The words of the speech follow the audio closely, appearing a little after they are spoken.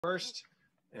first,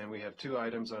 and we have two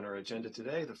items on our agenda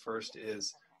today. The first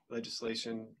is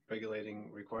legislation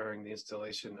requiring the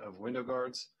installation of window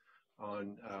guards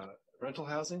on rental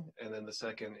housing, and then the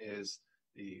second is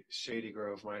the Shady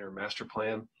Grove Minor Master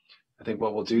Plan. I think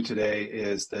what we'll do today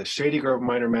is the Shady Grove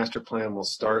Minor Master Plan will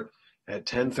start at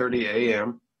 10:30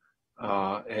 a.m.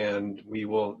 And we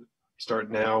will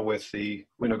start now with the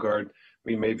window guard.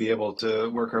 We may be able to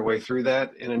work our way through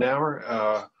that in an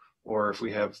hour, or if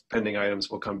we have pending items,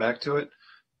 we'll come back to it.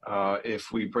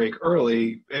 If we break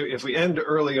early, if we end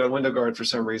early on window guard for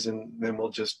some reason, then we'll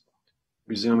just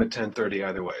resume at 10:30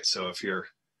 either way. So if you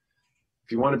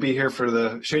want to be here for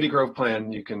the Shady Grove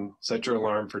plan, you can set your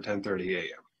alarm for 10:30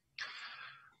 a.m.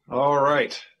 All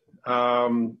right.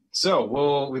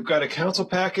 So we've got a council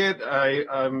packet.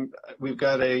 We've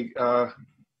got a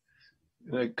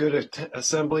good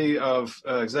assembly of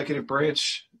executive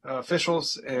branch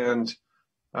officials, and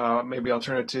maybe I'll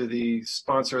turn it to the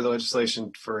sponsor of the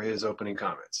legislation for his opening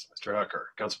comments, Mr. Hucker,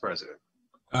 Council President.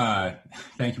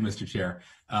 Thank you, Mr. Chair.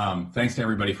 Thanks to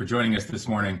everybody for joining us this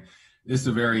morning. This is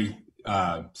a very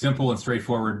simple and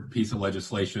straightforward piece of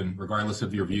legislation, regardless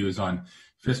of your views on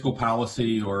fiscal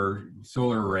policy or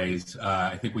solar arrays.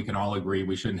 I think we can all agree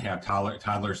we shouldn't have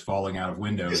toddlers falling out of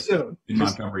windows in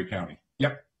Montgomery County.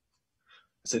 Yep.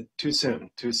 I said too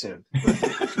soon.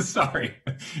 Sorry,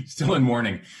 still in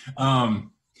mourning.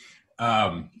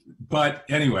 But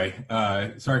anyway,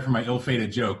 sorry for my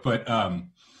ill-fated joke, but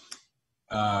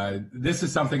this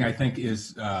is something I think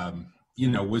is,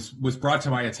 was brought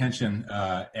to my attention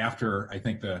after I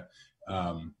think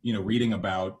reading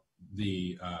about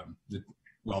the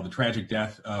tragic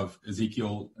death of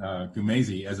Ezekiel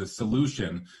Gumezi as a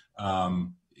solution.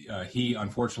 He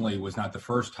unfortunately was not the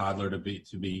first toddler to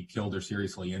be killed or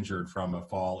seriously injured from a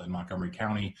fall in Montgomery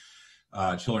County.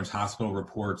 Children's Hospital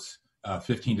reports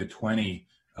 15 to 20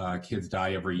 kids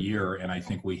die every year, and I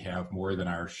think we have more than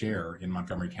our share in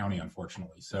Montgomery County,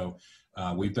 unfortunately. So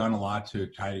we've done a lot to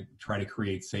try to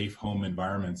create safe home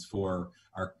environments for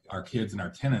our kids and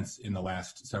our tenants in the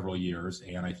last several years,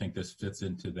 and I think this fits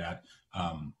into that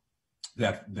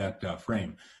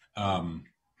frame.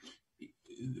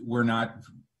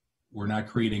 We're not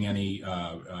creating any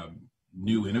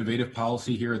new innovative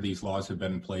policy here. These laws have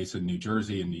been in place in New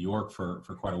Jersey and New York for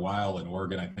quite a while, and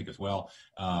Oregon, I think, as well,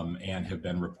 and have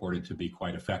been reported to be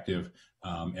quite effective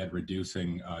at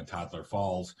reducing toddler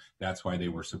falls. That's why they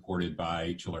were supported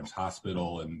by Children's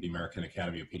Hospital and the American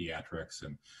Academy of Pediatrics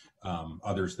and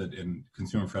others in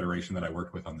Consumer Federation that I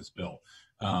worked with on this bill.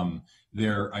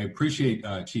 I appreciate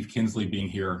Chief Kinsley being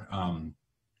here.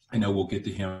 I know we'll get to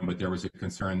him, but there was a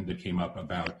concern that came up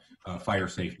about fire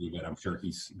safety that I'm sure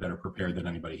he's better prepared than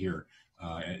anybody here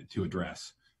to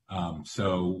address.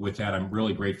 So with that, I'm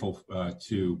really grateful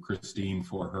to Christine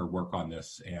for her work on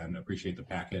this and appreciate the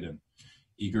packet and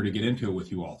eager to get into it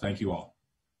with you all. Thank you all.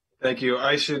 Thank you.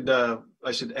 I should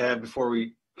add before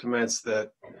we commence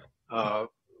that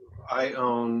I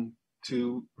own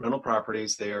 2 rental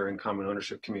properties. They are in common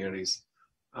ownership communities.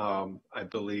 I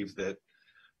believe that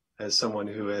as someone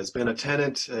who has been a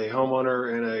tenant, a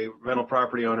homeowner, and a rental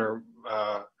property owner,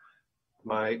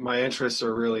 my interests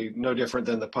are really no different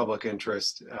than the public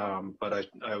interest. But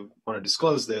I want to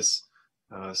disclose this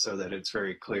so that it's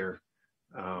very clear.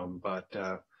 But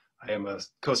I am a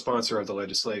co-sponsor of the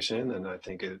legislation, and I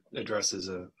think it addresses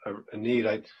a need.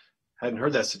 I hadn't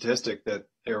heard that statistic that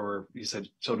you said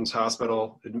Children's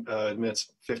Hospital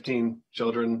admits 15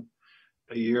 children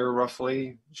a year,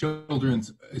 roughly.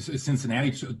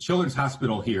 Cincinnati Children's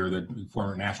Hospital here, the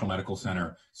former National Medical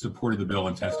Center, supported the bill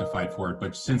and testified for it.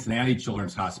 But Cincinnati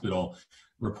Children's Hospital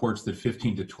reports that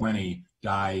 15 to 20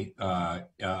 die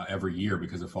every year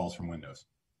because of falls from windows.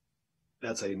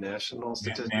 That's a national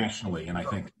statistic. Nationally, and I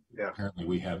think apparently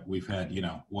we've had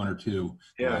 1 or 2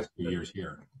 the last few years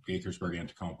here, Gaithersburg and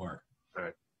Tacoma Park. All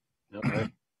right. Okay.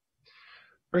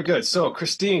 Very good. So,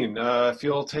 Christine, if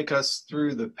you'll take us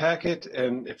through the packet,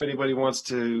 and if anybody wants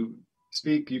to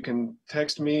speak, you can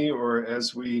text me, or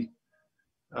if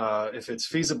it's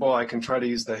feasible, I can try to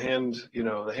use the hand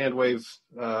wave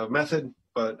method.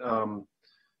 But,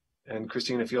 and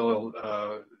Christine, if you'll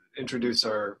introduce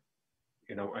our,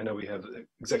 I know we have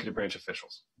executive branch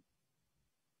officials.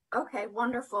 Okay,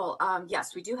 wonderful.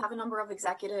 Yes, we do have a number of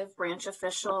executive branch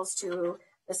officials to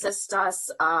assist us.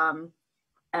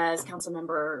 As Council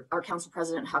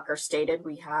President Hucker stated,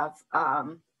 we have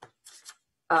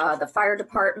the fire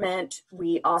department.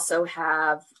 We also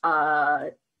have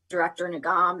Director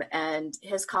Nagam and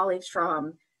his colleagues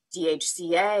from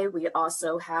DHCA. We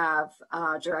also have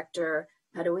Director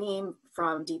Pedouim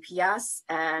from DPS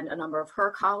and a number of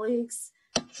her colleagues.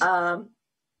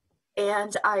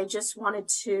 And I just wanted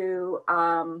to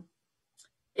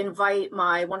invite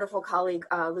my wonderful colleague,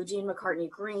 Ludine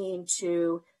McCartney-Green,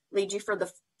 to lead you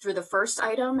through the first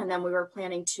item. And then we were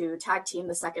planning to tag team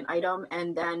the second item.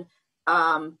 And then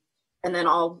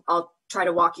I'll try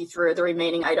to walk you through the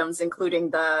remaining items,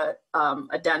 including the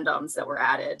addendums that were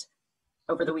added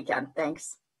over the weekend.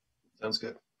 Thanks. Sounds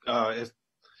good. If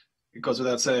it goes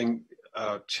without saying,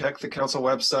 check the council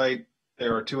website.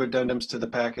 There are 2 addendums to the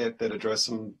packet that address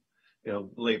some,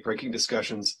 late breaking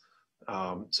discussions.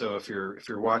 So if you're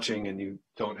watching and you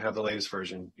don't have the latest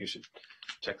version, you should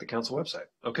check the council website.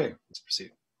 Okay, let's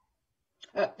proceed.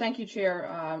 Thank you,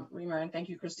 Chair Reamer, and thank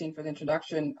you, Christine, for the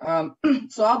introduction.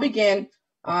 So I'll begin.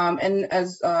 And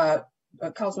as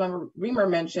Councilmember Reamer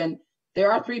mentioned,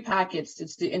 there are 3 packets.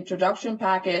 It's the introduction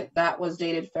packet that was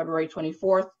dated February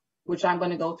 24th, which I'm going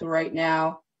to go through right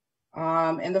now.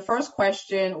 And the first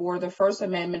question, or the first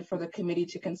amendment for the committee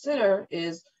to consider,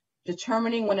 is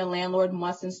determining when a landlord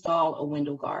must install a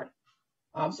window guard.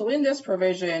 So in this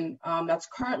provision that's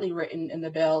currently written in the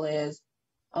bill is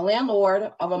a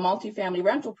landlord of a multifamily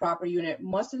rental property unit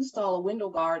must install a window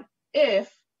guard if,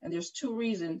 and there's 2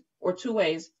 reasons or 2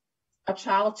 ways, a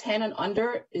child 10 and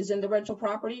under is in the rental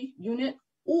property unit,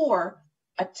 or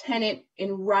a tenant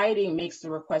in writing makes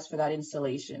the request for that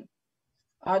installation.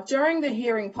 During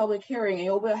the public hearing,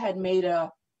 AOBA had made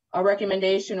a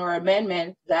recommendation or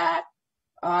amendment that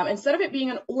instead of it being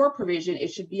an or provision,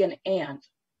 it should be an and,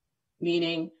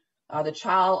 meaning the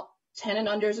child 10 and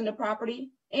under is in the property,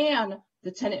 and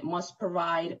the tenant must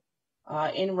provide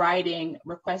in writing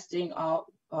requesting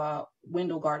a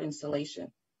window guard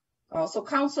installation. So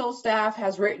council staff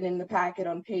has written in the packet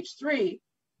on page 3,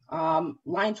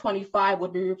 line 25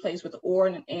 would be replaced with or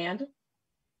and an and.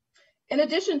 In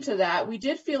addition to that, we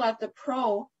did feel that the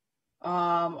pro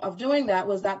of doing that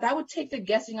was that would take the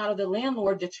guessing out of the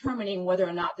landlord determining whether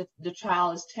or not the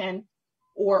child is 10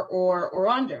 or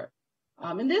under.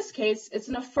 In this case, it's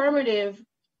an affirmative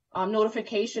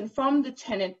notification from the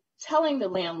tenant telling the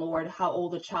landlord how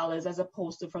old the child is, as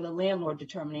opposed to for the landlord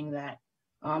determining that.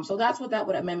 So that's what that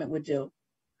amendment would do.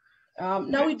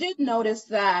 Now, we did notice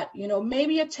that,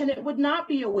 maybe a tenant would not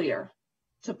be aware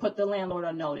to put the landlord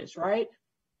on notice, right?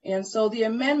 And so the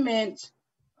amendment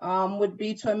would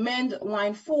be to amend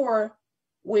line 4,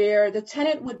 where the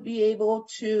tenant would be able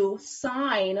to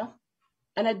sign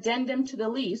an addendum to the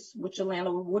lease, which the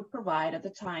landlord would provide at the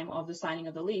time of the signing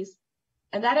of the lease.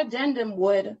 And that addendum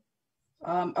would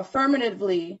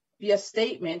affirmatively be a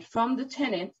statement from the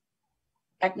tenant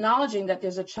acknowledging that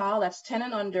there's a child that's 10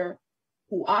 and under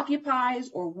who occupies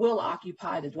or will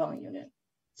occupy the dwelling unit.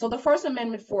 So the first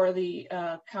amendment for the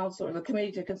council or the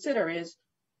committee to consider is,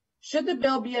 should the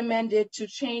bill be amended to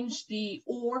change the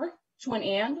or to an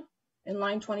and in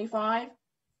line 25?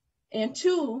 And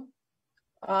 2,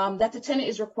 that the tenant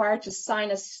is required to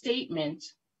sign a statement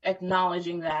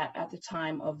acknowledging that at the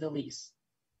time of the lease.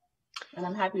 And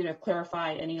I'm happy to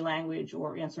clarify any language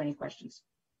or answer any questions.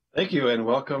 Thank you and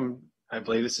welcome. I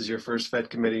believe this is your first PHED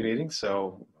committee meeting,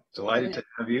 so delighted to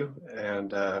have you.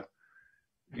 And I'm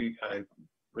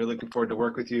really looking forward to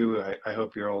work with you. I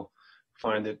hope you'll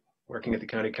find that working at the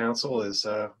county council is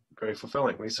very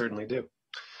fulfilling. We certainly do.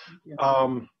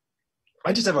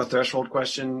 I just have a threshold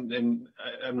question, and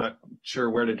I'm not sure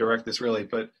where to direct this really,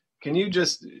 but can you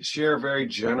just share very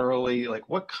generally, like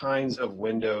what kinds of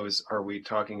windows are we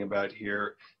talking about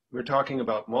here? We're talking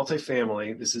about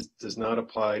multifamily. This does not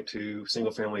apply to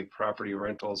single family property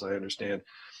rentals, I understand.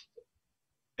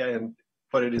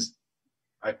 But it is,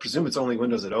 I presume it's only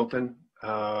windows that open.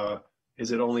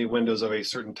 Is it only windows of a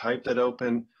certain type that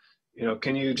open?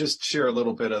 Can you just share a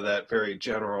little bit of that very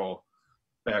general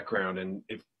background? And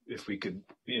if we could,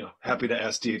 happy to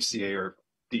ask DHCA or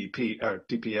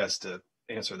DPS to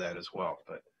answer that as well.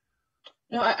 But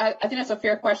I think that's a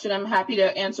fair question. I'm happy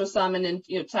to answer some and then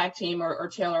tag team or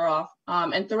tailor off.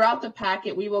 And throughout the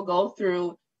packet, we will go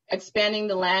through expanding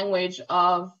the language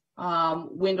of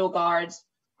window guards.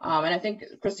 And I think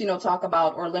Christine will talk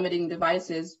about or limiting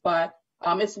devices, but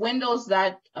it's windows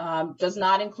that does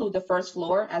not include the first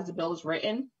floor as the bill is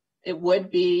written. It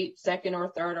would be second or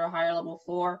third or higher level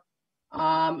floor.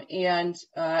 And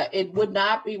it would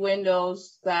not be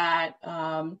windows that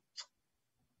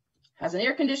has an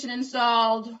air conditioner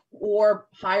installed or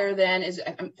higher than, if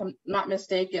I'm not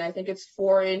mistaken, I think it's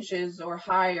 4 inches or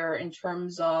higher in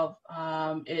terms of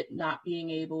it not being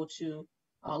able to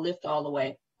lift all the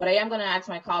way. But I am going to ask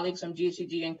my colleagues from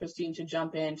DHED and Christine to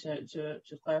jump in to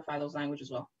clarify those languages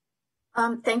as well.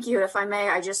 Thank you. If I may,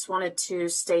 I just wanted to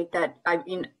state that,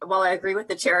 while I agree with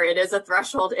the chair, it is a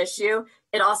threshold issue.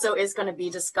 It also is going to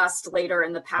be discussed later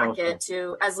in the packet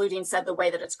to, as Ludine said, the way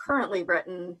that it's currently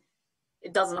written,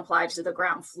 it doesn't apply to the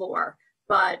ground floor.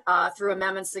 But through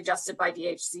amendments suggested by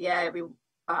DHCA,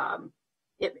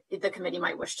 the committee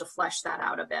might wish to flesh that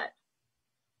out a bit.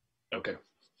 Okay.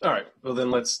 All right. Well,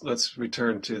 then let's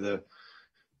return to the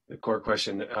core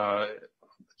question.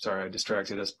 Sorry, I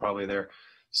distracted us probably there.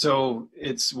 So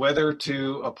it's whether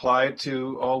to apply it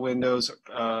to all windows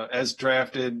as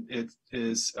drafted. It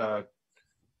is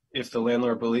if the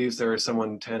landlord believes there is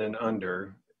someone 10 and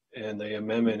under, and the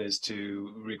amendment is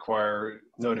to require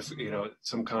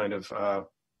some kind of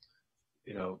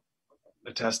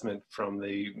attestment from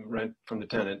the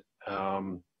tenant.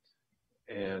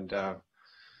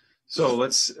 So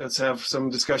let's have some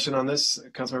discussion on this.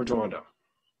 Councilmember Joando.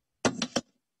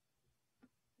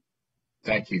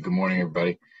 Thank you. Good morning,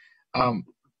 everybody.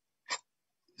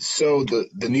 So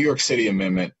the New York City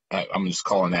amendment, I'm just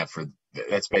calling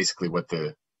that's basically what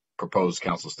the proposed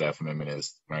council staff amendment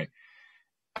is, right?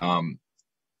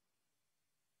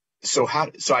 So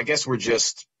I guess we're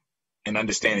just in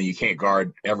understanding you can't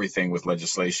guard everything with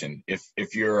legislation.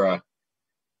 If you're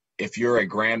a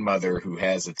grandmother who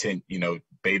has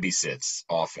babysits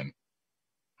often,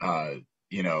 but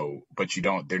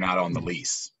they're not on the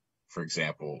lease, for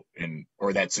example,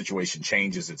 or that situation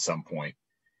changes at some point,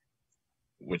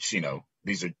 which,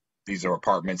 these are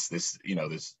apartments, this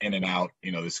in and out,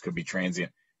 this could be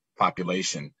transient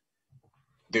population.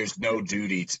 There's no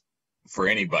duty for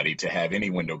anybody to have any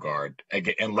window guard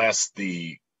unless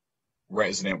the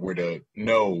resident were to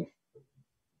know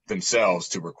themselves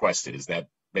to request it. Is that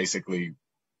basically,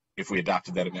 if we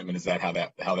adopted that amendment, is that how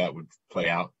that would play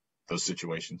out, those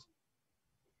situations?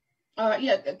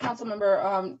 Yeah,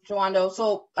 Councilmember Joando.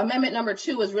 So amendment number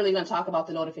 2 is really going to talk about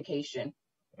the notification,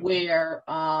 where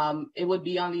it would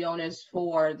be on the onus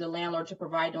for the landlord to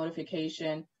provide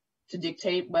notification to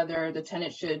dictate whether the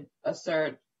tenant should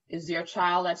assert, is there a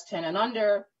child that's 10 and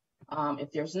under?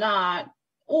 If there's not,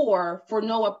 or for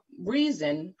no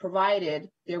reason provided,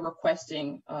 they're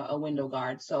requesting a window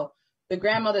guard. So the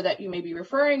grandmother that you may be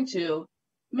referring to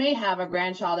may have a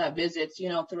grandchild that visits,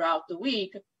 throughout the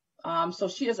week. So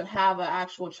she doesn't have an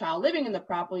actual child living in the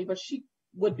property, but she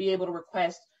would be able to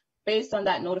request based on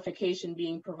that notification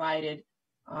being provided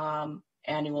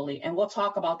annually. And we'll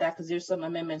talk about that because there's some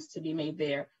amendments to be made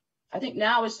there. I think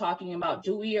now it's talking about,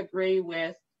 do we agree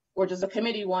with, or does the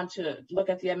committee want to look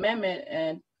at the amendment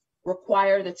and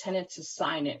require the tenant to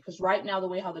sign it? Because right now, the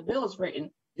way how the bill is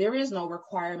written, there is no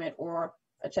requirement or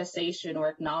attestation or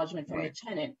acknowledgement from the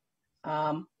tenant.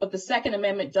 But the second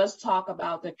amendment does talk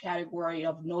about the category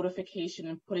of notification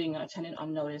and putting a tenant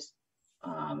on notice,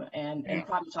 and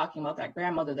probably talking about that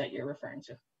grandmother that you're referring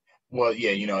to. Well,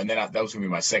 yeah, and then that was going to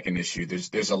be my second issue.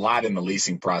 There's a lot in the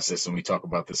leasing process, and we talk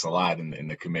about this a lot in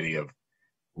the committee, of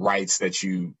rights that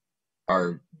you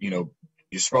are, you're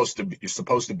supposed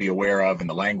to be aware of, and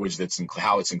the language that's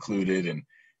how it's included, and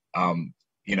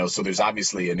so there's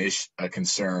obviously a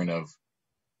concern of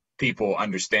people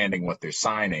understanding what they're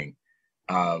signing,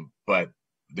 but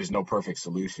there's no perfect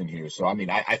solution here. So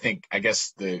I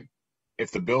guess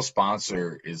if the bill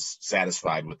sponsor is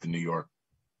satisfied with the New York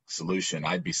solution,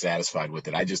 I'd be satisfied with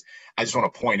it. I just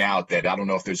want to point out that I don't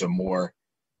know if there's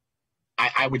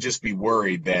I would just be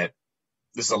worried that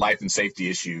this is a life and safety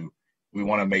issue. We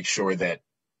want to make sure that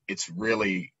it's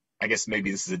really, I guess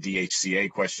maybe this is a DHCA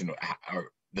question,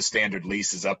 or the standard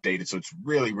lease is updated, so it's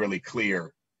really, really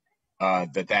clear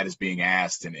that is being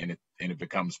asked, and it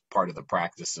becomes part of the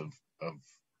practice of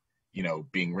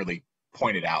being really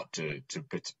pointed out to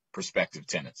prospective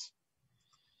tenants.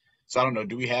 So I don't know,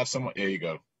 do we have someone? There you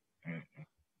go.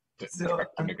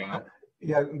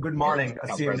 Yeah, good morning.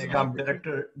 Asim Nigam,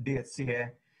 Director,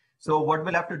 DHCA. So what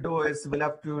we'll have to do is we'll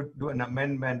have to do an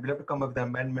amendment. We'll have to come up with an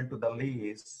amendment to the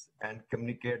lease and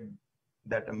communicate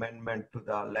that amendment to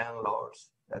the landlords,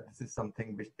 that this is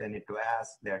something which they need to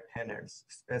ask their tenants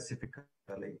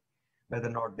specifically, whether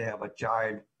or not they have a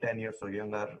child 10 years or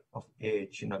younger of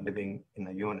age, living in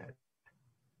a unit.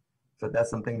 So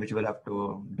that's something which we'll have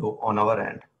to do on our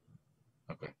end.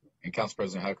 Okay. And Council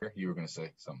President Hucker, you were going to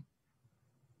say something.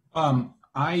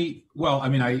 I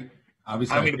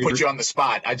obviously, I don't mean to put you on the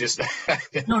spot. I just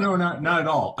no, not at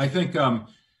all. I think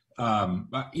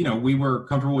we were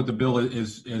comfortable with the bill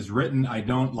as written. I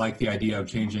don't like the idea of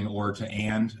changing or to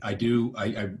and. I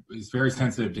it's very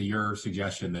sensitive to your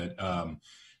suggestion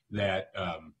that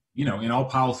in all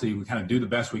policy we kind of do the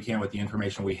best we can with the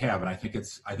information we have, and I think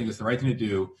it's the right thing to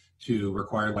do to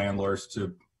require landlords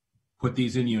to put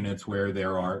these in units where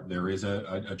there is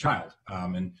a child,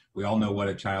 and we all know what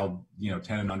a child 10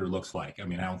 and under looks like. I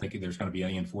don't think there's going to be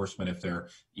any enforcement if they're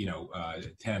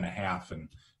 10 and a half, and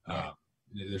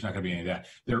there's not going to be any of that.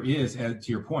 There is, to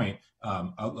your point,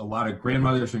 a lot of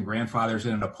grandmothers and grandfathers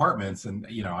in apartments, and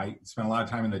I spent a lot of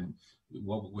time in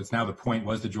what's now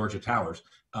the Georgia Towers.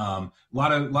 A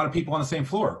lot of people on the same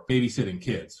floor babysitting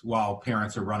kids while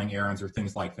parents are running errands or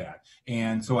things like that.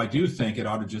 And so I do think it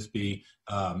ought to just be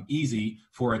easy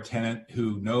for a tenant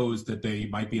who knows that they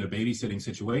might be in a babysitting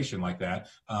situation like that,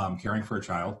 caring for a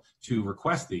child, to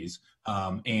request these.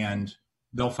 And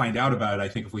they'll find out about it, I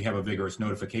think, if we have a vigorous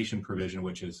notification provision,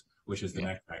 which is the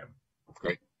next item.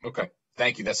 Great. Okay.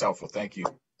 Thank you. That's helpful. Thank you.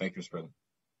 Thank you, Mr. President.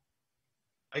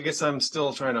 I guess I'm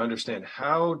still trying to understand,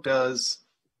 how does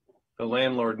the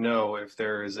landlord know if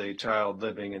there is a child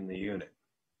living in the unit?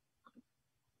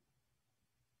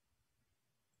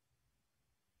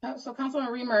 So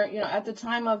Councilman Reamer, at the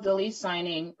time of the lease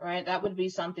signing, right, that would be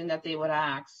something that they would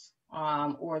ask,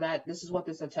 or that this is what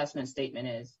this attestment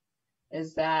statement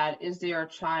is there a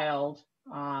child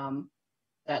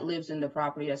that lives in the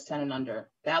property as tenant under?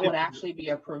 That would actually be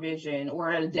a provision or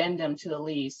an addendum to the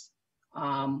lease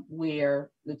where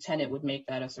the tenant would make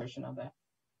that assertion of that.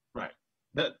 Right.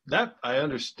 That I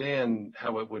understand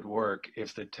how it would work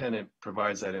if the tenant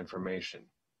provides that information.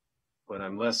 What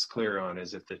I'm less clear on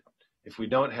is if we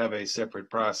don't have a separate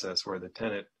process where the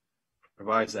tenant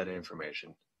provides that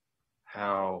information,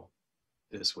 how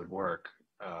this would work,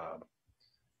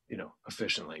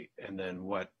 efficiently. And then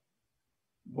what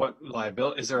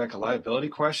liability, is there like a liability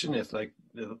question if the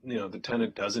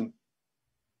tenant doesn't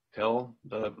tell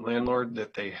the landlord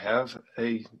that they have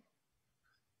a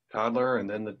toddler and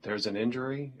then that there's an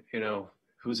injury,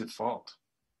 who's at fault?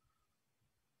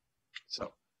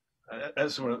 So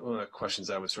that's one of the questions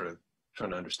I was sort of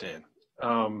trying to understand.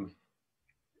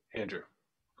 Andrew.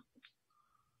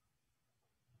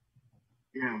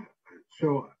 Yeah,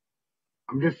 so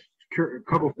I'm just curious,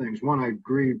 a couple of things. One, I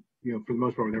agree, for the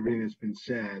most part with everything that's been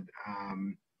said.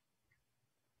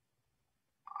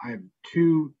 I have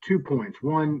two points.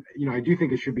 One, I do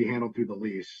think it should be handled through the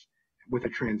lease with a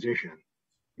transition.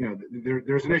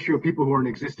 There's an issue of people who are in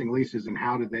existing leases and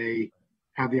how do they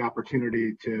have the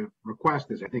opportunity to request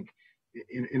this. I think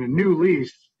in a new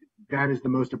lease, that is the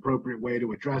most appropriate way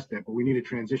to address that. But we need a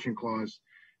transition clause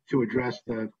to address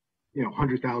the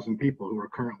 100,000 people who are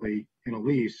currently in a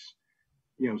lease,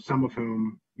 some of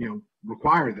whom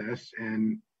require this,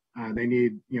 and they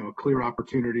need a clear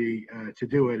opportunity to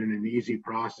do it in an easy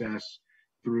process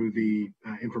through the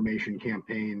information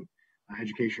campaign,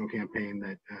 educational campaign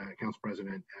that Council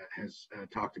President has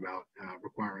talked about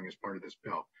requiring as part of this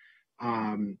bill.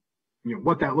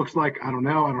 What that looks like, I don't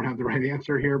know. I don't have the right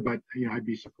answer here, but I'd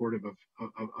be supportive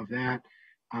of that.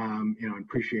 And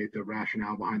appreciate the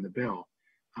rationale behind the bill.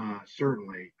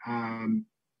 Certainly.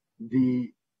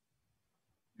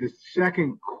 The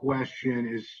second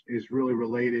question is really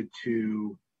related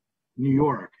to New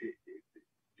York.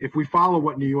 If we follow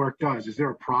what New York does, is there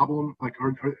a problem?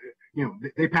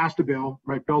 They passed a bill,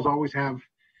 right? Bills always have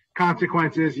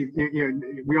consequences.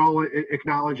 We all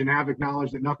acknowledge and have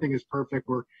acknowledged that nothing is perfect.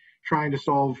 We're trying to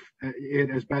solve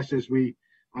it as best as we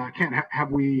can.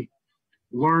 Have we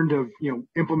learned of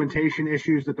implementation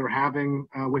issues that they're having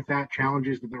with that,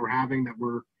 challenges that they're having that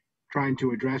we're trying to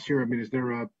address here? I mean, is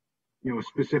there a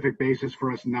specific basis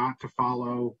for us not to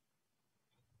follow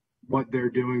what they're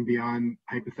doing beyond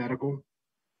hypothetical?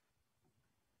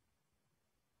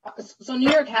 So New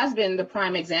York has been the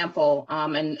prime example,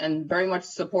 and very much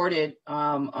supported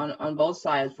on both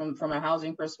sides, from a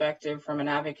housing perspective, from an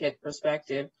advocate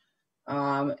perspective,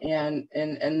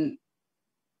 and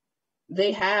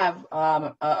they have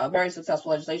a very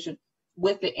successful legislation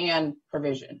with the "and"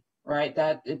 provision, right?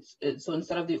 That it's so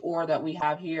instead of the "or" that we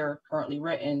have here currently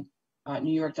written,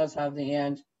 New York does have the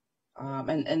 "and,"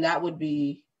 and that would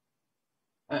be,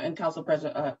 and Council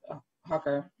President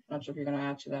Hucker, I'm not sure if you're going to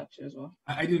add to that too as well.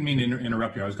 I didn't mean to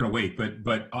interrupt you. I was going to wait, but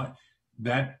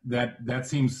that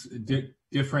seems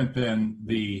different than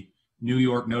the New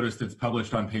York notice that's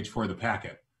published on page 4 of the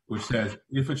packet, which says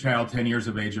if a child 10 years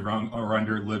of age or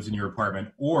under lives in your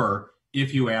apartment, or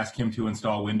if you ask him to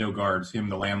install window guards, the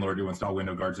landlord, to install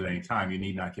window guards at any time, you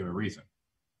need not give a reason.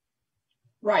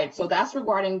 Right. So that's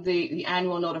regarding the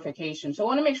annual notification. So I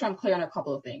want to make sure I'm clear on a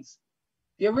couple of things.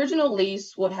 The original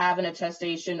lease would have an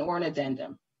attestation or an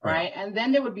addendum, right? And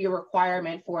then there would be a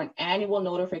requirement for an annual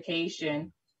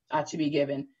notification to be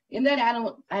given. In that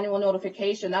annual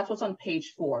notification, that's what's on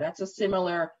page 4. That's a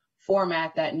similar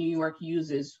format that New York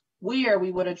uses, where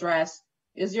we would address,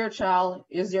 is there a child,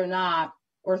 is there not,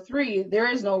 or 3, there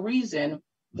is no reason,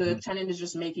 the tenant is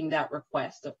just making that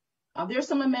request. There's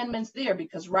some amendments there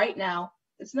because right now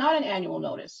it's not an annual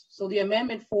notice. So the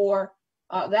amendment for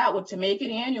that would to make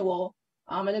it annual,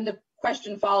 and then the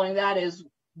question following that is,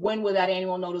 when would that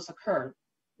annual notice occur?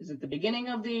 Is it the beginning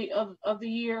of the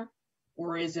year,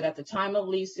 or is it at the time of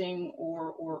leasing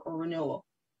or renewal?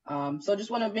 So I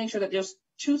just want to make sure that there's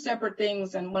two separate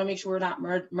things, and want to make sure we're not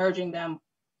merging them.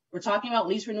 We're talking about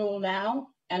lease renewal now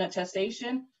and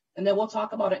attestation, and then we'll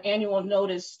talk about an annual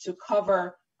notice to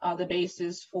cover the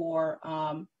basis for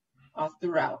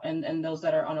throughout, and those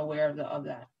that are unaware of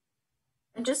that.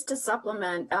 And just to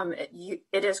supplement,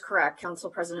 it is correct, Council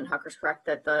President Hucker's correct,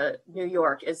 that the New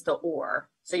York is the or.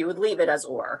 So you would leave it as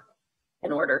or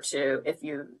in order to, if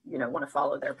you want to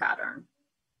follow their pattern.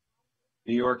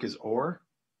 New York is or?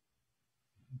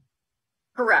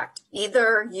 Correct.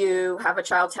 Either you have a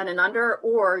child 10 and under,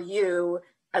 or you,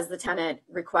 as the tenant,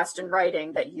 request in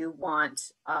writing that you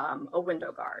want a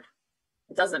window guard.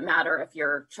 It doesn't matter if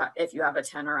you have a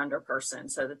 10 or under person.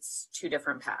 So that's two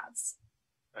different paths.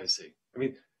 I see. I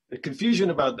mean, the confusion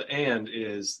about the and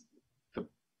is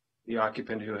the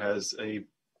occupant who has a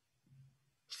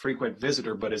frequent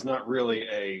visitor, but is not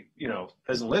really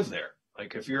doesn't live there.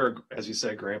 Like if you're, as you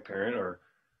said, grandparent or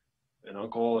an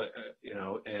uncle,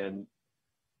 and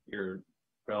your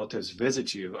relatives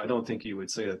visit you, I don't think you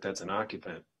would say that that's an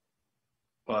occupant,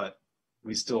 but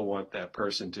we still want that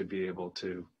person to be able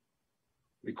to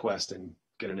request and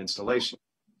get an installation.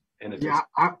 And if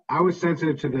I was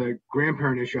sensitive to the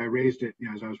grandparent issue. I raised it,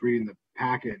 as I was reading the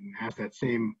packet, and asked that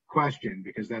same question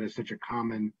because that is such a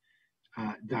common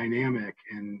dynamic,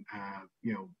 and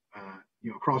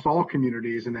across all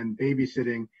communities. And then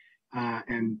babysitting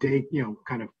and day,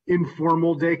 kind of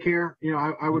informal daycare.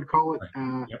 I would call it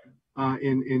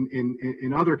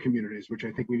in other communities, which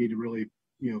I think we need to really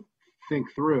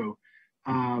think through.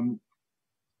 I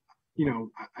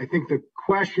think the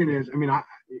question is,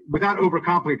 without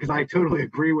overcomplicating, because I totally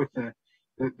agree with the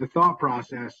thought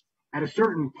process. At a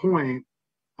certain point,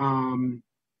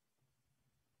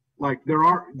 like there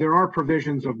are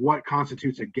provisions of what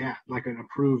constitutes a get, like an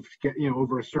approved get,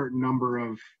 over a certain number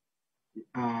of,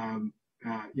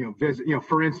 visit.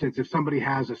 For instance, if somebody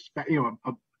has a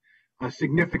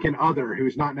significant other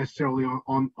who's not necessarily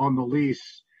on the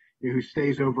lease, who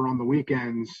stays over on the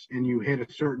weekends, and you hit a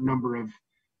certain number of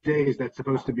days that's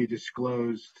supposed to be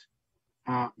disclosed,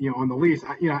 on the lease.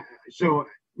 So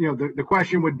the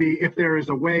question would be if there is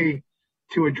a way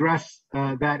to address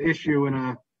that issue in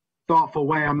a thoughtful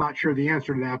way. I'm not sure the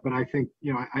answer to that, but I think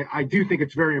I do think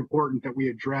it's very important that we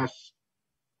address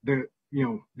the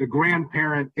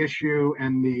grandparent issue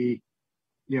and the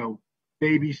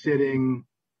babysitting,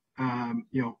 I'll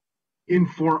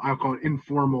call it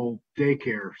informal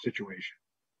daycare situation.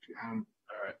 All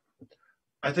right.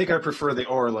 I think I prefer the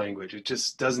or language. It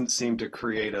just doesn't seem to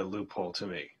create a loophole to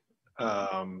me.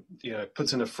 It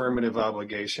puts an affirmative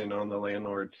obligation on the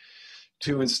landlord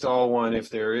to install one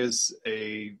if there is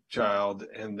a child,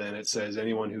 and then it says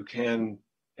anyone who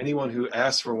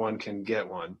asks for one can get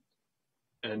one.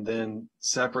 And then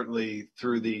separately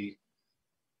through the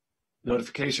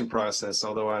notification process,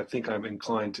 although I think I'm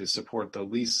inclined to support the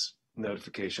lease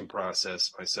notification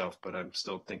process myself, but I'm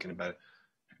still thinking about it,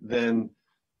 then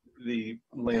the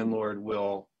landlord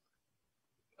will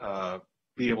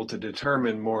be able to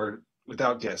determine more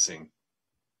without guessing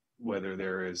whether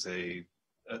there is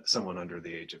someone under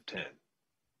the age of 10.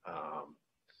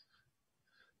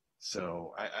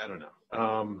 So I don't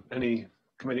know. Any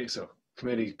committee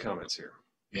comments here?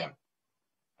 Yeah.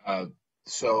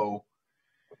 So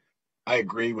I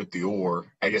agree with the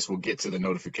or. I guess we'll get to the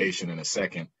notification in a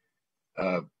second.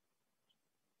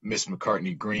 Ms.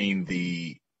 McCartney Green,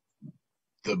 the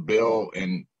bill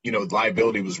and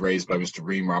liability was raised by Mr.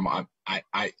 Reamer.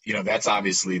 That's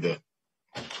obviously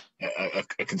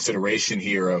a consideration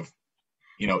here of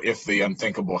if the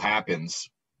unthinkable happens,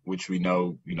 which we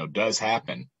know does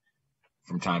happen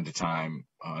from time to time,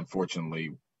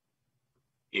 unfortunately.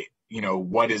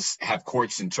 Have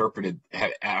courts interpreted?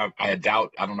 I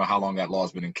doubt. I don't know how long that law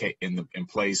has been in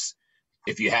place.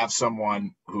 If you have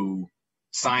someone who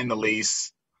signed the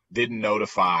lease, didn't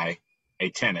notify a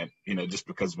tenant, just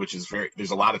because,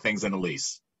 there's a lot of things in a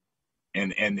lease,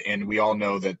 and we all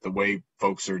know that the way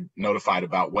folks are notified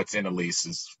about what's in a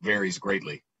lease varies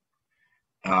greatly.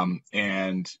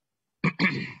 And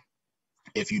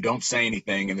if you don't say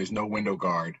anything and there's no window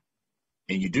guard,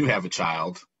 and you do have a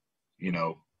child,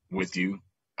 with you,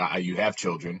 you have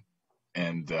children,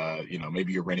 and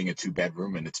maybe you're renting a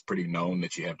 2-bedroom and it's pretty known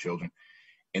that you have children,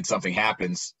 and something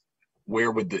happens,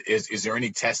 is there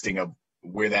any testing of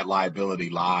where that liability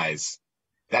lies?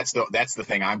 That's the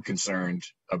thing I'm concerned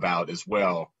about as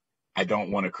well. I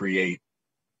don't want to create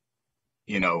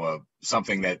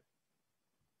something that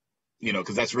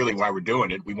because that's really why we're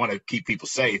doing it. We want to keep people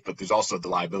safe, but there's also the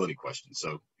liability question.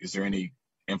 So is there any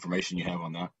information you have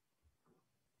on that.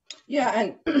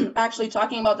 Yeah, and actually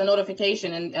talking about the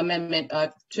notification in Amendment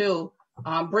 2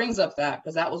 brings up that,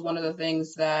 because that was one of the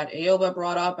things that AOBA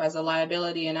brought up as a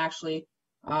liability, and actually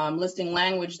listing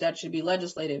language that should be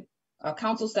legislated.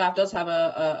 Council staff does have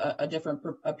a different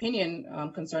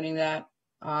opinion concerning that,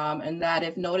 and that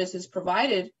if notice is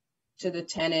provided to the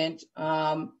tenant,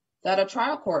 that a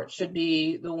trial court should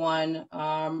be the one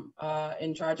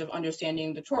in charge of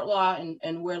understanding the tort law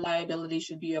and where liability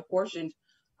should be apportioned,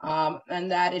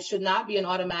 and that it should not be an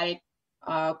automatic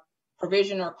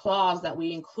provision or clause that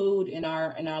we include in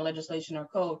our legislation or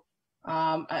code.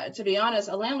 To be honest,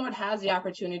 a landlord has the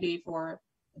opportunity for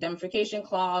indemnification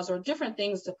clause or different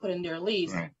things to put in their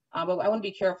lease, Right. But I want to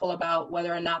be careful about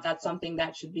whether or not that's something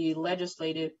that should be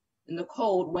legislated in the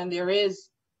code when there is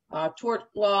tort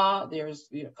law, there's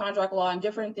contract law, and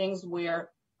different things where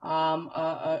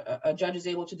a judge is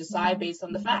able to decide based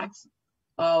on the facts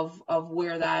of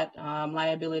where that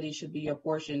liability should be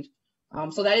apportioned.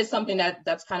 So that is something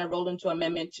that's kind of rolled into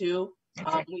Amendment 2.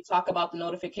 Okay. We talk about the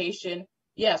notification.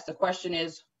 Yes, the question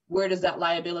is, where does that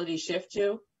liability shift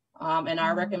to? And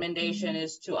our recommendation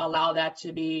is to allow that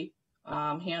to be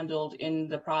handled in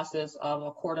the process of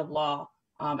a court of law,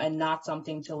 and not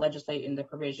something to legislate in the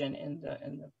provision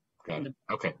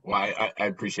Okay. Well, I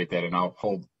appreciate that, and I'll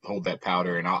hold that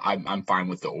powder, and I'm fine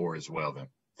with the or as well. Then,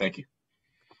 thank you.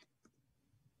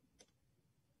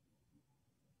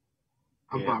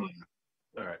 I'm fine with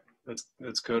that. All right,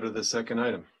 let's go to the second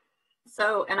item.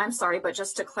 So, and I'm sorry, but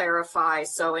just to clarify,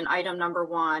 so in item number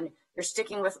 1, you're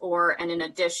sticking with or, and in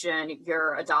addition,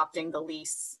 you're adopting the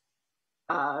lease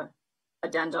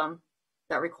addendum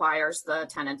that requires the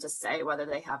tenant to say whether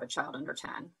they have a child under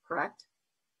 10, correct?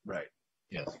 Right.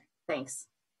 Yes. Thanks.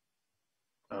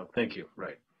 Oh, thank you.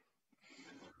 Right.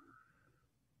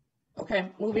 Okay,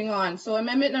 moving on. So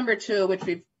amendment number 2, which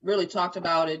we've really talked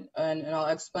about it, and I'll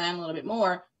expand a little bit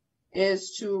more,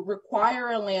 is to require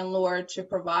a landlord to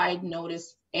provide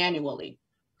notice annually.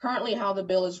 Currently, how the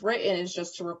bill is written is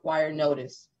just to require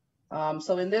notice.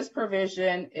 So in this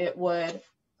provision, it would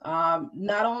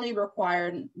not only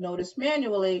require notice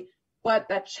manually, but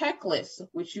that checklist,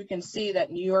 which you can see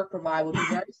that New York provide, would be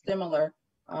very similar.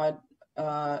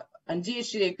 And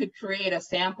DHCA could create a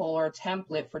sample or a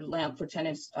template for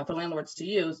landlords to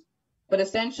use, but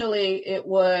essentially it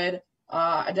would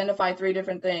identify 3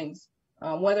 different things: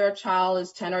 whether a child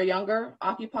is 10 or younger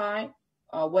occupy,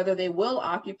 whether they will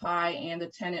occupy and the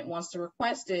tenant wants to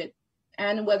request it,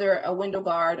 and whether a window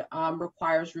guard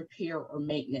requires repair or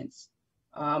maintenance.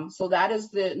 So that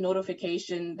is the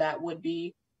notification that would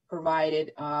be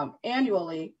provided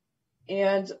annually.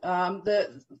 And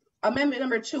the amendment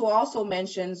number 2 also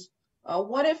mentions,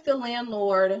 what if the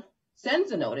landlord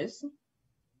sends a notice,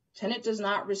 tenant does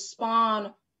not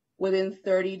respond within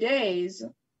 30 days,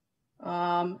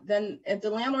 then if the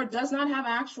landlord does not have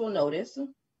actual notice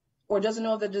or doesn't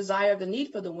know the desire, the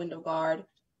need for the window guard,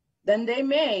 then they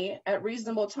may, at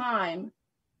reasonable time,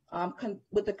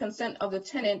 with the consent of the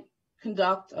tenant,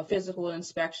 conduct a physical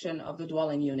inspection of the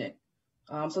dwelling unit.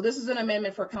 So this is an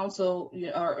amendment for council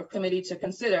or committee to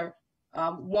consider.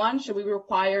 1, should we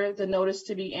require the notice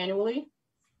to be annually?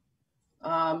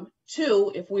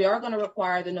 2, if we are going to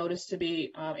require the notice to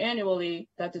be annually,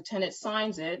 that the tenant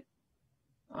signs it.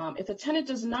 If the tenant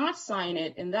does not sign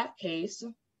it, in that case,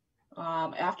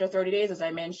 after 30 days, as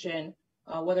I mentioned,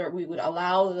 whether we would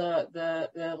allow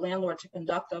the landlord to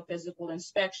conduct a physical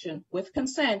inspection with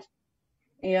consent,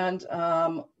 and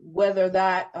whether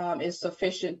that is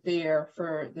sufficient there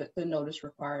for the notice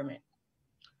requirement.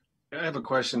 I have a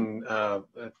question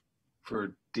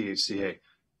for DHCA.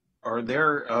 Are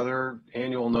there other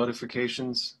annual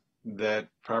notifications that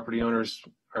property owners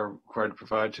are required to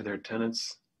provide to their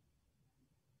tenants?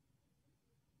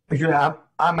 Yeah,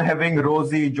 I'm having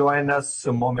Rosie join us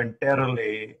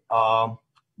momentarily.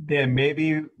 There may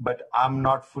be, but I'm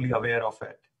not fully aware of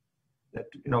it. That,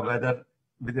 whether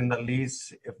within the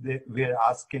lease, if we're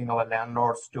asking our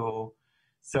landlords to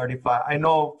certify. I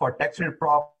know for tax-free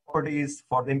properties,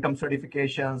 for the income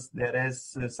certifications, there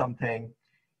is something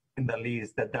in the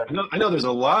lease that. I know there's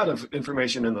a lot of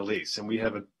information in the lease, and we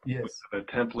have a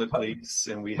template lease,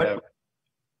 and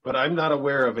but I'm not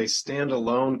aware of a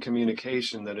standalone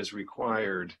communication that is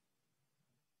required.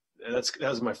 That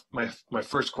was my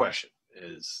first question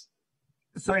is.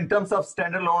 So in terms of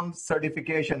standalone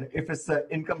certification, if it's an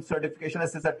income certification,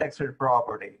 this is a tax-free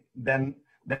property, then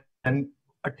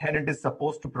a tenant is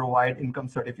supposed to provide income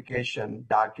certification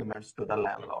documents to the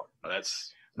landlord.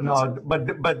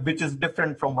 But which is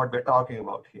different from what we're talking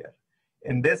about here.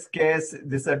 In this case,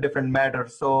 this is a different matter.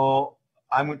 So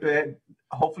I'm going to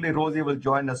hopefully Rosie will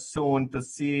join us soon to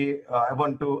see. I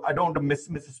don't want to miss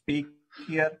speak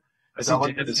here. I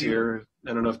see Dan is here.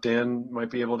 I don't know if Dan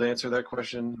might be able to answer that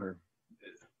question. Or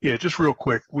yeah, just real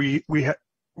quick.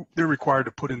 They're required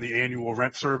to put in the annual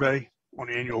rent survey on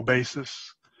an annual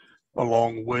basis,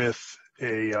 along with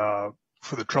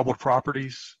for the troubled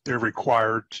properties, they're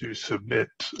required to submit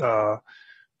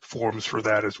forms for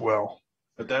that as well.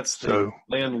 But that's the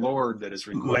landlord that is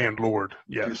required. Landlord,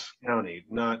 yes. County,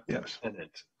 not the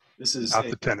tenant. This is not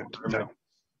the tenant, no.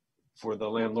 For the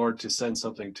landlord to send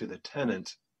something to the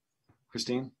tenant.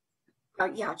 Christine?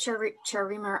 Yeah, Chair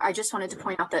Reamer, I just wanted to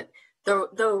point out that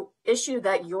the issue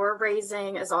that you're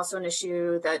raising is also an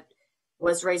issue that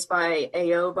was raised by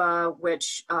AOBA,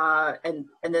 which, and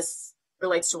this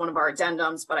relates to one of our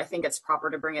addendums, but I think it's proper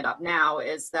to bring it up now,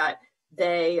 is that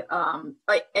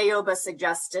AOBA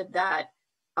suggested that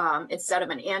instead of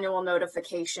an annual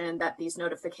notification, that these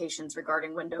notifications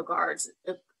regarding window guards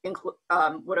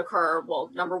would occur, well,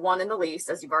 number one, in the lease,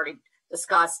 as you've already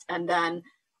discussed, and then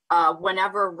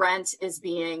whenever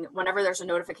there's a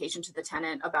notification to the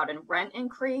tenant about a rent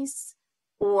increase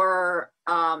or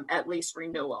at least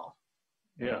renewal.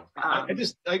 Yeah,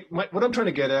 what I'm trying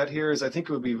to get at here is I think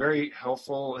it would be very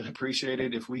helpful and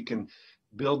appreciated if we can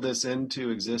build this into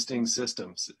existing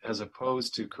systems as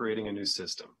opposed to creating a new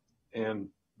system. And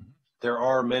there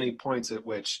are many points at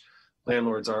which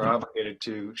landlords are obligated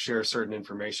to share certain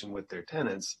information with their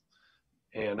tenants.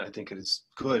 And I think it is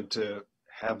good to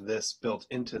have this built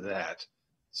into that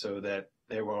so that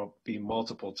there won't be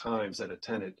multiple times that a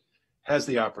tenant has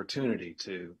the opportunity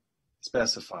to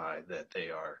specify that they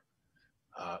are,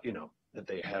 that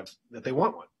they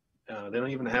want one. They don't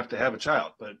even have to have a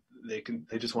child, but they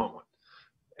just want one.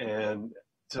 And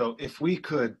so if we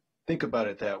could think about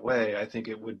it that way, I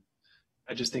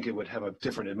just think it would have a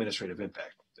different administrative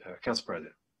impact. Council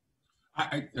President.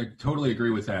 I totally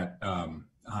agree with that,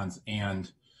 Hans.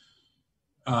 And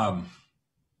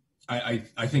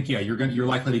I think, yeah, you're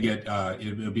likely to get,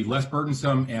 it'll be less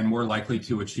burdensome and more likely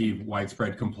to achieve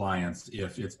widespread compliance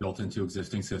if it's built into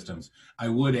existing systems. I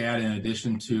would add, in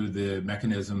addition to the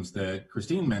mechanisms that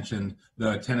Christine mentioned,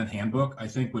 the tenant handbook, I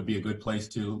think, would be a good place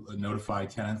to notify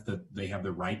tenants that they have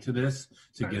the right to this,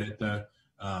 to get at the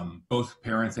both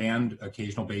parents and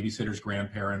occasional babysitters,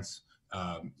 grandparents,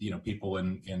 people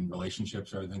in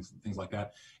relationships or things like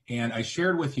that. And I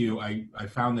shared with you, I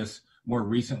found this more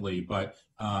recently, but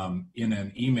in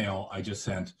an email I just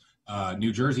sent,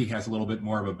 New Jersey has a little bit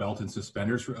more of a belt and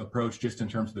suspenders approach just in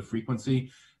terms of the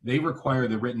frequency. They require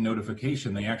the written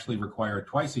notification. They actually require it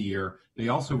twice a year. They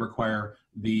also require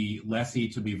the lessee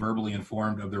to be verbally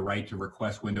informed of the right to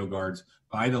request window guards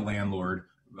by the landlord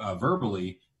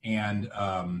verbally, and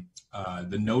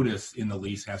the notice in the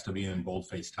lease has to be in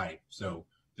boldface type. So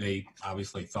they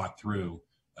obviously thought through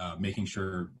making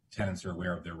sure tenants are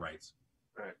aware of their rights.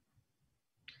 Right.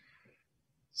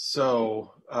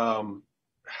 So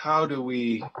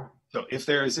if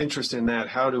there is interest in that,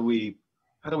 how do we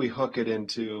hook it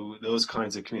into those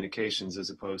kinds of communications as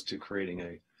opposed to creating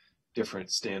a different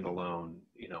standalone,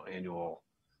 annual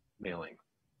mailing?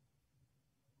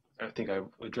 I think I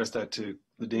addressed that to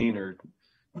the dean or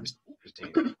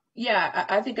Christine. Yeah,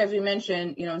 I think, as we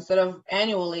mentioned, instead of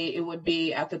annually, it would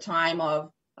be at the time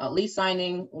of lease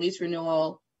signing, lease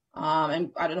renewal.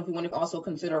 And I don't know if we want to also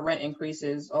consider rent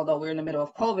increases, although we're in the middle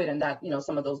of COVID and that,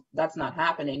 some of those, that's not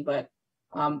happening. But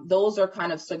those are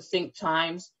kind of succinct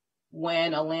times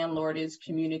when a landlord is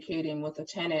communicating with a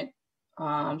tenant.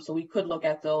 So we could look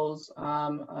at those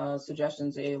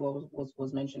suggestions AOL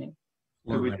was mentioning.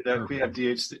 We have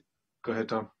DHC. Go ahead,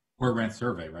 Tom. Or rent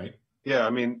survey, right? Yeah,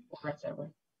 rent survey.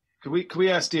 Could we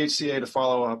ask DHCA to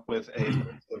follow up with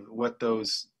what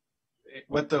those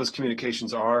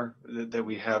communications are that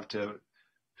we have to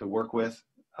work with,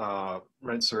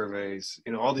 rent surveys,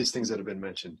 all these things that have been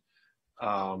mentioned.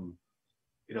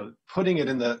 Putting it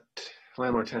in the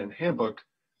landlord tenant handbook,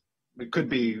 it could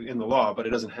be in the law, but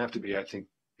it doesn't have to be. I think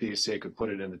DHCA could put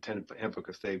it in the tenant handbook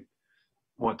if they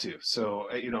want to. So,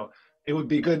 it would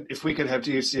be good if we could have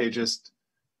DHCA just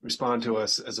respond to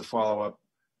us as a follow-up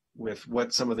with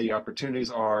what some of the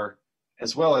opportunities are,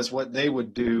 as well as what they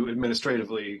would do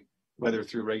administratively, whether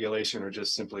through regulation or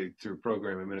just simply through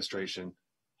program administration,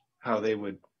 how they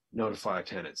would notify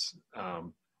tenants.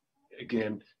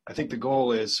 Again, I think the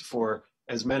goal is for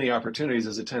as many opportunities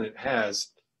as a tenant has,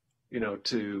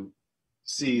 to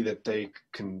see that they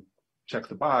can check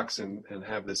the box and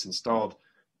have this installed,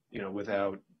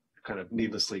 without kind of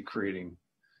needlessly creating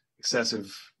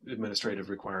excessive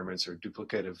administrative requirements or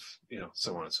duplicative,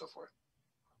 so on and so forth.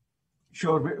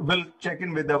 Sure, we'll check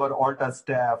in with our Alta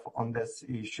staff on this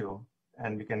issue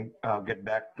and we can get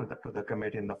back to the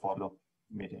committee in the follow-up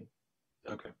meeting.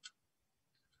 Okay.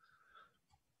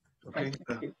 Okay.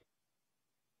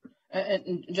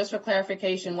 And just for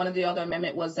clarification, one of the other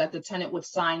amendment was that the tenant would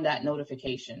sign that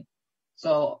notification.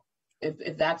 So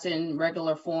if that's in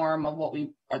regular form of what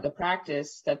we are the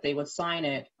practice, that they would sign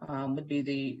it would be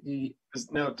the.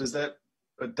 Now, does that?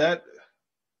 But that.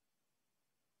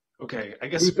 Okay, I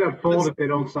guess. Who's at fault if they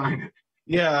don't sign it?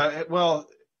 Yeah. Well,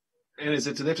 and is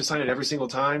it? Do they have to sign it every single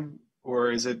time,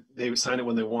 or is it they sign it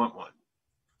when they want one?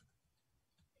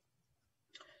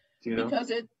 Do you know? Because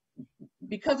it's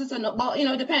well,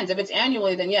 it depends. If it's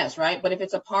annually, then yes, right? But if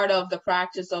it's a part of the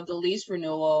practice of the lease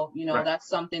renewal, right. That's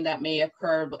something that may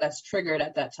occur, but that's triggered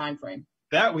at that time frame.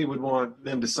 That we would want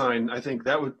them to sign. I think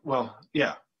that would, well,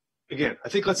 yeah. Again, I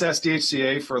think let's ask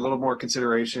DHCA for a little more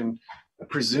consideration. I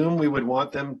presume we would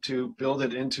want them to build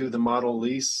it into the model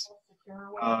lease.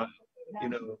 I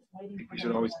think we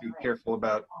should always be careful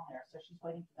about.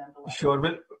 Sure,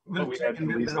 we'll check in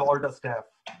with all the staff.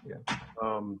 Yeah.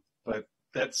 But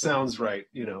that sounds right,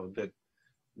 that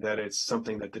it's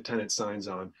something that the tenant signs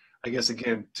on. I guess,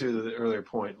 again, to the earlier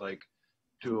point, like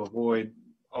to avoid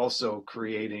also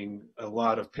creating a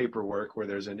lot of paperwork where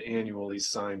there's an annually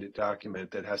signed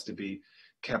document that has to be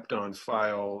kept on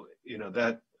file,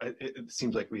 that it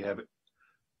seems like we have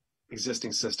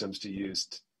existing systems to use,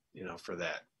 for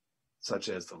that, such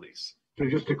as the lease. So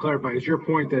just to clarify, is your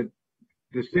point that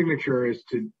the signature is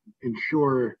to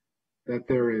ensure that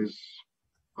there is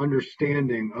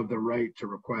understanding of the right to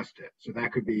request it? So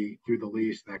that could be through the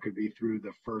lease, that could be through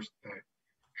the first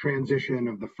transition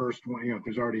of the first one, if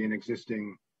there's already an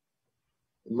existing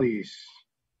lease.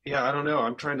 Yeah, I don't know.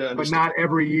 I'm trying to understand. But not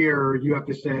every year you have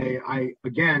to say, I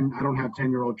don't have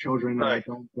 10-year-old children. Right. And I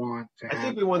don't want to. I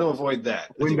think we want to avoid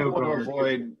that. I think we want guard. to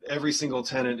avoid every single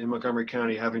tenant in Montgomery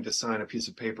County having to sign a piece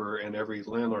of paper and every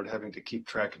landlord having to keep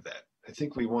track of that. I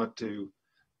think we want to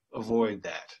avoid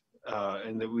that.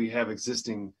 And that we have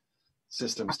existing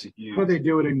systems to use. How do they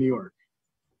do it in New York?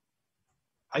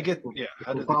 How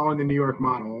do following the New York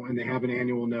model, and they have an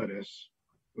annual notice,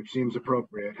 which seems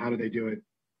appropriate. How do they do it?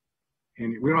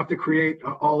 And we don't have to create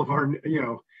all of our,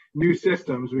 new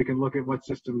systems. We can look at what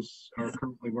systems are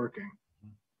currently working.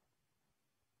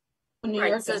 New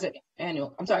York does it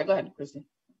annual. I'm sorry. Go ahead, Christine.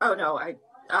 Oh no,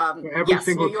 every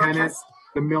single tenant,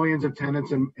 the millions of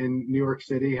tenants in New York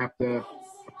City have to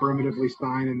affirmatively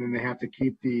sign, and then they have to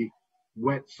keep the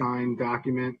wet signed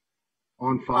document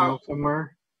on file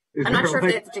somewhere. Is I'm there not sure like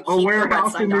if they have to keep a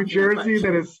warehouse in New Jersey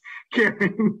that is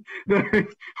carrying the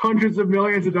hundreds of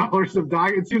millions of dollars of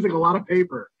documents? It seems like a lot of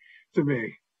paper to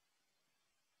me.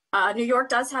 New York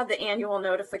does have the annual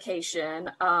notification,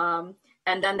 and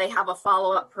then they have a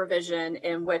follow-up provision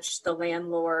in which the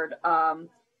landlord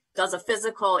does a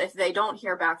physical. If they don't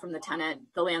hear back from the tenant,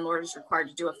 the landlord is required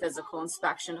to do a physical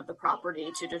inspection of the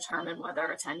property to determine whether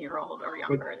a 10-year-old or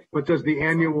younger. But does the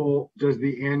annual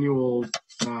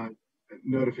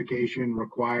notification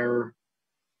require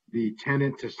the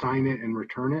tenant to sign it and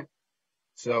return it?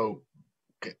 So,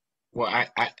 well,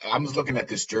 I'm just looking at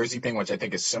this Jersey thing, which I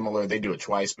think is similar. They do it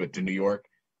twice, but to New York,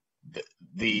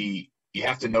 you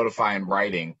have to notify in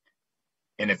writing.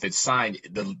 And if it's signed,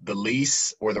 the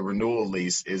lease or the renewal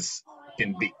lease is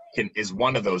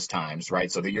one of those times,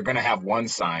 right? So that you're going to have one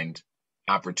signed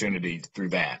opportunity through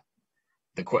that.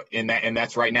 And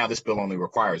that's right now. This bill only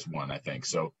requires one, I think.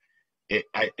 So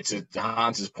it's to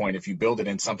Hans's point. If you build it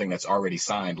in something that's already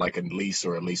signed, like a lease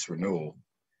or a lease renewal,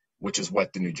 which is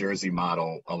what the New Jersey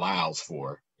model allows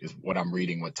for, is what I'm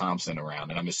reading what Tom sent around,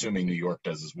 and I'm assuming New York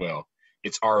does as well.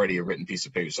 It's already a written piece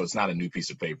of paper, so it's not a new piece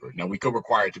of paper. Now, we could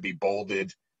require it to be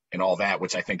bolded and all that,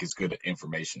 which I think is good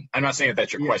information. I'm not saying that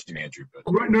that's your question, Andrew.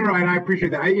 But no, and I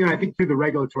appreciate that. I think through the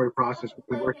regulatory process,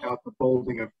 we can work out the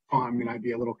bolding of font. I mean, I'd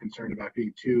be a little concerned about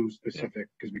being too specific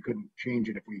because we couldn't change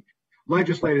it if we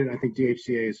legislated. I think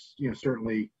DHCA is,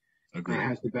 certainly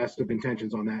has the best of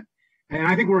intentions on that. And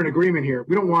I think we're in agreement here.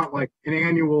 We don't want like an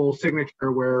annual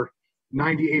signature where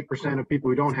 98% of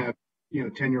people who don't have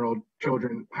 10-year-old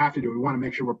children have to do it. We want to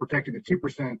make sure we're protecting the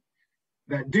 2%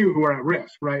 that do, who are at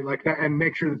risk, right? Like that, and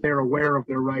make sure that they're aware of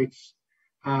their rights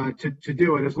to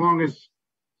do it. As long as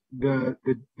the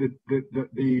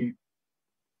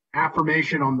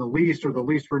affirmation on the lease or the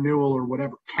lease renewal or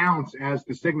whatever counts as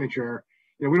the signature,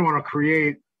 we don't want to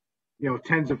create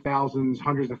tens of thousands,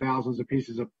 hundreds of thousands of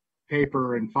pieces of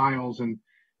paper and files and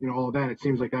all of that. It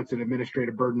seems like that's an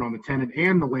administrative burden on the tenant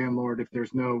and the landlord if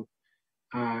there's no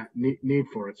need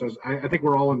for it. So I think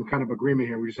we're all in kind of agreement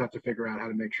here. We just have to figure out how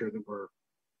to make sure that we're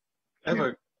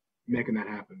making that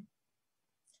happen.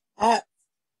 Hi,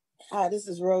 this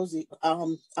is Rosie.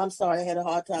 I'm sorry, I had a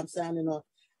hard time signing on.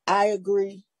 I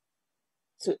agree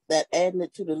that adding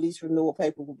it to the lease renewal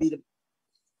paper would be the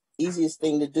easiest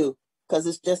thing to do, because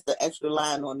it's just the extra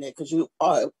line on there, because you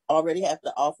already have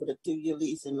to offer the 2-year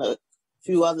lease and a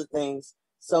few other things.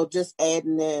 So just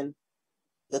adding in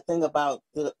the thing about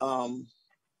the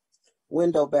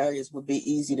window barriers would be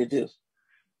easy to do.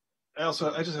 I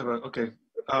just have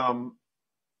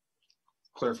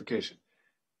clarification.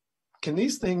 Can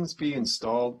these things be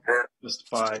installed just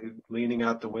by leaning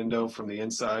out the window from the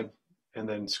inside and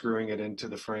then screwing it into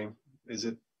the frame? Is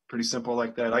it pretty simple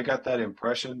like that? I got that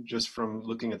impression just from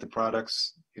looking at the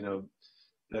products,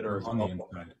 that are on the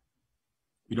inside.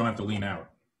 You don't have to lean out.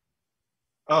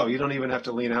 Oh, you don't even have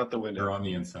to lean out the window. They're on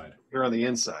the inside. They're on the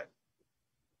inside.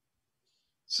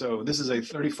 So this is a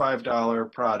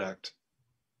 $35 product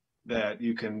that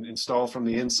you can install from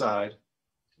the inside.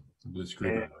 With a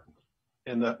screwdriver.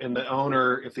 And the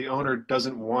owner, if the owner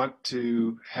doesn't want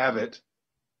to have it,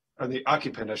 or the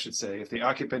occupant, I should say, if the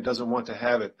occupant doesn't want to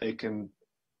have it, they can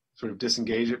sort of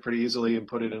disengage it pretty easily and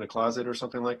put it in a closet or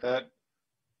something like that.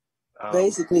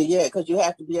 Basically, yeah, because you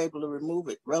have to be able to remove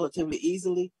it relatively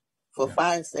easily for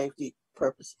fire safety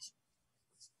purposes.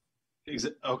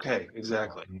 Okay,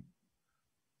 exactly.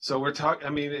 So we're talking,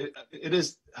 I mean, it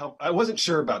is help. I wasn't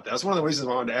sure about that. That's one of the reasons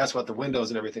I wanted to ask about the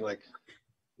windows and everything. Like,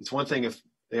 it's one thing if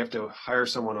they have to hire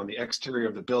someone on the exterior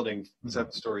of the building,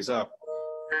 7 stories up.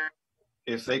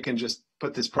 If they can just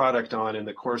put this product on in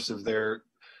the course of their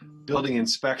building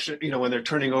inspection, when they're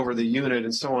turning over the unit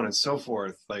and so on and so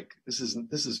forth, like this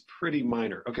is pretty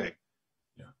minor. Okay.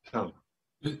 Yeah.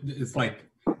 It's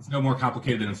no more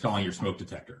complicated than installing your smoke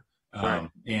detector. Right.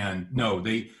 And no,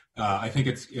 I think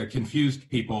it's confused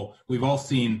people. We've all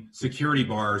seen security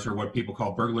bars, or what people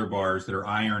call burglar bars, that are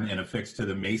iron and affixed to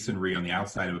the masonry on the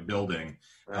outside of a building.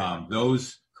 Right.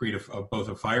 Those create both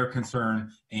a fire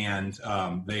concern, and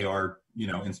they are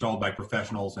installed by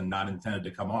professionals and not intended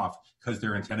to come off, because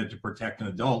they're intended to protect an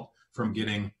adult from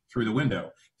getting through the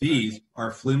window. These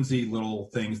are flimsy little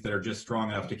things that are just strong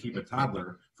enough to keep a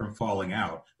toddler from falling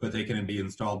out, but they can be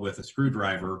installed with a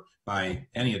screwdriver by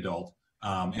any adult.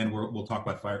 And we'll talk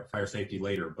about fire safety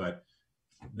later, but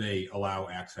they allow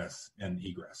access and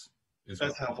egress.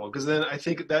 That's helpful, because then I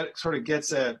think that sort of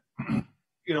gets at,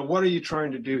 what are you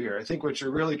trying to do here? I think what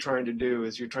you're really trying to do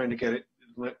is you're trying to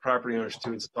let property owners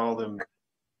to install them.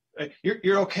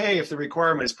 You're okay if the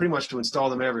requirement is pretty much to install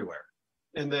them everywhere.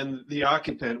 And then the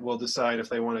occupant will decide if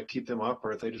they want to keep them up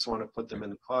or if they just want to put them in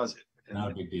the closet. And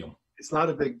not a big deal. It's not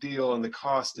a big deal, and the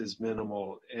cost is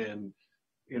minimal. And,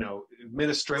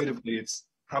 administratively, it's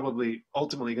probably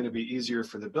ultimately going to be easier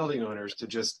for the building owners to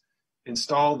just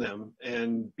install them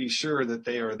and be sure that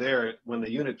they are there when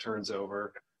the unit turns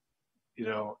over,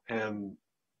 and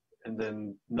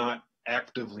then not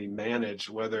actively manage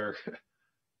whether,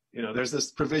 there's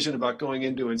this provision about going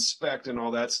in to inspect and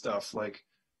all that stuff. Like,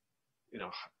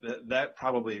 that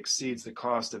probably exceeds the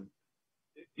cost of,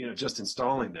 just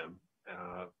installing them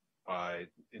by,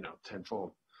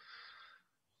 tenfold.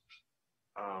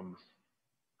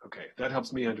 Okay, that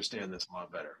helps me understand this a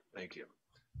lot better. Thank you.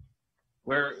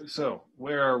 Where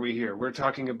are we here? We're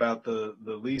talking about the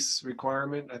lease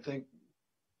requirement, I think,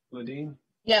 Ladine?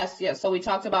 Yes. So we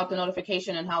talked about the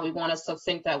notification and how we want to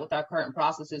succinct that with our current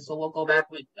processes. So we'll go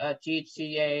back with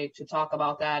GHCA to talk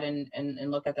about that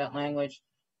and look at that language.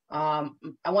 I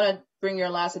want to bring your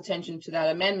last attention to that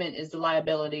amendment is the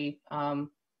liability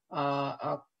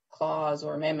clause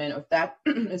or amendment. If that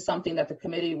is something that the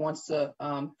committee wants to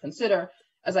consider,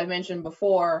 as I mentioned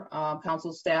before,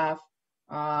 council staff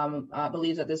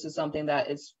believes that this is something that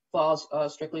falls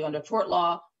strictly under tort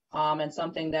law and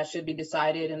something that should be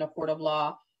decided in a court of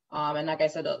law. And like I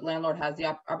said, the landlord has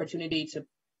the opportunity to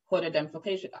put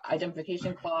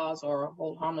identification clause or a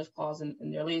hold harmless clause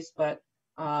in their lease, but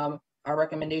our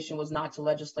recommendation was not to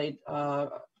legislate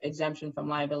exemption from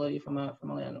liability from a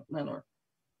landlord.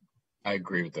 I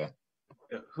agree with that.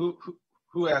 Yeah.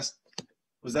 Who asked?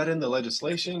 Was that in the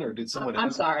legislation, or did someone? I'm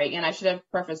sorry, and I should have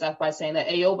prefaced that by saying that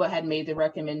AOBA had made the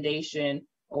recommendation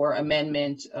or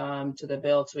amendment to the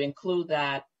bill to include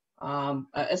that.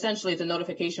 Essentially, if the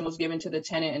notification was given to the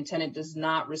tenant and tenant does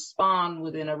not respond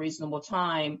within a reasonable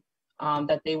time,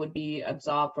 that they would be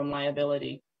absolved from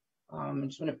liability.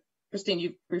 Christine,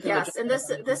 you briefly. Yes, and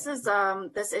this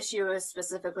issue is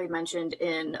specifically mentioned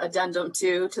in Addendum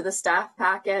 2 to the staff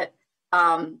packet.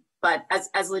 But as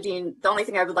Ladine, the only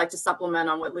thing I would like to supplement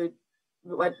on what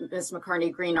Ms.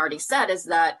 McCartney Green already said is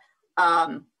that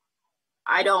our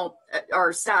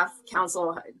staff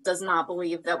council does not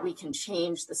believe that we can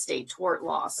change the state tort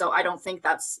law. So I don't think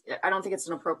it's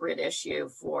an appropriate issue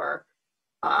for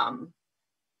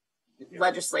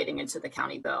legislating into the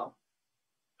county bill.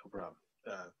 No problem.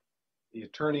 the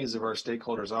attorneys of our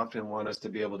stakeholders often want us to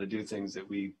be able to do things that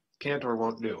we can't or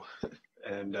won't do.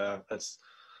 And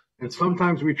and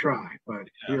sometimes we try, but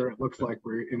here it looks like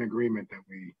we're in agreement that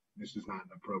this is not an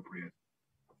appropriate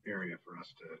area for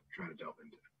us to try to delve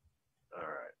into. All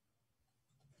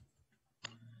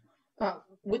right.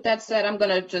 With that said, I'm going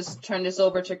to just turn this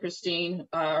over to Christine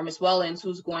or Ms. Wellens,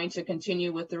 who's going to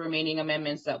continue with the remaining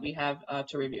amendments that we have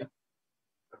to review.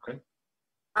 Okay.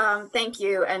 Thank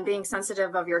you. And being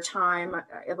sensitive of your time,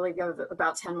 I believe you have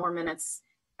about 10 more minutes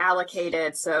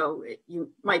allocated, so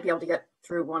you might be able to get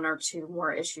through one or two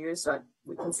more issues, but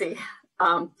we can see.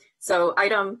 So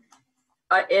item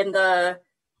in the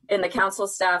council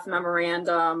staff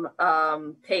memorandum,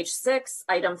 page 6,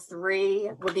 item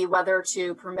 3 would be whether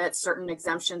to permit certain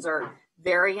exemptions or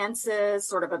variances,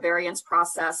 sort of a variance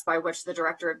process by which the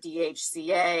director of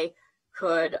DHCA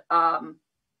could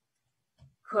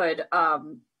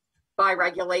by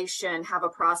regulation have a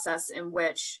process in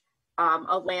which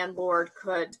a landlord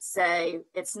could say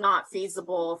it's not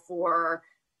feasible for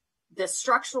this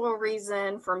structural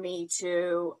reason for me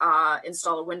to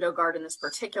install a window guard in this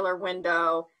particular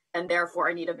window, and therefore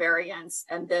I need a variance.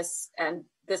 And this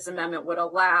amendment would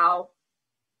allow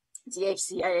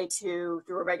DHCA to,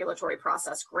 through a regulatory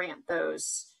process, grant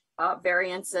those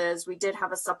variances. We did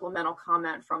have a supplemental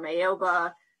comment from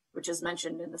AOBA, which is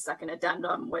mentioned in the second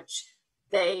addendum, which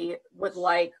they would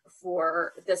like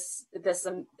for this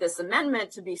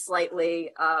amendment to be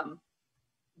slightly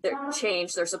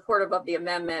changed. They're supportive of the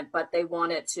amendment, but they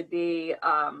want it to be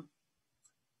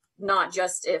not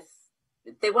just if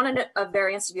they wanted a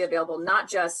variance to be available, not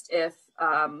just if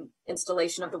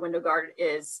installation of the window guard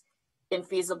is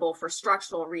infeasible for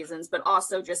structural reasons, but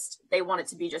also just they want it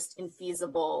to be just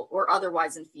infeasible or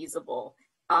otherwise infeasible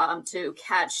to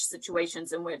catch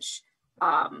situations in which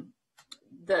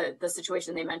the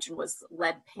situation they mentioned was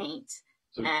lead paint,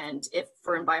 and if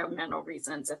for environmental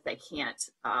reasons, if they can't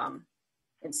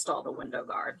install the window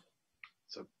guard.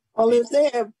 So, well, if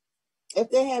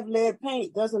they have lead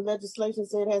paint, doesn't legislation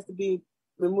say it has to be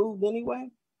removed anyway?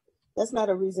 That's not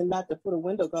a reason not to put a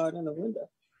window guard in a window.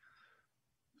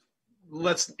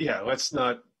 Let's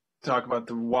not talk about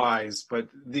the whys, but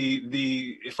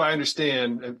if I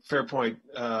understand, a fair point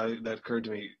that occurred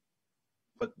to me,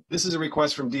 but this is a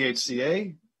request from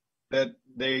DHCA that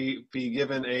they be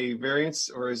given a variance,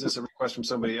 or is this a request from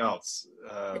somebody else?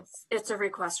 It's a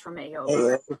request from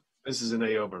AOBA. This is an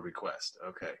AOBA request.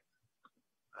 Okay.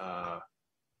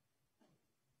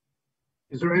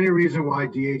 Is there any reason why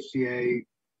DHCA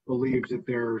believes that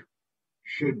there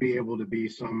should be able to be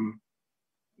some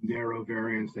narrow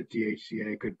variance that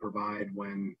DHCA could provide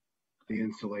when the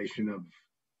installation of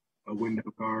a window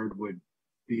guard would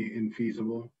be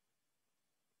infeasible?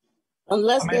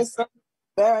 Unless there's some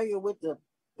barrier with the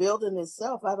building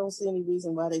itself, I don't see any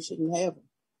reason why they shouldn't have it.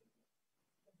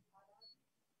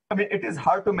 I mean, it is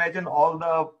hard to imagine all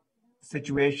the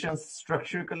situations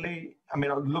structurally. I mean,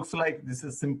 it looks like this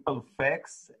is simple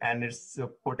facts and it's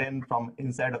put in from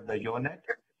inside of the unit.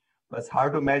 But it's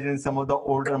hard to imagine some of the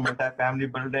older multifamily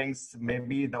buildings,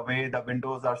 maybe the way the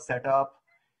windows are set up,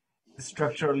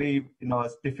 structurally,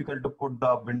 it's difficult to put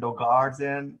the window guards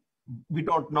in. We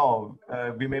don't know.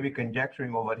 We may be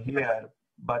conjecturing over here,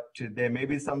 but there may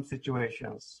be some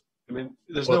situations. I mean,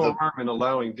 there's no harm in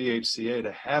allowing DHCA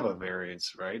to have a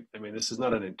variance, right? I mean, this is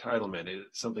not an entitlement.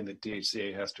 It's something that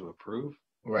DHCA has to approve.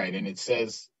 Right, and it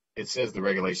says the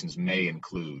regulations may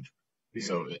include. Yeah.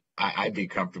 So I'd be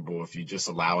comfortable if you're just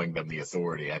allowing them the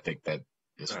authority. I think that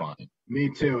is fine. Me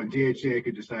too, and DHCA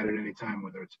could decide at any time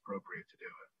whether it's appropriate to do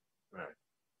it. Right.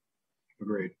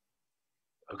 Agreed.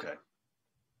 Okay.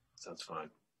 Sounds fine.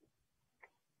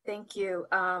 Thank you.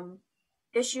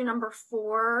 Issue number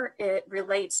 4, it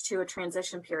relates to a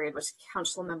transition period, which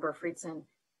Councilmember Friedson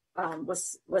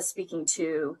was speaking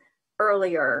to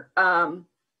earlier.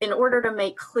 In order to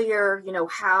make clear,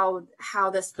 how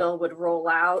this bill would roll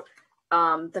out,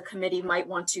 the committee might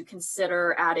want to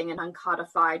consider adding an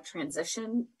uncodified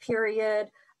transition period.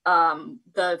 What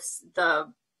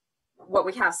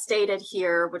we have stated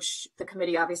here, which the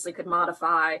committee obviously could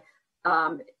modify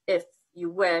if you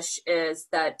wish, is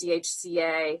that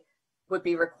DHCA would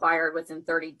be required within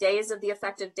 30 days of the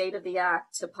effective date of the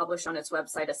act to publish on its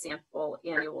website a sample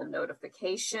annual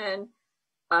notification.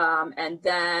 And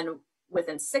then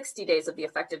within 60 days of the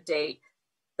effective date,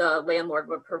 the landlord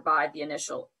would provide the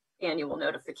initial annual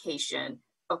notification.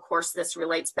 Of course, this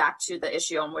relates back to the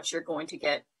issue on which you're going to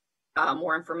get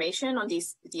more information on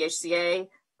DHCA,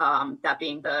 that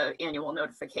being the annual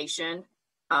notification.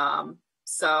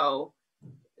 So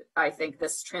I think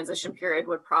this transition period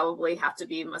would probably have to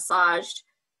be massaged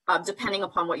depending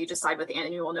upon what you decide with the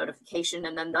annual notification.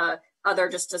 And then the other,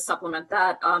 just to supplement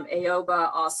that,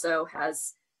 AOBA also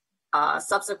has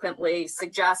subsequently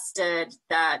suggested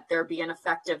that there be an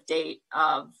effective date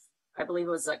of, I believe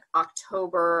it was like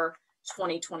October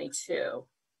 2022.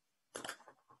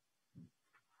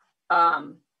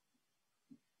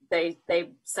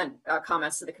 They sent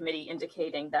comments to the committee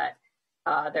indicating that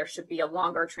there should be a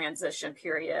longer transition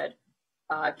period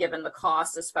given the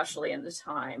cost, especially in the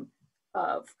time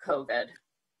of COVID.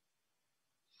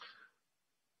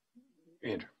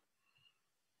 Andrew.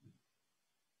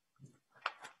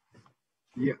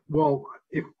 Yeah, well,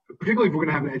 particularly if we're going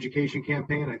to have an education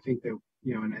campaign, I think that,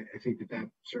 and I think that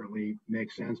certainly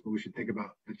makes sense, but we should think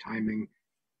about the timing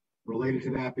related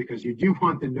to that, because you do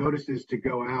want the notices to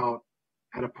go out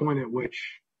at a point at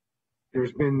which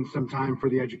there's been some time for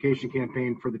the education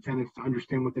campaign for the tenants to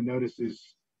understand what the notice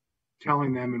is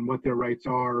telling them and what their rights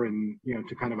are, and,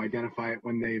 to kind of identify it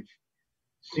when they've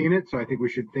seen it. So I think we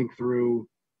should think through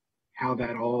how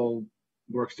that all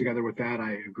works together with that.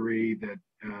 I agree that,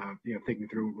 thinking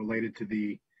through related to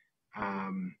the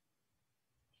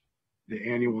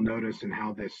annual notice and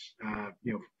how this,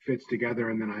 fits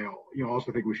together. And then I,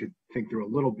 also think we should think through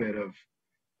a little bit of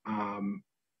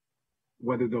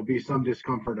whether there'll be some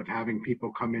discomfort of having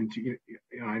people come into,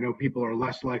 I know people are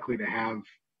less likely to have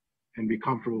and be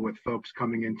comfortable with folks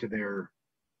coming into their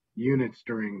units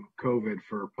during COVID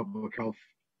for public health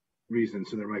reasons.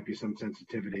 So there might be some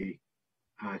sensitivity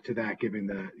to that, given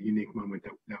the unique moment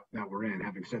that we're in.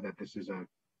 Having said that, this is a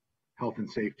health and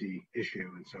safety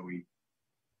issue, and so we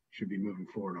should be moving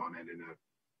forward on it in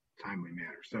a timely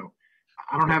manner. So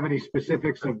I don't have any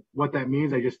specifics of what that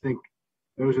means. I just think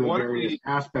those are the various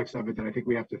aspects of it that I think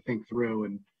we have to think through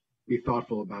and be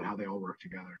thoughtful about how they all work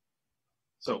together.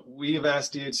 So we've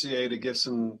asked DHCA to give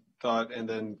some thought and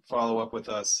then follow up with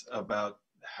us about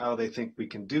how they think we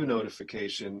can do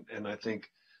notification. And I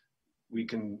think we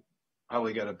can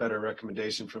probably get a better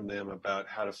recommendation from them about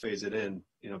how to phase it in,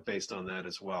 based on that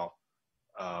as well.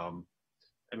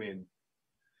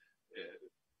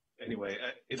 Anyway,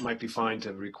 it might be fine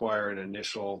to require an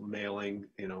initial mailing,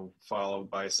 followed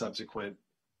by subsequent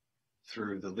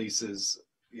through the leases,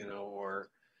 or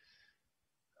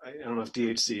I don't know if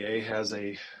DHCA has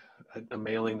a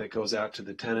mailing that goes out to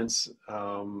the tenants.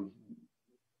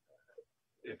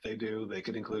 If they do, they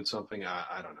could include something.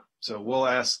 I don't know. So we'll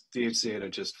ask DHCA to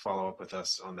just follow up with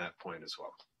us on that point as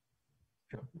well.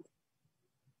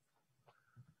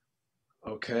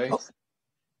 Okay.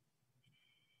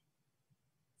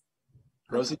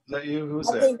 Rosie, is that you? Who's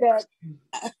that?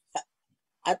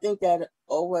 I think that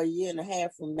over a year and a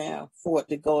half from now for it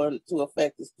to go into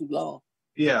effect is too long.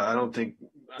 Yeah, I don't think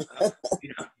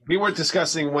we weren't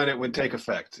discussing when it would take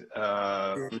effect.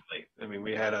 Really. I mean,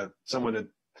 we had someone that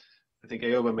I think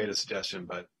AOBA made a suggestion,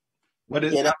 but what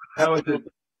is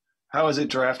how is it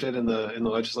drafted in the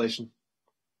legislation?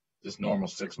 Just normal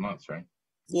 6 months, right?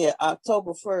 Yeah,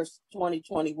 October 1st,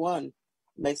 2021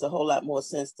 makes a whole lot more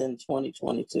sense than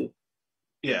 2022.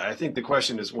 Yeah, I think the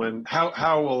question is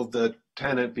how will the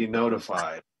tenant be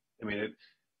notified? I mean,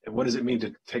 and what does it mean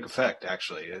to take effect,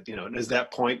 actually? Is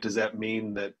that point, does that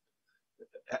mean that,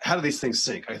 how do these things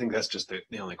sync? I think that's just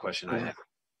the only question I have.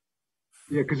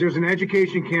 Yeah, because there's an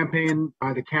education campaign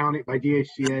by the county, by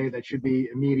DHCA, that should be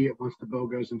immediate once the bill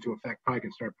goes into effect. Probably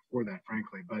can start before that,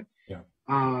 frankly. But,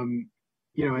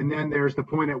 and then there's the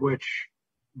point at which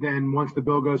then once the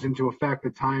bill goes into effect, the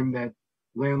time that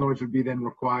landlords would be then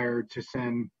required to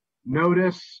send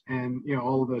notice, and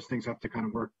all of those things have to kind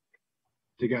of work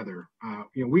together.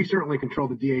 We certainly control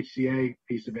the DHCA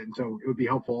piece of it, and so it would be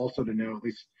helpful also to know, at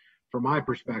least from my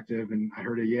perspective, and I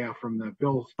heard a from the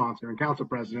bill sponsor and council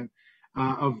president,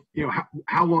 of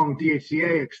how long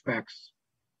DHCA expects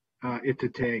it to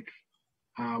take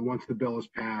once the bill is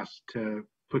passed to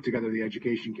put together the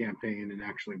education campaign and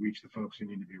actually reach the folks who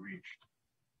need to be reached.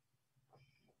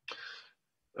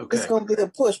 Okay. It's going to be a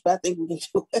push, but I think we can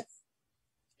do it.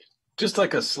 Just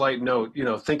like a slight note,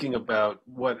 thinking about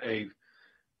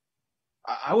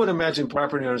I would imagine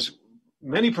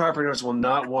many property owners will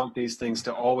not want these things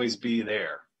to always be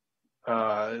there.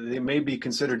 They may be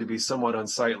considered to be somewhat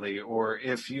unsightly, or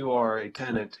if you are a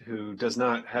tenant who does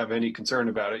not have any concern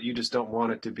about it, you just don't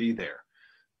want it to be there.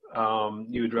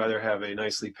 You would rather have a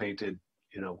nicely painted,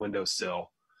 windowsill,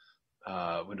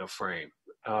 window frame.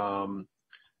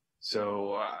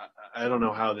 So I don't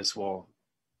know how this will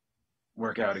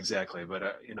work out exactly,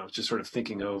 but just sort of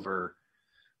thinking over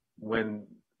when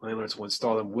landlords will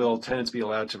install them, will tenants be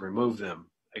allowed to remove them?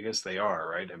 I guess they are,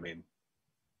 right? I mean,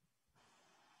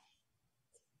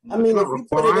 if you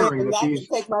put it in and I can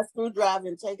take my screwdriver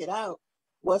and take it out,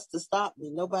 what's to stop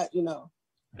me? Nobody,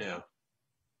 Yeah.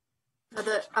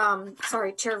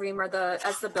 Sorry, Chair Reamer,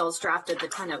 as the bill's drafted, the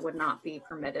tenant would not be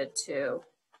permitted to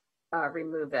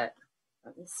remove it.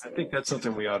 I think that's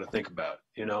something we ought to think about.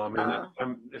 You know, I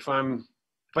mean, if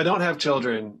I don't have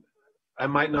children, I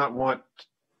might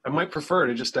prefer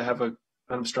to just to have an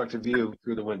unobstructed view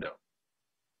through the window,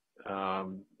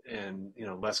 and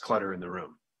less clutter in the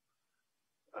room.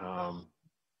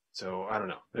 So I don't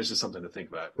know. There's just something to think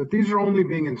about. But these are only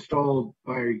being installed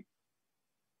by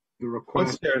the request.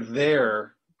 Once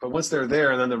they're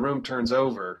there, and then the room turns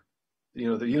over, the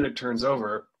unit turns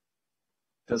over.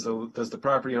 Does the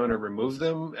property owner remove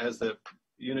them as the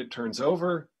unit turns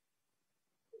over,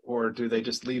 or do they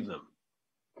just leave them?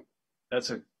 I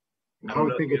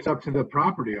would think it's up to the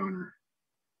property owner.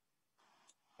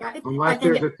 Yeah, Unless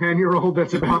there's a 10-year-old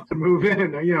that's about to move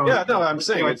in, Yeah, no, I'm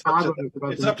saying it's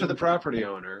up to the property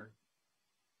owner.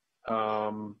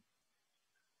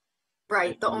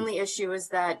 Right. The only issue is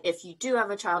that if you do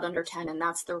have a child under 10, and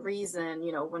that's the reason,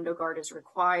 window guard is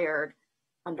required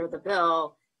under the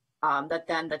bill, that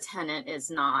then the tenant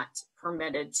is not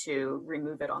permitted to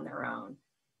remove it on their own.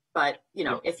 But,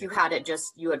 if you had it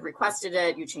you had requested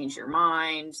it, you changed your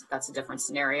mind, that's a different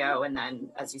scenario. And then,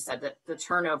 as you said, the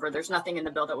turnover, there's nothing in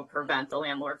the bill that would prevent the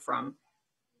landlord from,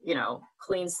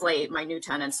 clean slate. My new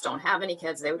tenants don't have any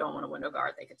kids. They don't want a window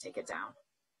guard. They could take it down.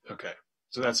 Okay.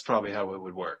 So that's probably how it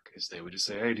would work, is they would just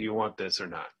say, hey, do you want this or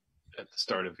not at the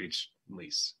start of each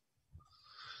lease?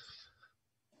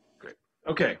 Great.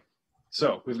 Okay.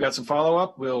 So we've got some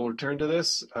follow-up. We'll return to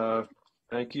this.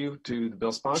 Thank you to the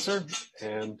bill sponsor,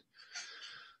 and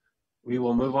we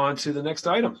will move on to the next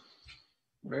item.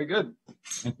 Very good.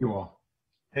 Thank you all.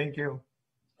 Thank you.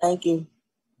 Thank you.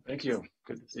 Thank you.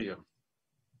 Good to see you.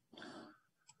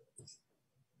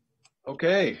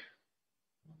 Okay.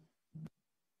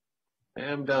 I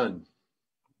am done.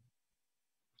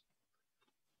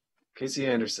 Casey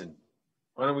Anderson,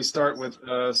 why don't we start with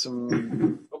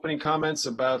some opening comments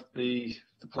about the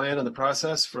plan and the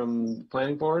process from the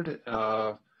planning board,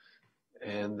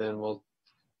 and then we'll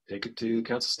take it to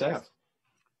council staff.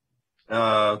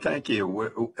 Thank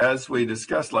you. As we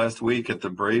discussed last week at the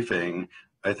briefing,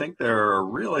 I think there are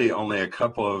really only a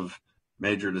couple of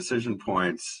major decision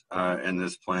points in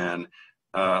this plan.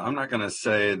 I'm not going to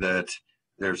say that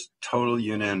there's total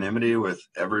unanimity with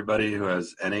everybody who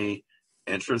has any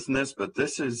interest in this, but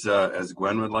this is, as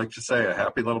Gwen would like to say, a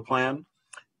happy little plan.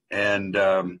 And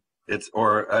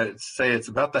I'd say it's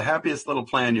about the happiest little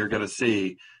plan you're going to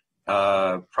see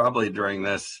probably during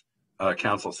this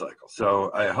council cycle.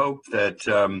 So I hope that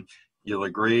you'll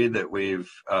agree that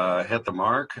we've hit the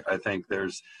mark. I think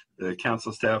the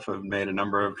council staff have made a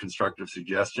number of constructive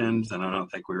suggestions, and I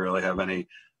don't think we really have any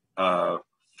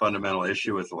fundamental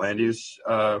issue with the land use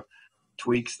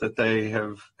tweaks that they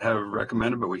have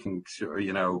recommended, but we can,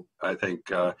 I think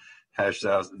hash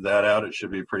that out. It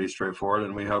should be pretty straightforward,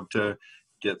 and we hope to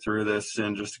get through this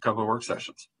in just a couple of work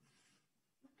sessions.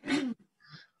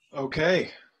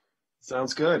 Okay,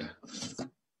 sounds good.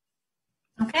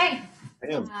 Okay.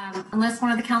 Unless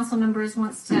one of the council members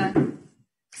wants to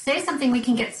say something, we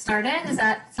can get started. Does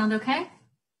that sound okay?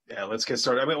 Yeah, let's get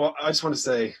started. I just want to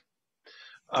say,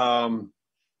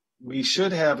 we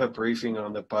should have a briefing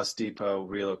on the bus depot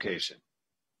relocation.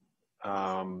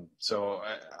 So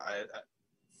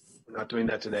we're not doing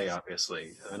that today,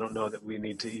 obviously. I don't know that we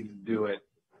need to even do it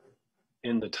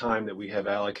in the time that we have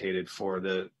allocated for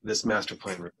this master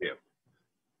plan review.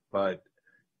 But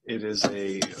it is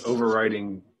a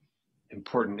overriding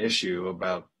important issue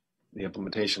about the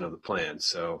implementation of the plan.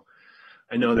 So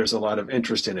I know there's a lot of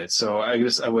interest in it. So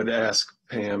I would ask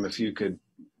Pam if you could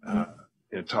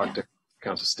talk to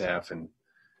council staff, and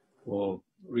we'll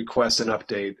request an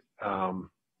update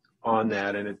on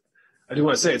that. And I do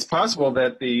want to say it's possible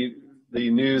that the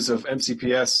news of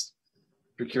MCPS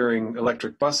procuring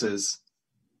electric buses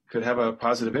could have a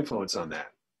positive influence on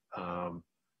that.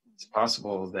 It's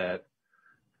possible that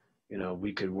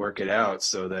we could work it out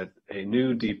so that a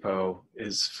new depot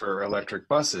is for electric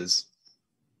buses,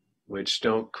 which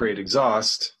don't create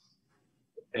exhaust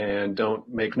and don't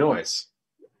make noise.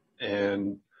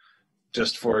 And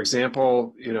just for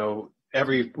example,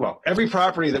 every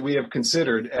property that we have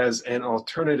considered as an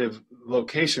alternative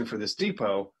location for this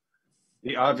depot,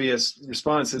 the obvious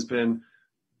response has been,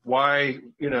 why,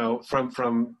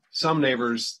 from some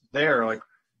neighbors there, like,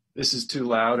 this is too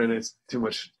loud and it's too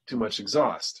much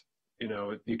exhaust.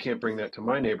 You can't bring that to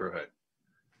my neighborhood.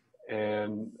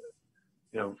 And,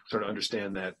 sort of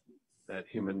understand that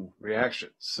human reaction.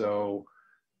 So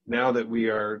now that we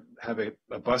have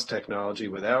a bus technology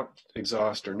without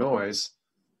exhaust or noise,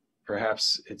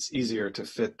 perhaps it's easier to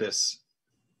fit this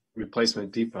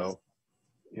replacement depot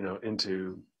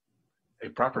into a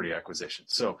property acquisition.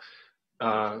 So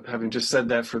having just said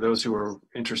that, for those who are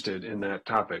interested in that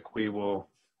topic, we will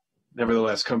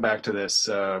nevertheless come back to this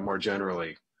more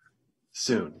generally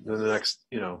soon, in the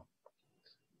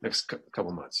next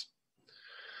couple months,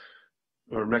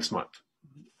 or next month.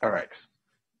 All right.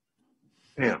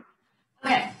 Pam.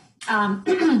 Okay.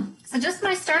 So just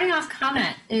my starting off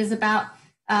comment is about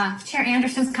Chair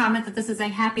Anderson's comment that this is a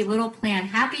happy little plan.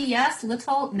 Happy, yes.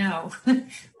 Little, no.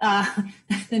 The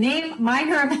name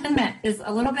minor amendment is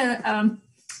a little bit, I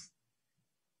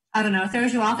don't know,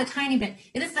 throws you off a tiny bit.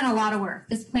 It has been a lot of work.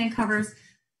 This plan covers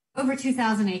over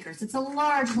 2,000 acres. It's a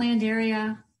large land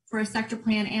area for a sector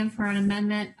plan and for an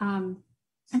amendment.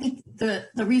 I think the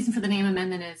reason for the name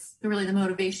amendment is really the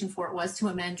motivation for it was to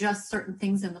amend just certain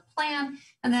things in the plan.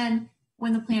 And then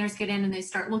when the planners get in and they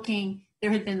start looking,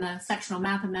 there had been the sectional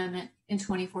map amendment in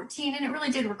 2014, and it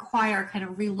really did require kind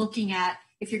of relooking at,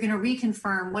 if you're going to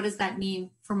reconfirm, what does that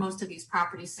mean for most of these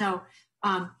properties? So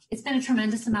it's been a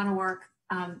tremendous amount of work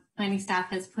planning staff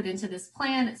has put into this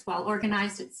plan. It's well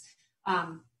organized. It's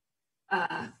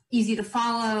easy to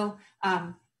follow.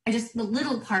 The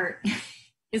little part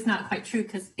is not quite true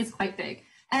because it's quite big.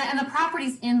 And the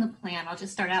properties in the plan, I'll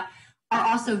just start out, are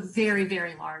also very,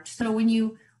 very large. So when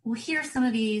you will hear some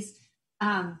of these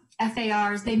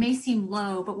FARs, they may seem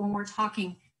low, but when we're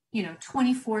talking,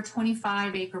 24,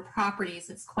 25 acre properties,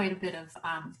 it's quite a bit of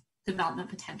development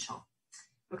potential.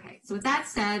 Okay, so with that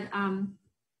said,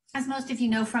 as most of you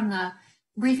know from the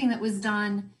briefing that was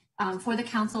done for the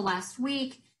council last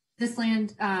week, this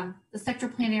land, the sector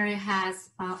plan area has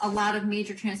a lot of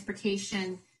major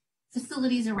transportation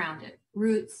facilities around it: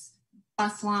 routes,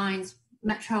 bus lines,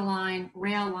 metro line,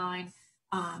 rail line.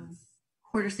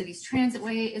 Quarter Cities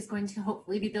Transitway is going to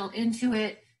hopefully be built into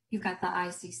it. You've got the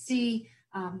ICC.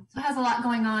 So it has a lot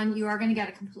going on. You are going to get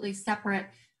a completely separate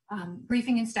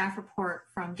briefing and staff report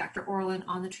from Dr. Orland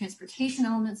on the transportation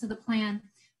elements of the plan.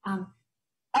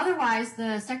 Otherwise,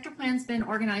 the sector plan's been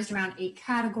organized around 8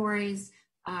 categories: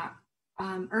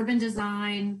 urban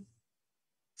design.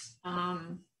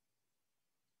 Just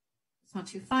want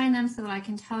to find them so that I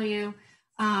can tell you.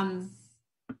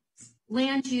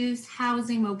 Land use,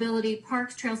 housing, mobility,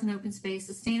 parks, trails, and open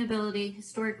space, sustainability,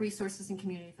 historic resources, and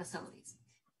community facilities.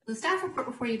 The staff report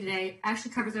before you today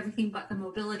actually covers everything but the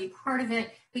mobility part of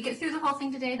it. We get through the whole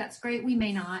thing today, that's great. We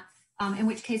may not, in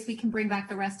which case we can bring back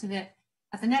the rest of it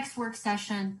at the next work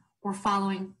session or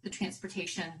following the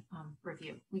transportation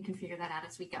review. We can figure that out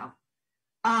as we go.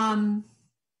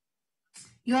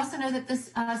 You also know that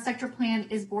this sector plan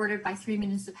is bordered by 3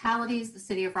 municipalities: the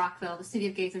city of Rockville, the city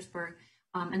of Gaithersburg,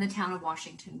 and the town of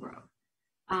Washington Grove.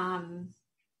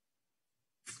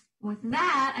 With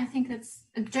that, I think that's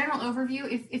a general overview.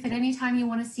 If at any time you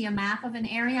want to see a map of an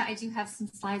area, I do have some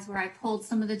slides where I pulled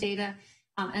some of the data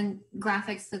and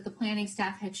graphics that the planning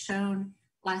staff had shown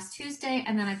last Tuesday,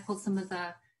 and then I pulled some of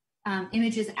the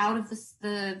images out of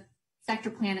the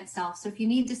sector plan itself. So if you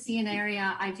need to see an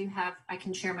area, I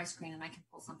can share my screen and I can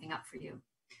pull something up for you.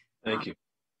 Thank you.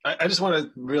 I just want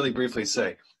to really briefly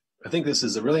say, I think this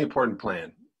is a really important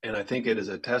plan, and I think it is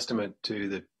a testament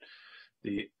to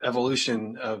the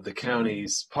evolution of the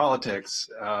county's politics,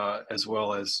 as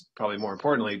well as, probably more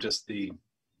importantly, just the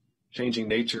changing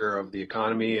nature of the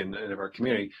economy and of our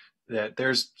community, that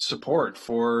there's support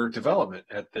for development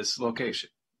at this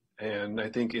location. And I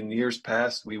think in years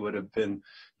past, we would have been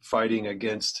fighting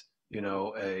against,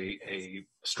 a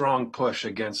strong push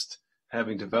against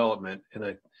having development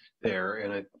there.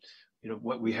 And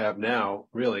what we have now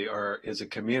really is a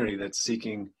community that's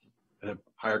seeking a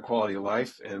higher quality of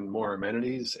life and more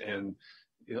amenities and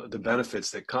the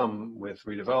benefits that come with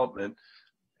redevelopment.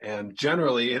 And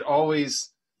generally, it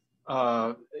always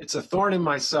it's a thorn in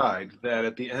my side that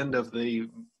at the end of the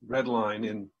red line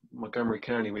in Montgomery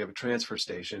County, we have a transfer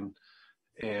station,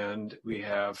 and we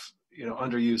have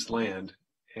underused land,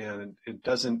 and it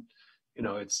doesn't,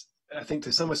 it's, I think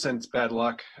to some extent it's bad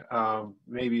luck.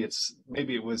 Maybe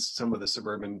it was some of the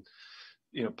suburban,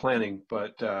 planning,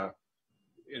 but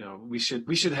we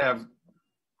should have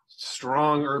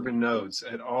strong urban nodes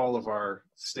at all of our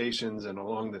stations and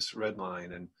along this red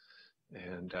line,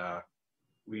 and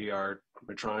we're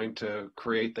trying to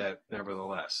create that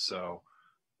nevertheless. So,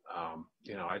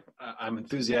 I'm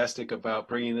enthusiastic about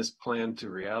bringing this plan to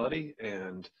reality,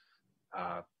 and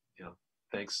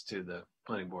thanks to the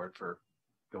planning board for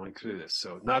going through this.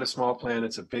 So not a small plan,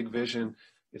 it's a big vision.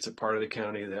 It's a part of the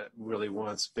county that really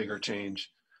wants bigger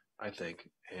change, I think,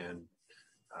 and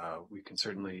we can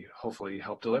certainly, hopefully,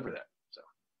 help deliver that. So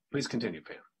please continue,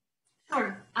 Pam.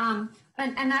 Sure, and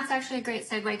that's actually a great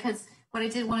segue, because what I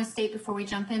did want to state before we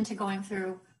jump into going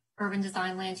through urban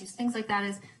design, land use, things like that,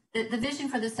 is the vision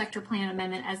for the sector plan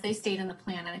amendment, as they state in the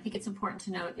plan, and I think it's important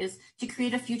to note, is to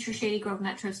create a future Shady Grove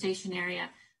Metro Station area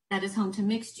that is home to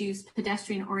mixed-use,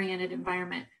 pedestrian-oriented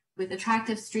environment with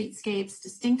attractive streetscapes,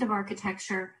 distinctive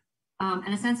architecture,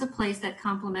 and a sense of place that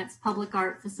complements public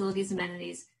art, facilities,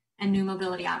 amenities, and new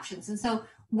mobility options. And so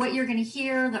what you're going to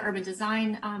hear, the urban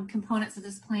design components of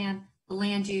this plan, the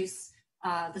land use,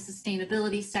 the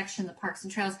sustainability section, the parks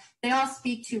and trails, they all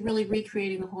speak to really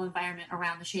recreating the whole environment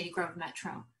around the Shady Grove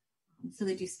Metro. So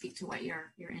they do speak to what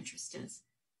your interest is.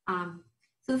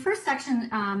 So the first section,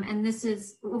 and this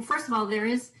is, well, first of all, there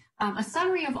is a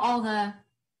summary of all the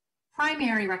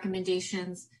primary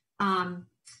recommendations,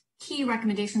 key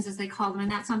recommendations as they call them,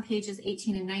 and that's on pages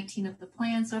 18 and 19 of the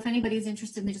plan. So if anybody's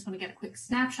interested and they just want to get a quick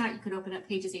snapshot, you could open up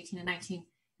pages 18 and 19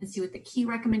 and see what the key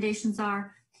recommendations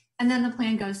are. And then the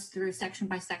plan goes through section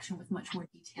by section with much more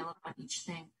detail about each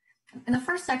thing. And the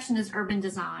first section is urban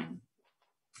design.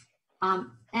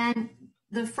 And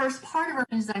the first part of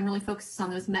urban design really focuses on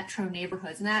those metro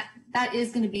neighborhoods. And that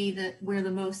is going to be where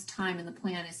the most time in the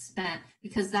plan is spent,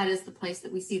 because that is the place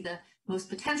that we see the most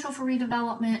potential for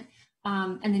redevelopment,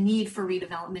 and the need for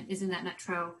redevelopment is in that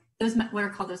metro, what are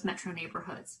called those metro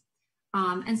neighborhoods.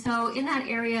 And so in that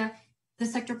area, the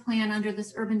sector plan under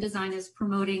this urban design is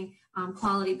promoting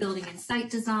quality building and site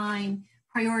design,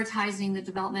 prioritizing the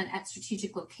development at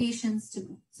strategic locations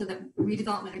so that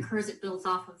redevelopment occurs, it builds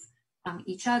off of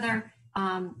each other,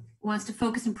 wants to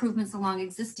focus improvements along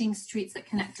existing streets that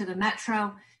connect to the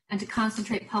metro, and to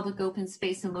concentrate public open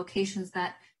space in locations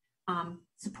that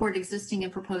support existing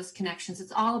and proposed connections.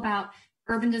 It's all about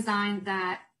urban design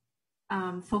that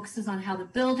focuses on how the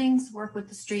buildings work with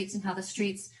the streets and how the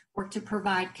streets work to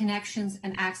provide connections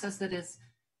and access that is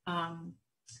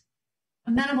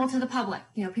amenable to the public.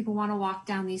 You know, people want to walk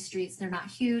down these streets. They're not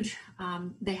huge.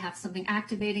 They have something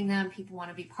activating them. People want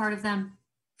to be part of them.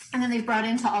 And then they've brought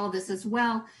into all of this as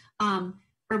well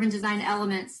urban design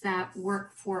elements that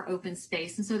work for open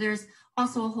space. And so there's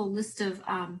also a whole list of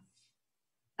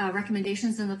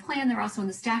recommendations in the plan. They're also in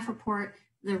the staff report,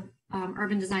 the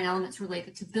urban design elements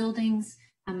related to buildings.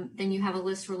 Then you have a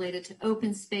list related to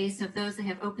open space. Of those, they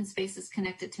have open spaces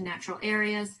connected to natural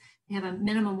areas. They have a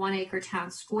minimum 1 acre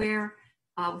town square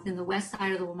within the west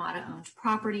side of the WMATA owned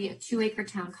property, a 2 acre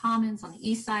town commons on the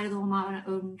east side of the WMATA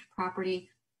owned property.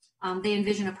 They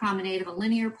envision a promenade of a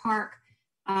linear park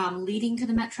leading to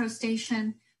the metro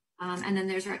station. And then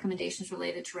there's recommendations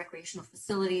related to recreational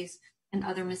facilities and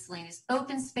other miscellaneous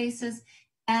open spaces.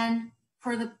 And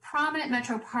for the prominent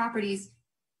metro properties,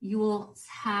 you will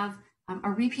have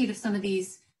a repeat of some of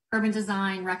these urban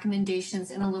design recommendations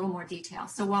in a little more detail.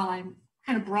 So while I'm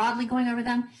kind of broadly going over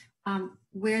them,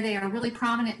 where they are really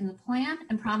prominent in the plan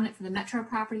and prominent for the metro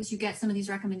properties, you get some of these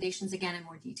recommendations again in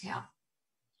more detail.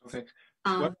 Okay.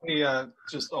 Let me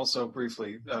just also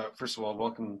briefly, first of all,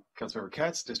 welcome Councilmember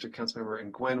Katz, District Councilmember,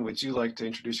 and Gwen, would you like to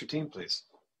introduce your team, please?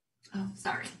 Oh,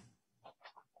 sorry.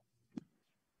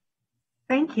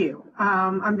 Thank you.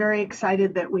 I'm very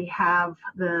excited that we have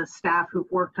the staff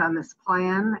who've worked on this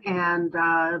plan, and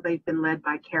they've been led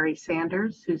by Carrie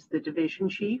Sanders, who's the division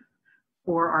chief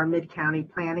for our Mid-County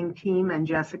Planning team, and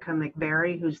Jessica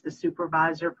McBarry, who's the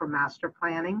supervisor for master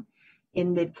planning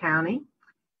in Mid-County.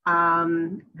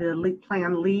 The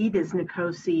plan lead is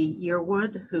Nikosi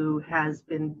Yearwood, who has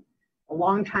been a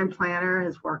longtime planner,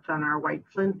 has worked on our White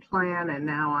Flint plan and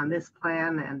now on this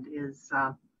plan, and is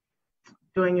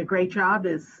doing a great job,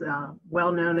 is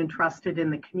well known and trusted in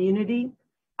the community.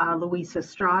 Luis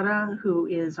Estrada, who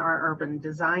is our urban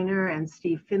designer, and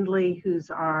Steve Findley, who's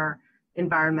our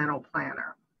environmental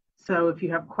planner. So if you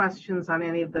have questions on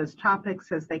any of those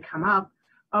topics as they come up.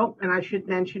 Oh, and I should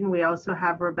mention, we also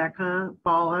have Rebecca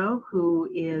Ballo, who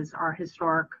is our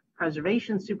historic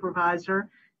preservation supervisor,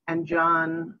 and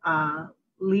John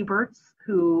Lieberts,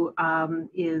 who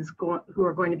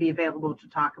are going to be available to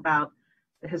talk about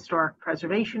the historic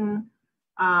preservation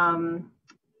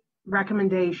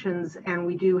recommendations. And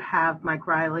we do have Mike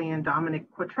Riley and Dominic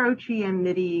Quattrochi and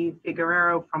Nidhi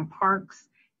Figueroa from Parks,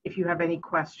 if you have any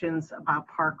questions about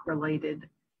park-related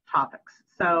topics.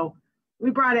 So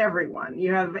we brought everyone.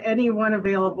 You have anyone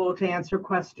available to answer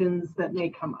questions that may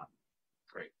come up.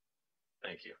 Great,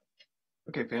 thank you.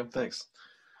 Okay, Pam, thanks.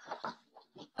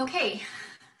 Okay,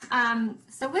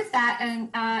 so with that, and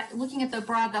looking at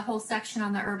the whole section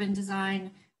on the urban design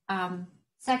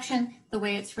section, the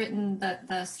way it's written,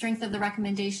 the strength of the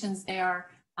recommendations, they are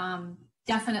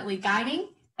definitely guiding,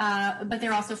 but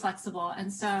they're also flexible.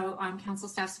 And so council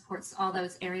staff supports all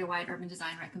those area-wide urban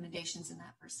design recommendations in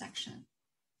that first section.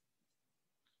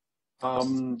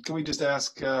 Can we just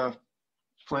ask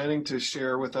planning to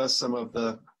share with us some of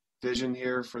the vision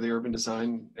here for the urban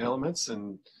design elements,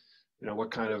 and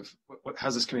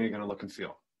how's this community going to look and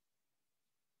feel?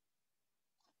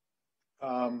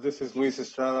 This is Luis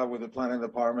Estrada with the Planning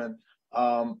Department.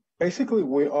 Basically,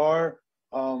 we are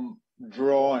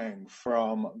drawing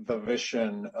from the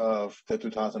vision of the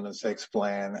 2006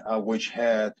 plan, which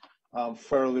had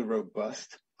fairly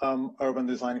robust urban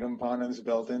design components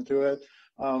built into it.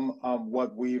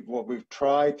 What we've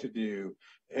tried to do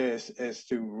is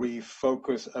to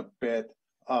refocus a bit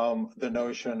the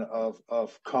notion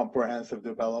of comprehensive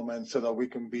development, so that we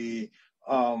can be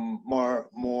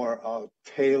more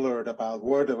tailored about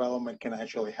where development can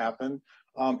actually happen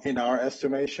in our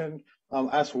estimation.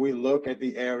 As we look at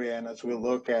the area and as we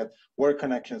look at where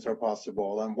connections are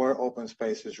possible and where open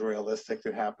space is realistic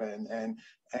to happen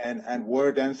and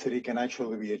where density can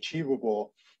actually be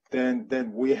achievable,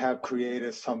 then we have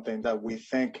created something that we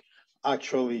think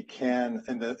actually can,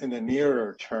 in the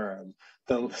nearer term,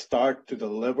 they'll start to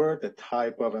deliver the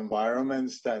type of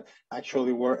environments that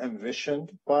actually were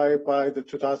envisioned by the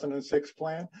 2006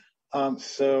 plan.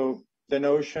 So the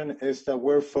notion is that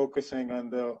we're focusing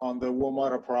on the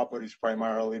WMATA properties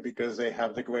primarily because they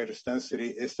have the greatest density.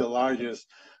 It's the largest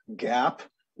gap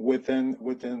within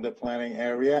the planning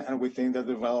area, and we think that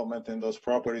development in those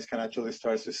properties can actually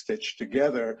start to stitch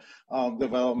together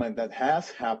development that has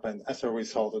happened as a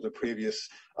result of the previous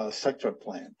sector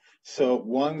plan. So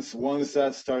once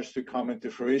that starts to come into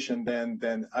fruition,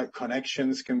 then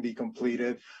connections can be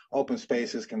completed, open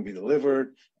spaces can be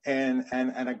delivered, and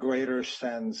a greater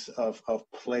sense of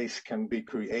place can be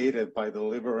created by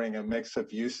delivering a mix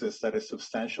of uses that is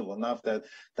substantial enough that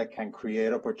can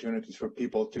create opportunities for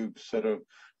people to sort of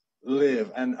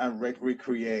live and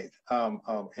recreate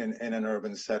in an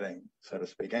urban setting, so to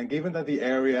speak. And given that the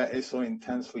area is so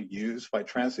intensely used by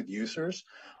transit users,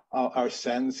 our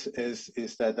sense is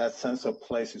that sense of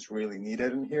place is really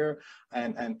needed in here,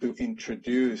 and to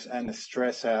introduce and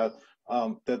stress out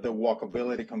the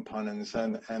walkability components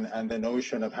and the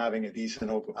notion of having a decent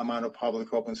amount of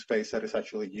public open space that is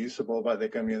actually usable by the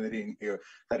community in here,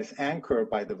 that is anchored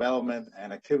by development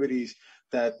and activities,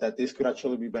 that this could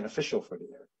actually be beneficial for the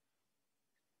area.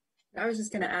 I was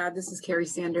just going to add, this is Carrie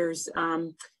Sanders.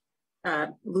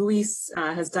 Luis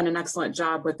has done an excellent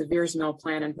job with the Veers Mill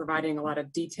plan and providing a lot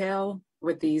of detail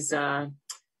with these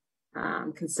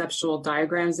conceptual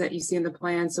diagrams that you see in the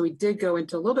plan. So we did go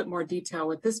into a little bit more detail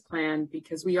with this plan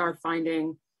because we are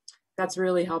finding that's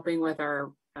really helping with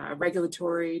our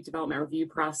regulatory development review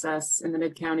process in the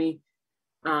Mid-County.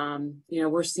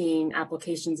 We're seeing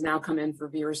applications now come in for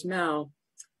Veers Mill,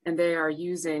 and they are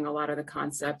using a lot of the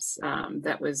concepts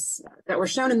that were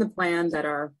shown in the plan that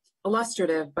are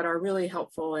illustrative, but are really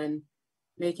helpful in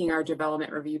making our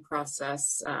development review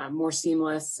process more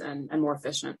seamless and more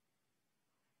efficient.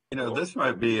 This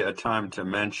might be a time to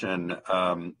mention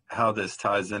how this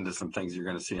ties into some things you're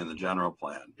going to see in the general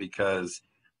plan, because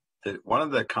one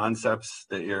of the concepts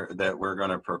that we're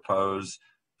going to propose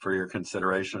for your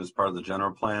consideration as part of the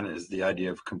general plan is the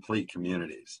idea of complete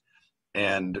communities.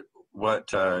 And what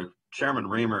Chairman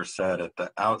Reamer said at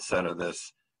the outset of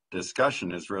this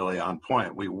discussion is really on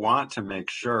point. We want to make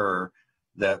sure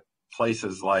that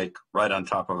places like right on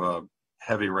top of a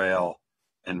heavy rail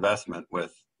investment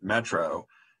with Metro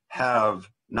have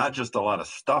not just a lot of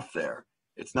stuff there.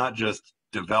 It's not just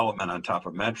development on top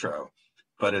of Metro,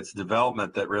 but it's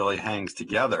development that really hangs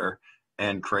together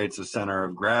and creates a center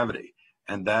of gravity.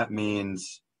 And that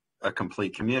means a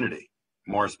complete community.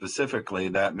 More specifically,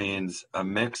 that means a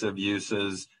mix of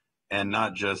uses, and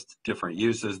not just different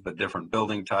uses, but different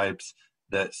building types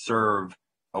that serve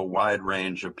a wide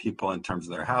range of people in terms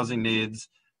of their housing needs,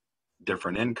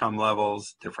 different income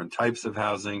levels, different types of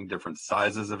housing, different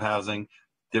sizes of housing,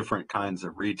 different kinds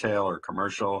of retail or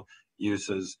commercial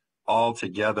uses, all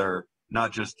together,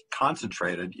 not just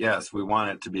concentrated. Yes, we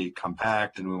want it to be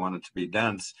compact and we want it to be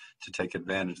dense to take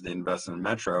advantage of the investment in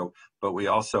Metro, but we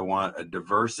also want a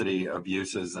diversity of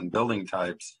uses and building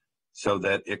types so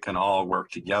that it can all work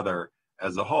together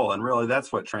as a whole. And really,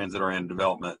 that's what transit-oriented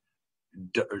development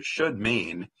should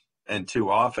mean. And too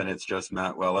often, it's just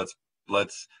meant, well,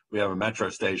 we have a Metro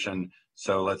station,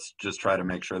 so let's just try to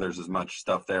make sure there's as much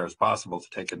stuff there as possible to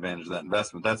take advantage of that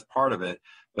investment. That's part of it.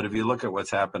 But if you look at what's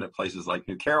happened at places like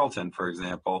New Carrollton, for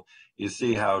example, you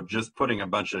see how just putting a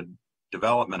bunch of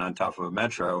development on top of a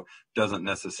Metro doesn't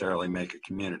necessarily make a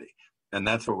community. And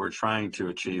that's what we're trying to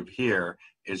achieve here,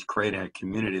 is creating a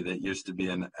community that used to be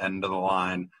an end of the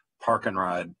line park and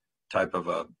ride type of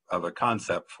a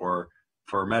concept for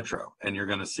Metro. And you're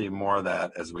going to see more of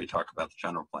that as we talk about the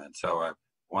general plan. So I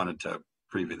wanted to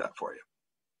preview that for you.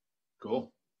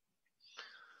 Cool.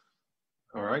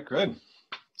 All right, good.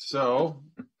 So,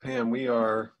 Pam, we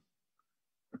are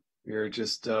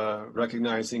just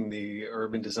recognizing the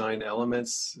urban design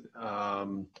elements,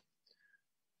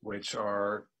 which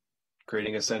are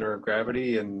creating a center of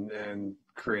gravity and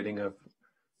creating a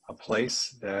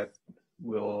place that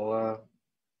will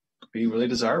be really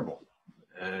desirable.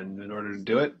 And in order to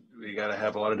do it, we got to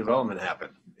have a lot of development happen.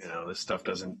 You know, this stuff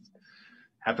doesn't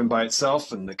happen by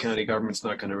itself, and the county government's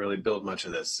not going to really build much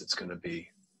of this. It's going to be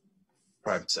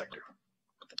private sector.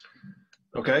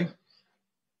 Okay.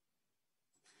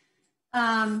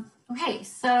 Okay,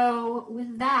 so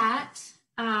with that,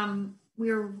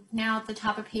 we're now at the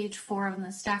top of page 4 of the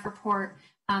staff report,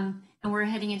 and we're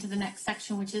heading into the next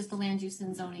section, which is the land use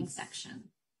and zoning section.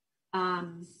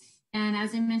 And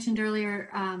as I mentioned earlier,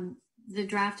 the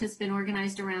draft has been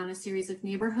organized around a series of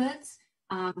neighborhoods,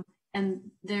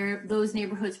 and those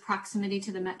neighborhoods' proximity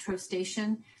to the metro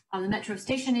station. The metro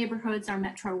station neighborhoods are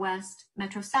Metro West,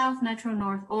 Metro South, Metro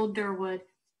North, Old Durwood,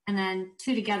 and then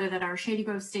 2 together that are Shady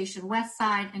Grove Station West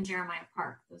Side and Jeremiah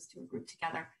Park. Those 2 are grouped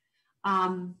together.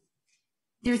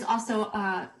 There's also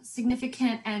a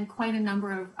significant and quite a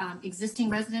number of existing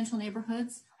residential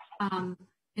neighborhoods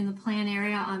in the plan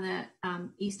area on the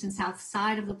east and south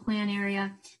side of the plan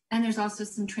area. And there's also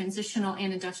some transitional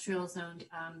and industrial zoned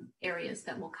areas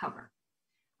that we'll cover.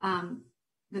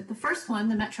 The first one,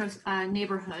 the metro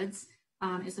neighborhoods,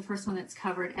 is the first one that's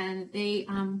covered, and they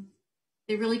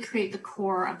really create the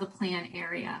core of the plan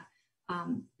area.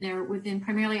 They're within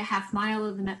primarily a half mile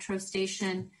of the metro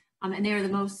station, and they are the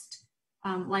most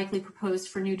likely proposed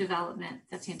for new development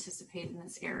that's anticipated in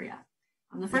this area.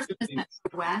 The first one is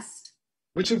Metro West.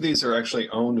 Which of these are actually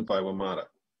owned by WMATA?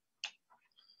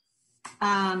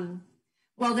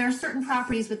 Well, there are certain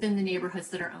properties within the neighborhoods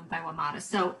that are owned by WMATA.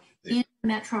 So in the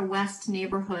Metro West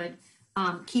neighborhood,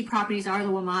 key properties are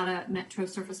the WMATA Metro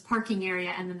Surface Parking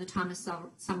Area and then the Thomas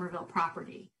Somerville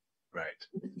property. Right.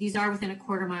 These are within a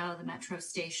quarter mile of the metro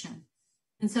station.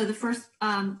 And so the first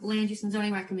land use and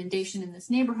zoning recommendation in this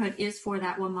neighborhood is for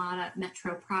that WMATA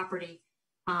Metro property,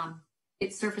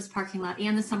 its surface parking lot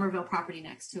and the Somerville property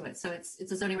next to it. So it's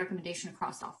a zoning recommendation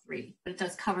across all 3, but it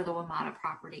does cover the WMATA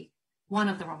property, one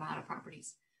of the WMATA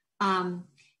properties.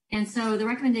 And so the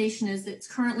recommendation is that it's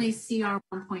currently CR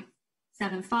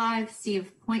 1.75, C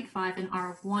of 0.5, and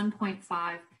R of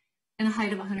 1.5, and a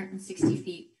height of 160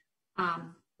 feet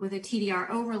with a TDR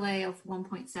overlay of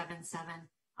 1.77.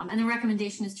 And the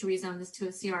recommendation is to rezone this to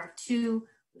a CR of 2,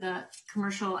 the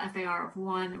commercial FAR of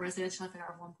 1, the residential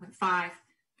FAR of 1.5,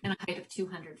 and a height of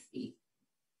 200 feet.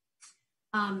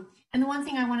 And the one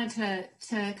thing I wanted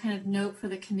to kind of note for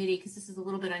the committee, because this is a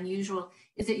little bit unusual,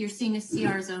 is that you're seeing a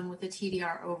CR zone with a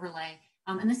TDR overlay.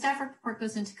 And the staff report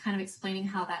goes into kind of explaining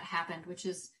how that happened, which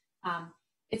is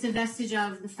it's a vestige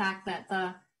of the fact that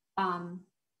the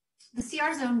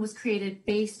CR zone was created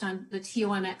based on the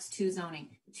TOMX2 zoning.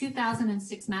 The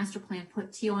 2006 master plan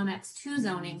put TOMX2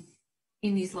 zoning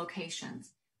in these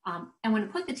locations. And when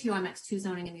it put the TOMX2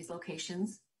 zoning in these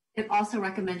locations, it also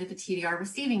recommended the TDR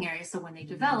receiving area. So when they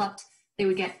developed, they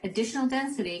would get additional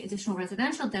density, additional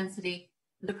residential density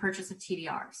for the purchase of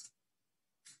TDRs.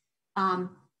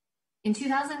 In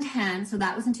 2010, so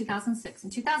that was in 2006. In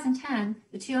 2010,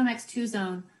 the TOMX2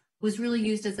 zone was really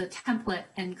used as a template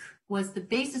and was the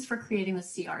basis for creating the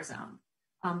CR zone.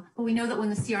 But we know that when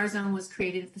the CR zone was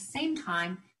created at the same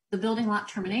time, the building lot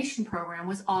termination program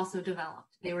was also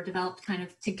developed. They were developed kind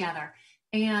of together.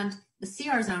 And the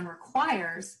CR zone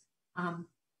requires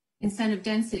incentive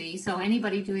density. So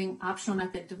anybody doing optional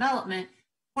method development,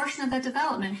 portion of that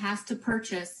development has to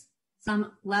purchase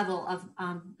some level of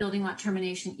building lot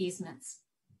termination easements.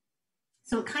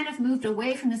 So it kind of moved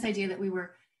away from this idea that we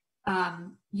were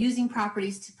using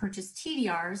properties to purchase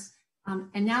TDRs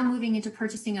and now moving into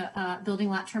purchasing a building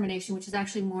lot termination, which is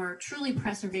actually more truly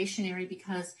preservationary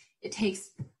because it takes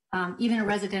even a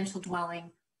residential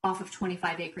dwelling off of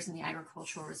 25 acres in the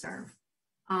agricultural reserve.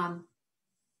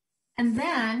 And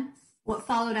then what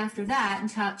followed after that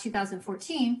until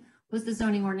 2014 was the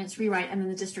zoning ordinance rewrite and then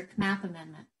the district map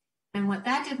amendment. And what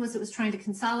that did was it was trying to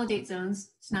consolidate zones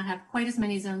to not have quite as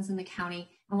many zones in the county.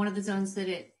 And one of the zones that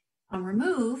it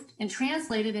removed and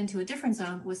translated into a different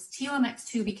zone was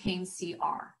TOMX2 became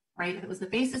CR, right? If it was the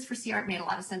basis for CR, it made a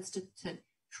lot of sense to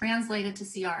translate it to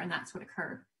CR, and that's what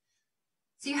occurred.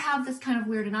 So you have this kind of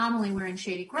weird anomaly where in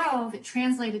Shady Grove, it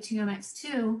translated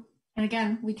TOMX2, and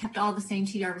again, we kept all the same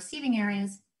TDR receiving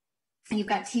areas, and you've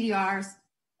got TDRs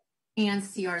and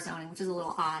CR zoning, which is a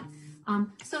little odd.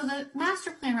 So the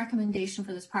master plan recommendation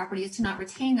for this property is to not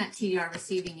retain that TDR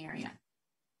receiving area.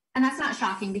 And that's not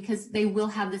shocking because they will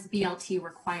have this BLT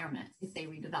requirement if they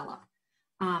redevelop.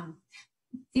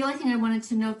 The only thing I wanted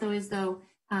to note though is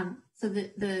some So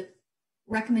the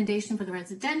recommendation for the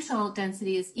residential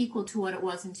density is equal to what it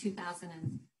was in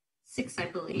 2006, I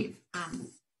believe.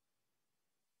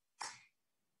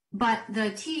 But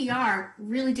the TDR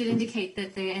really did indicate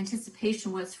that the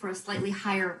anticipation was for a slightly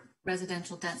higher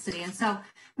residential density. And so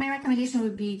my recommendation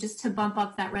would be just to bump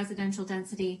up that residential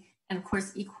density and of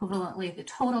course equivalently the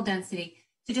total density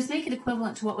to just make it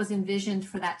equivalent to what was envisioned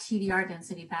for that TDR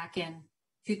density back in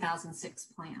 2006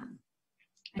 plan.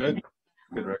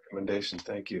 Good recommendation.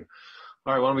 Thank you.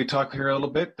 All right, why don't we talk here a little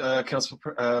bit? Council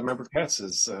Member Katz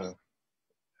is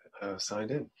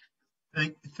signed in.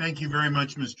 Thank you very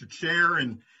much, Mr. Chair,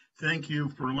 and thank you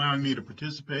for allowing me to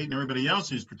participate and everybody else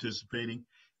who's participating.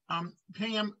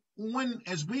 Pam,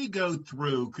 as we go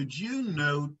through, could you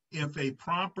note if a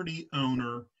property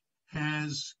owner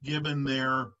has given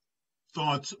their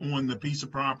thoughts on the piece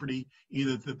of property,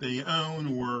 either that they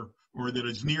own or that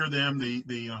is near them,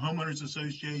 the homeowners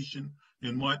association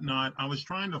and whatnot? I was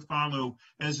trying to follow,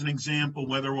 as an example,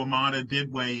 whether WMATA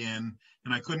did weigh in,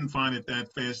 and I couldn't find it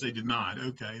that fast. They did not.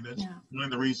 Okay, that's one of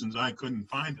the reasons I couldn't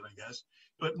find it, I guess.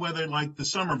 But whether, like the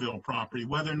Somerville property,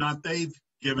 whether or not they've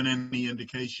given any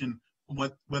indication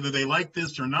whether they like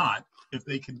this or not, if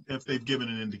they've given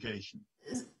an indication.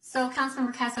 So,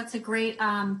 Councilmember Cass, that's a great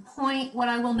point. What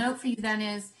I will note for you then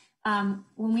is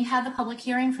when we had the public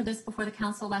hearing for this before the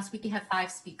council last week, you had 5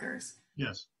 speakers.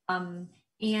 Yes. And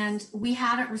we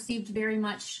haven't received very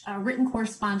much written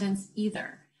correspondence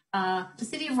either. The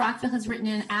city of Rockville has written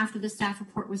in after the staff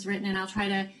report was written, and I'll try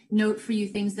to note for you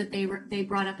things that they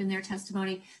brought up in their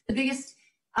testimony. The biggest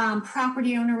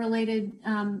property owner related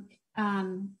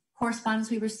correspondence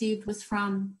we received was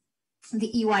from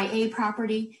the EYA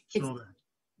property.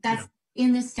 That's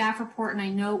in the staff report, and I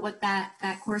know what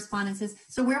that correspondence is.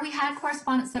 So where we had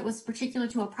correspondence that was particular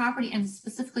to a property and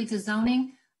specifically to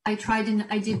zoning, I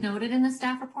did note it in the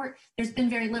staff report. There's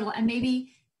been very little, and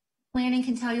maybe planning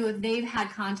can tell you if they've had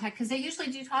contact, because they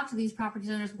usually do talk to these property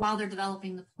owners while they're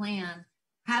developing the plan.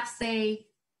 Perhaps they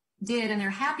did, and they're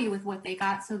happy with what they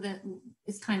got, so that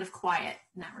it's kind of quiet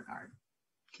in that regard.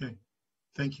 Okay,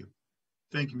 thank you.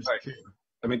 Thank you, Mr. Chair.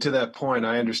 I mean, to that point,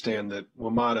 I understand that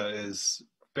WMATA is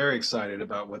very excited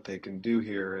about what they can do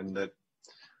here, and that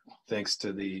thanks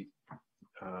to the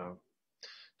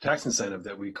tax incentive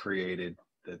that we created,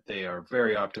 that they are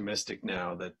very optimistic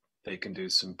now that they can do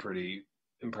some pretty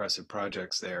impressive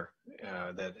projects there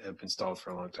that have been stalled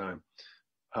for a long time.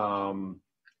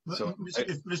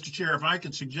 Mr. Chair, if I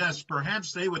could suggest,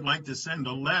 perhaps they would like to send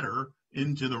a letter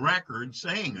into the record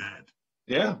saying that.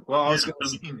 Yeah, well, I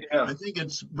think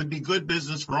it would be good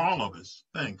business for all of us.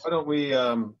 Thanks. Why don't we,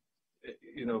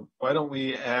 why don't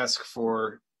we ask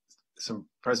for some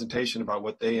presentation about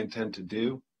what they intend to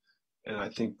do? And I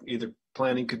think either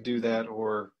planning could do that,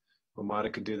 or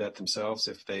WMATA could do that themselves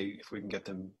if we can get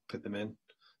them, put them in.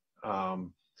 I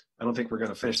don't think we're going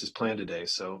to finish this plan today,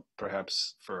 so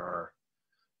perhaps for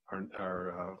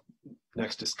our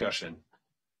next discussion,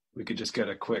 we could just get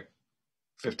a quick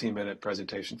 15-minute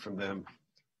presentation from them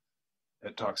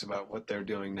that talks about what they're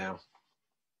doing now.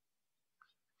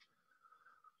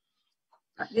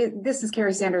 This is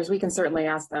Carrie Sanders. We can certainly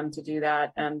ask them to do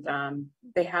that, and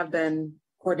they have been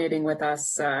coordinating with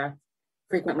us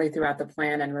frequently throughout the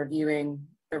plan and reviewing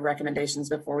the recommendations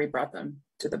before we brought them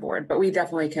to the board. But we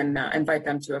definitely can invite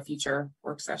them to a future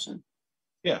work session.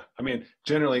 Yeah, I mean,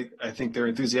 generally, I think they're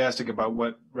enthusiastic about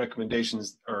what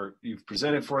recommendations you've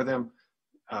presented for them.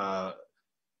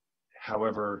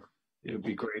 However, it would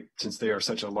be great, since they are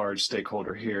such a large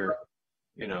stakeholder here,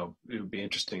 it would be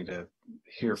interesting to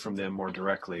hear from them more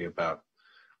directly about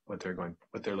what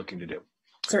they're looking to do.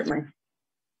 Certainly.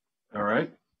 All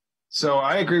right. So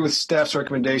I agree with staff's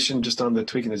recommendation just on the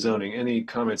tweaking the zoning. Any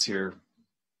comments here?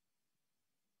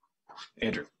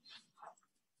 Andrew.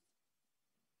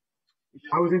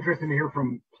 I was interested to hear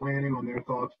from planning on their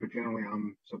thoughts, but generally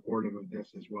I'm supportive of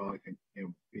this as well. I think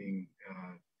being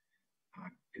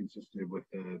consistent with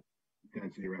the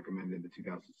density recommended in the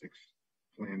 2006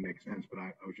 plan makes sense. But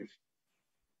I was just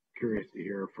curious to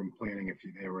hear from planning if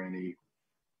there were any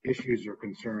issues or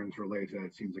concerns related to that.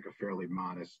 It seems like a fairly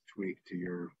modest tweak to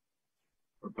your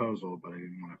proposal, but I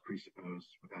didn't want to presuppose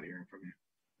without hearing from you.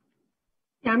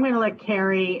 Yeah, I'm going to let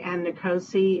Carrie and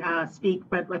Nkosi speak,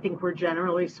 but I think we're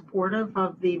generally supportive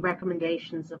of the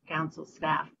recommendations of council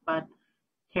staff. But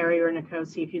Carrie or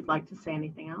Nkosi, if you'd like to say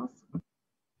anything else.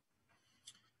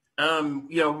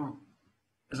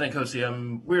 As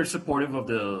Nkosi, we're supportive of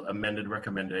the amended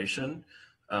recommendation.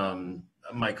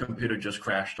 My computer just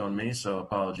crashed on me, so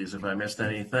apologies if I missed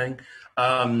anything.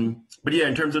 But yeah,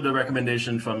 in terms of the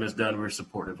recommendation from Ms. Dunn, we're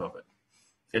supportive of it.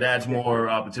 It adds more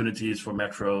opportunities for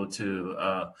Metro to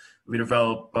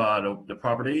redevelop the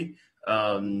property,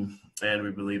 and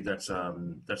we believe that's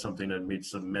something that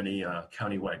meets many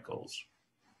county-wide goals.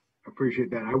 Appreciate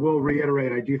that. I will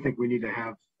reiterate, I do think we need to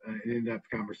have an in-depth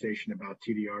conversation about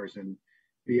TDRs and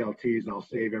BLTs. I'll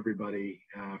save everybody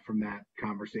from that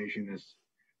conversation as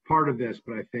part of this,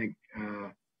 but I think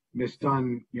Ms.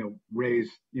 Dunn,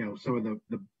 raised, some of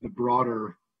the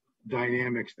broader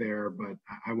dynamics there, but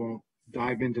I won't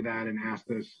dive into that and ask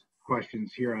those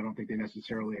questions here. I don't think they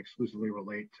necessarily exclusively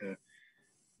relate to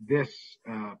this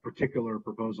particular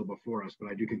proposal before us, but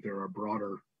I do think there are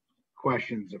broader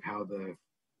questions of how the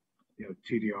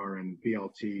TDR and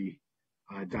BLT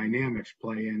dynamics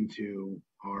play into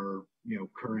our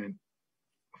current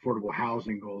affordable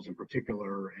housing goals in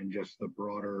particular, and just the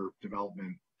broader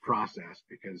development process,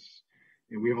 because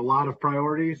we have a lot of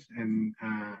priorities, and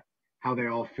how they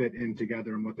all fit in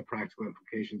together and what the practical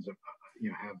implications of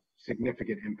have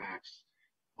significant impacts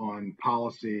on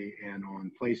policy and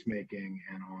on placemaking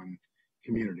and on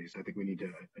communities. I think we need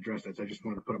to address that. So I just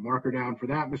want to put a marker down for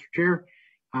that, Mr. Chair.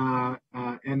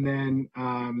 And then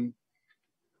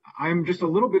I'm just a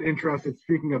little bit interested,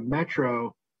 speaking of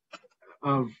Metro,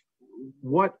 of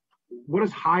what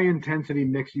does high intensity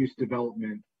mixed use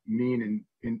development mean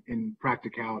in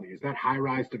practicality? Is that high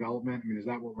rise development? I mean, is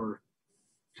that what we're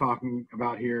talking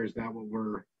about here? Is that what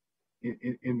we're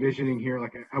envisioning here?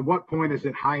 Like, at what point is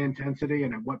it high intensity,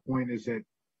 and at what point is it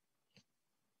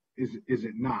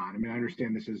not? I mean, I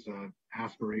understand this is a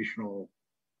aspirational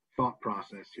thought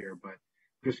process here, but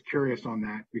just curious on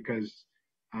that, because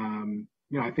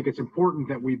I think it's important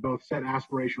that we both set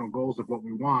aspirational goals of what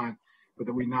we want, but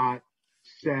that we not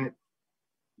set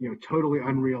totally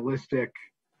unrealistic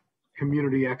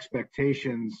community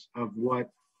expectations of what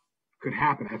could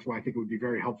happen. That's why I think it would be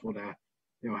very helpful to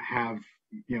have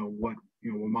what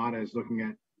WMATA is looking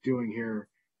at doing here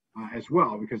as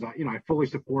well, because I fully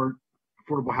support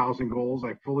affordable housing goals.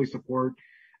 I fully support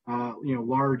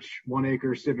large 1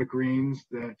 acre civic greens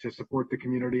to support the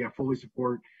community. I fully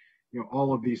support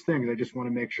all of these things. I just want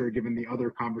to make sure, given the other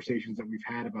conversations that we've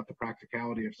had about the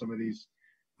practicality of some of these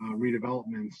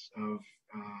redevelopments, of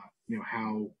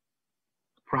how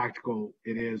practical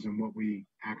it is and what we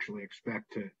actually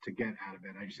expect to get out of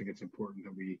it. I just think it's important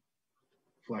that we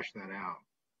flesh that out.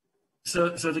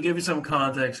 So to give you some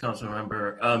context,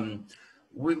 Councilmember,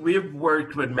 we have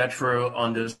worked with Metro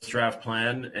on this draft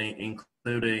plan,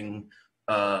 including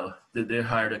they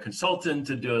hired a consultant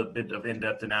to do a bit of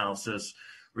in-depth analysis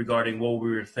regarding what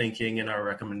we were thinking in our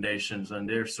recommendations, and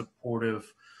they're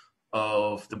supportive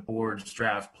of the board's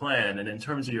draft plan. And in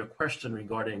terms of your question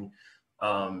regarding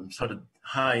sort of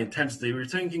high intensity, we're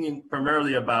thinking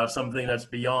primarily about something that's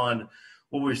beyond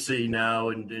what we see now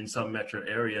in some metro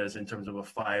areas in terms of a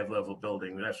 5-level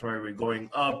building. That's why we're going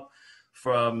up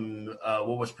from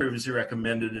what was previously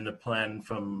recommended in the plan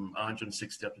from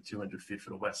 160 up to 200 feet for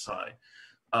the west side.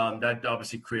 That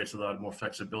obviously creates a lot more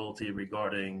flexibility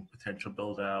regarding potential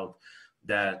build out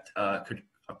that could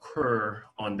occur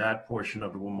on that portion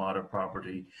of the WMATA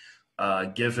property,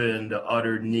 given the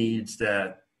other needs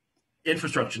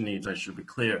infrastructure needs, I should be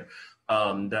clear,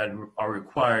 that are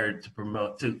required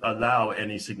to allow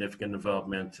any significant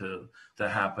development to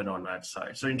happen on that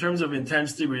site. So in terms of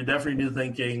intensity, we're definitely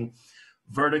thinking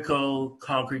vertical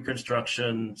concrete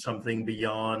construction, something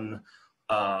beyond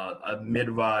a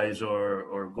mid-rise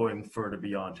or going further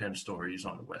beyond 10 stories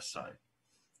on the west side.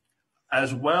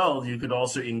 As well, you could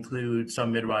also include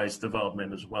some mid-rise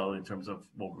development as well in terms of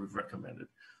what we've recommended.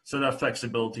 So that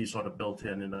flexibility is sort of built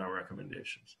in our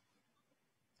recommendations.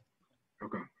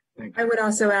 Okay, thank you. I would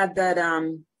also add that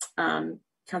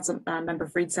Council Member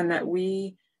Friedson, that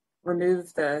we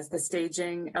removed the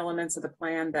staging elements of the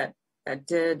plan that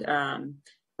did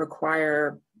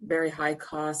require very high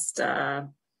cost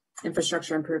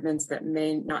infrastructure improvements that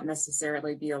may not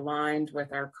necessarily be aligned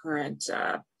with our current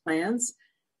plans.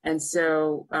 And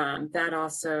so that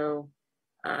also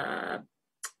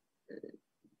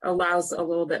allows a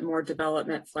little bit more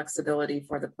development flexibility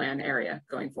for the plan area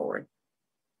going forward.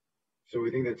 So we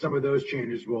think that some of those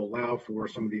changes will allow for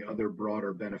some of the other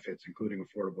broader benefits, including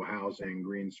affordable housing,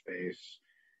 green space,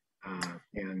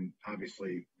 and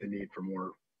obviously the need for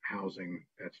more housing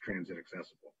that's transit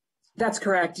accessible. That's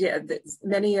correct. Yeah,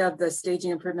 many of the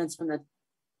staging improvements from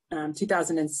the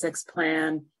 2006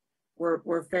 plan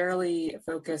were fairly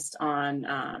focused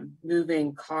on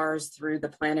moving cars through the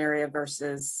plan area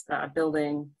versus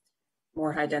building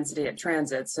more high density at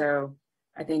transit. So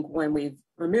I think when we've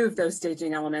removed those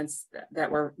staging elements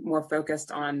that were more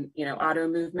focused on, auto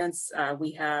movements,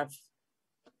 we have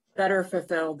better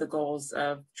fulfilled the goals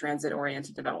of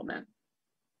transit-oriented development.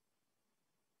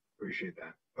 Appreciate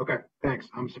that. Okay, thanks.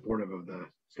 I'm supportive of the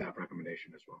staff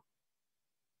recommendation as well.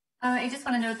 I just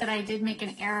want to note that I did make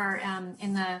an error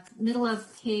in the middle of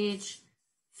page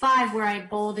 5 where I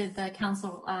bolded the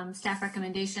council staff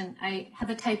recommendation. I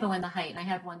have a typo in the height, and I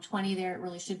had 120 there. It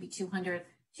really should be 200.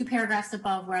 2 paragraphs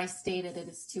above where I stated it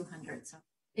is 200. So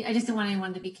I just didn't want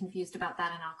anyone to be confused about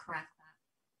that, and I'll correct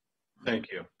that.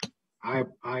 Thank you.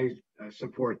 I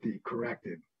support the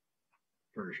corrected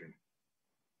version.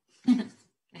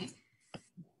 Okay.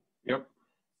 Yep.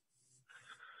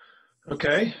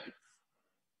 Okay.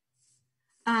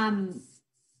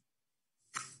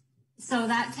 So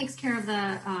that takes care of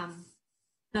the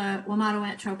Wamato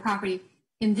Metro property.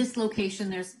 In this location,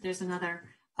 there's another,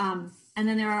 and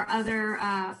then there are other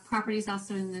properties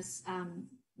also in this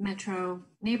Metro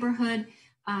neighborhood,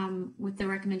 with the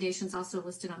recommendations also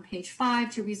listed on page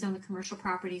 5 to rezone the commercial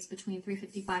properties between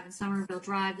 355 and Somerville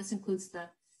Drive. This includes the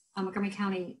Montgomery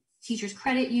County Teachers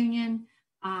Credit Union,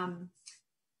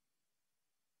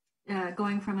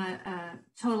 going from a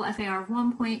total FAR of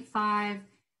 1.5,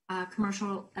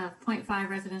 commercial of 0.5,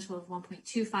 residential of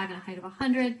 1.25, and a height of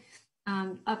 100,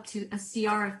 up to a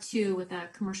CR of 2 with a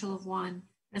commercial of 1,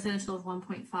 residential of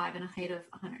 1.5, and a height of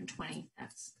 120.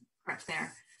 That's correct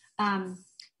there.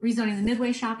 Rezoning the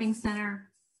Midway Shopping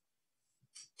Center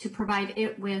to provide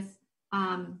it with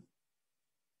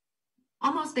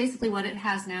almost basically what it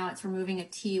has now. It's removing a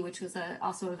T, which was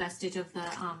also a vestige of the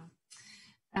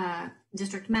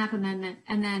district map amendment,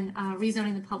 and then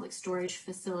rezoning the public storage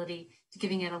facility to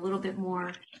giving it a little bit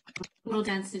more total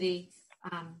density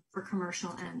for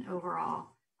commercial and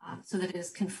overall, so that it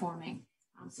is conforming.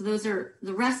 So those are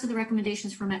the rest of the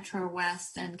recommendations for Metro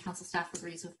West, and council staff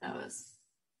agrees with those.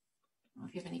 I don't know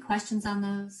if you have any questions on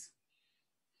those.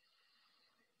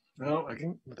 No, I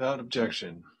can without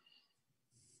objection.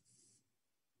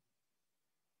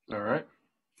 All right.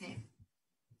 Okay.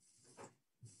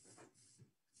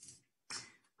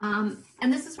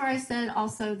 And this is where I said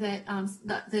also that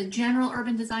the general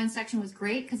urban design section was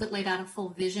great because it laid out a full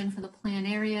vision for the plan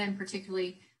area, and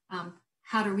particularly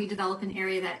how to redevelop an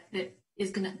area that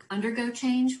is going to undergo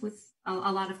change with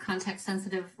a lot of context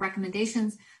sensitive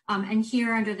recommendations. And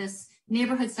here under this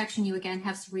neighborhood section, you again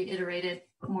have reiterated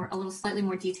a little slightly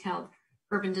more detailed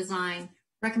urban design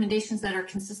recommendations that are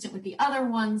consistent with the other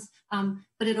ones,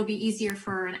 but it'll be easier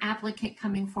for an applicant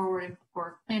coming forward and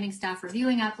for planning staff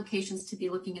reviewing applications to be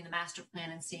looking in the master plan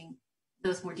and seeing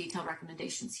those more detailed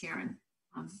recommendations here, and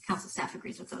council staff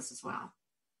agrees with those as well.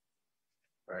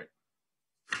 Right.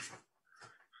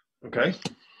 Okay.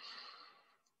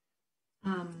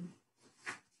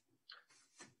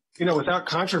 You know, without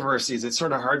controversies, it's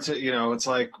sort of hard to, you know, it's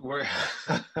like we're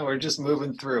just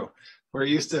moving through. We're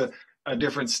used to a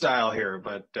different style here,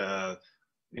 but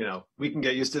you know, we can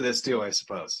get used to this too, I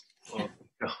suppose. Well,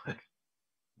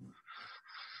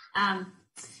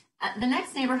 the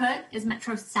next neighborhood is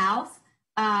Metro South.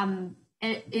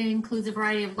 It includes a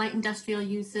variety of light industrial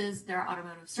uses. There are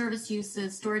automotive service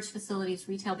uses, storage facilities,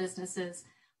 retail businesses.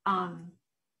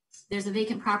 There's a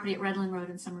vacant property at Redland Road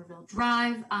and Somerville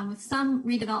Drive with some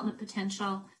redevelopment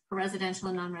potential for residential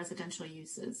and non-residential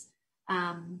uses.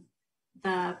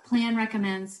 The plan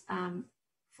recommends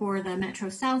for the Metro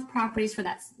South properties, for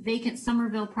that vacant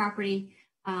Somerville property,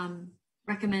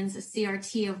 recommends a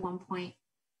CRT of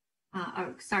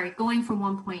going from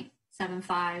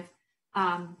 1.75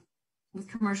 with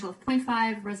commercial of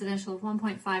 0.5, residential of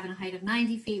 1.5, and a height of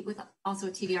 90 feet with also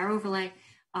a TDR overlay,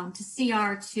 to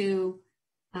CR to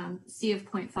C of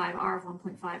 0.5, R of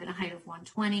 1.5, and a height of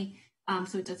 120.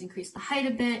 So it does increase the height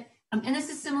a bit. And this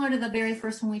is similar to the very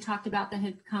first one we talked about that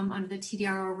had come under the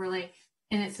TDR overlay.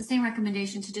 And it's the same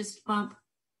recommendation to just bump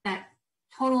that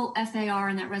total FAR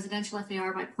and that residential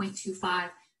FAR by 0.25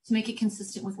 to make it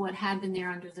consistent with what had been there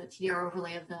under the TDR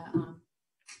overlay of the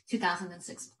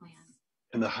 2006 plan.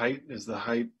 And the height, is the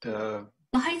height? The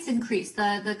height's increased.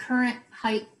 The current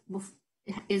height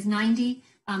is 90,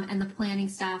 and the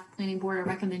planning board are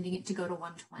recommending it to go to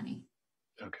 120.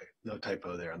 Okay, no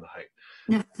typo there on the height.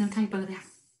 No typo there.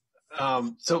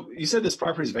 So you said this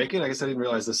property is vacant? I guess I didn't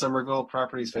realize the Somerville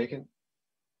property is vacant.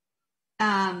 There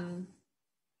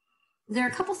are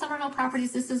a couple Somerville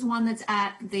properties. This is one that's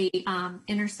at the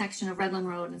intersection of Redland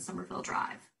Road and Somerville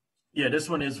Drive. Yeah, this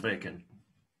one is vacant.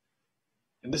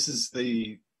 And this is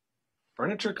the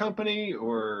furniture company,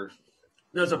 or?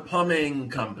 There's a plumbing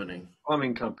company.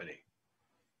 Plumbing company.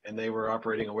 And they were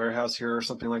operating a warehouse here or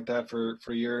something like that for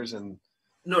years? And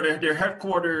no, their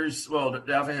headquarters, well,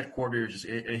 they have a headquarters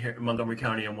in Montgomery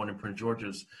County and one in Prince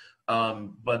George's.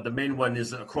 But the main one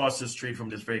is across the street from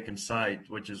this vacant site,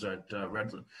 which is at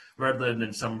Redland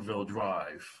and Somerville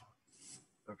Drive.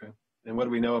 Okay. And what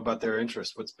do we know about their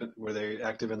interest? Were they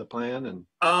active in the plan? And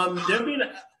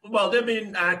they've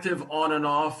been active on and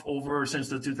off since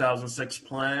the 2006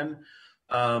 plan.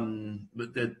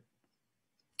 But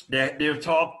they've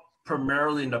talked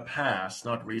primarily in the past,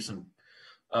 not recent,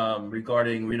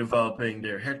 regarding redeveloping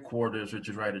their headquarters, which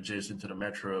is right adjacent to the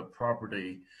Metro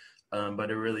property. But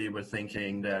they really were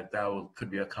thinking that could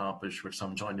be accomplished with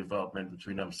some joint development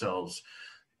between themselves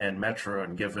and Metro,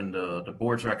 and given the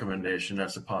board's recommendation,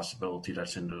 that's a possibility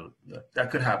that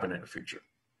could happen in the future.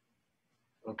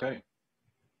 Okay,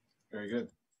 very good.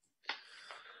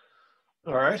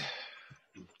 All right,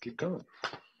 keep going.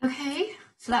 Okay,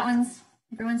 so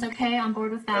everyone's okay on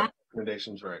board with that?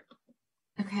 Recommendations, right.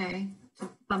 Okay,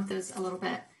 so bump those a little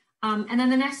bit. And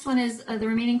then the next one is the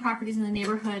remaining properties in the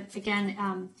neighborhood.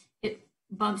 Again, it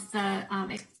bumps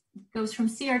it goes from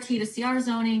CRT to CR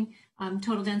zoning.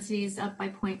 Total density is up by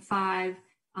 0.5,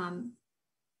 and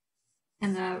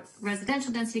the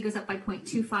residential density goes up by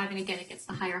 0.25, and again, it gets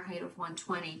the higher height of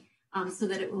 120, so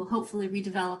that it will hopefully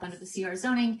redevelop under the CR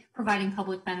zoning, providing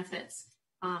public benefits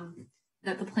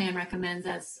that the plan recommends,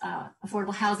 as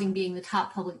affordable housing being the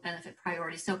top public benefit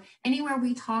priority. So anywhere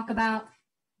we talk about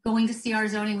going to CR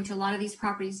zoning, which a lot of these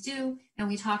properties do, and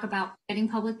we talk about getting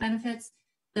public benefits,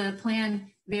 the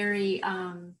plan very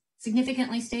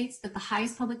significantly states that the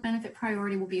highest public benefit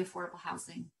priority will be affordable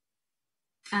housing,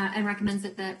 and recommends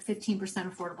that 15%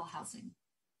 affordable housing.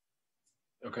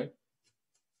 Okay.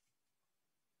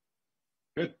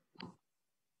 Good.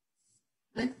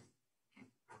 Good.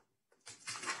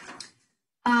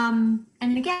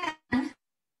 And again,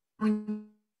 when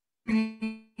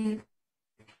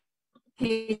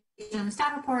page on the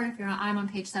staff report, if you're not, I'm on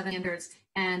page 7, standards,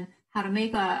 and how to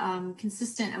make a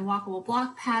consistent and walkable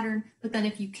block pattern. But then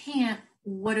if you can't,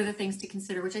 what are the things to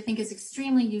consider, which I think is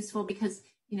extremely useful because,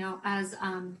 as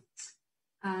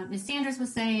Ms. Sanders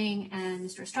was saying and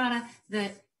Mr. Estrada,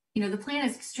 that, the plan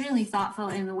is extremely thoughtful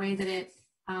in the way that it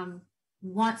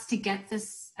wants to get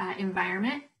this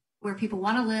environment where people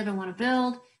want to live and want to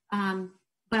build,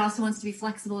 but also wants to be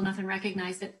flexible enough and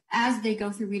recognize that as they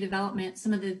go through redevelopment,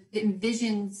 some of the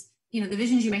visions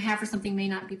you may have for something may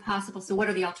not be possible. So what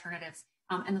are the alternatives?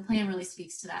 And the plan really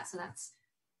speaks to that. So that's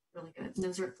really good. And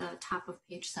those are at the top of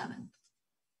page 7.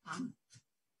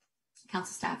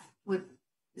 Council staff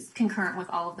is concurrent with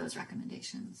all of those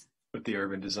recommendations. With the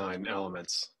urban design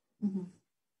elements. Mm-hmm.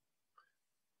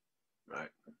 Right.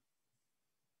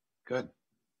 Good.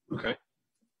 Okay.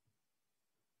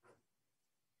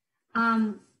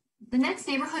 The next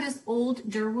neighborhood is Old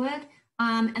Durwood.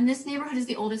 And this neighborhood is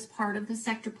the oldest part of the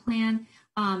sector plan.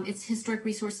 Its historic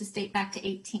resources date back to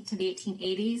the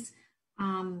 1880s.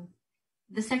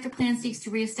 The sector plan seeks to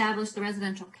reestablish the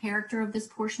residential character of this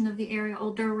portion of the area.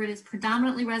 Old Durwood is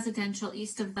predominantly residential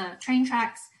east of the train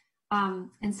tracks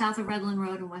and south of Redland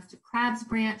Road and west of Crabs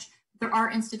Branch. There are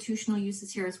institutional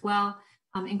uses here as well,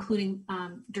 including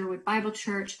Durwood Bible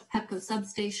Church, a Pepco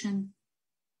substation,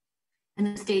 and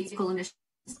the state's vehicle emissions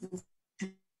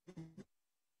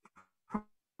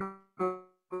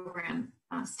program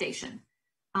station.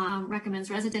 Recommends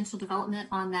residential development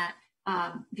on that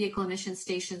vehicle emission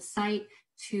station site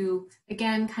to,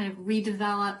 again, kind of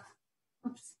redevelop.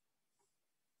 Oops.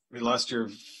 We lost your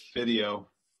video,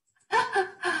 but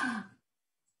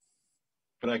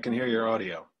I can hear your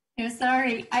audio. Yeah,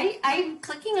 sorry. I'm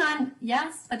clicking on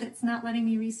yes, but it's not letting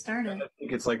me restart it. I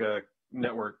think it's like a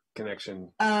network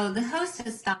connection. Oh, the host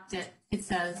has stopped it, it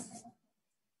says.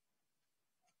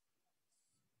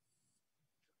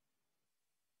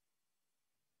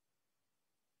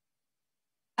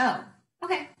 Oh,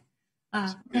 okay.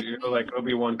 You're like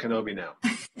Obi-Wan Kenobi now.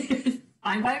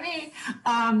 Fine by me.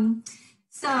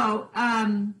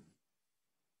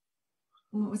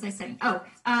 What was I saying? Oh,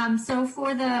 so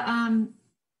for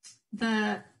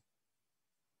the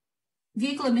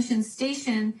vehicle emissions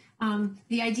station,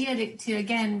 the idea to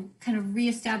again kind of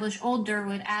reestablish Old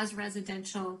Durwood as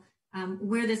residential,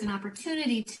 where there's an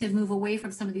opportunity to move away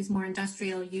from some of these more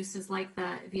industrial uses like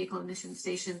the vehicle emission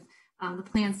station. The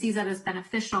plan sees that as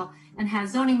beneficial and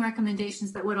has zoning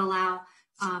recommendations that would allow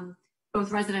both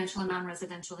residential and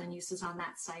non-residential end uses on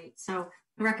that site. So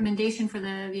the recommendation for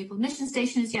the vehicle emission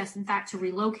station is, yes, in fact, to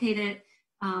relocate it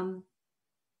to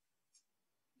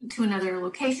another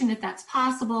location if that's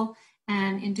possible.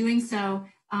 And in doing so,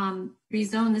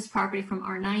 rezone this property from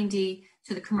R90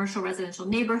 to the commercial residential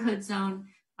neighborhood zone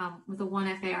with a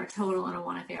 1 FAR total and a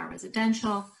 1 FAR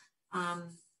residential.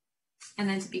 And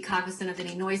then to be cognizant of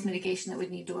any noise mitigation that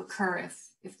would need to occur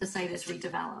if the site is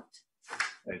redeveloped.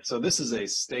 Right, so this is a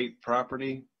state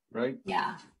property, right?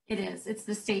 Yeah, it is. It's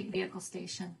the state vehicle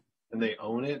station. And they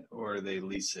own it or they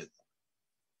lease it?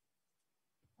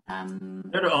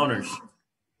 They're the owners.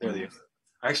 They're the.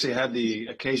 I actually had the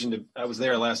occasion to. I was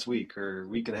there last week or a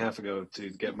week and a half ago to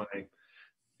get my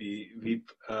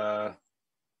Veep,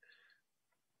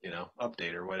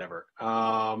 update or whatever.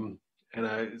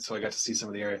 So I got to see some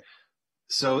of the area.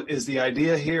 So is the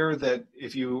idea here that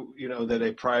if that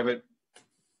a private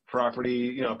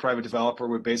property, a private developer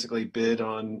would basically bid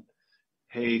on,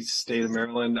 hey, state of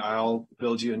Maryland, I'll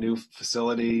build you a new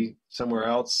facility somewhere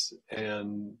else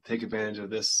and take advantage of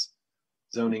this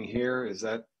zoning here? Is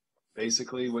that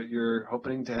basically what you're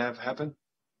hoping to have happen?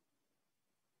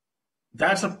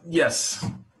 Yes.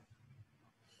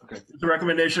 Okay. The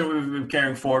recommendation we've been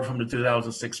carrying forward from the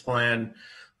 2006 plan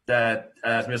that,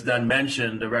 as Ms. Dunn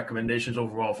mentioned, the recommendations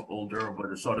overall for Old Durham were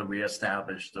to sort of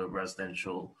reestablish the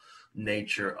residential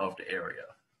nature of the area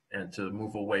and to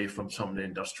move away from some of the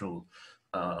industrial,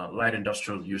 light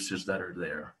industrial uses that are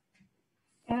there.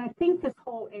 And I think this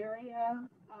whole area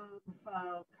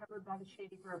covered by the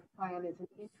Shady Grove Plan is an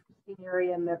interesting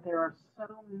area in that there are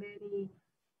so many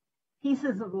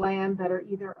pieces of land that are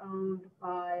either owned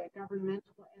by a governmental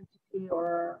entity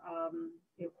or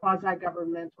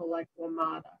quasi-governmental like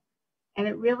WMATA. And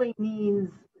it really means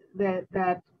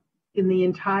that in the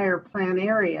entire plan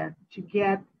area, to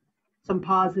get some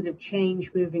positive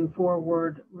change moving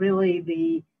forward, really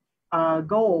the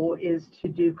goal is to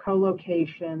do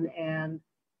co-location and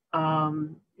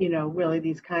really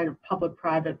these kind of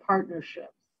public-private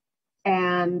partnerships.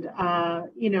 And,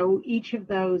 each of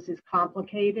those is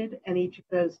complicated and each of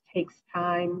those takes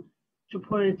time to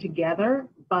put it together,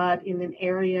 but in an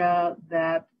area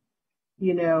that,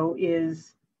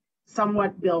 is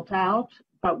somewhat built out,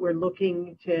 but we're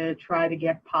looking to try to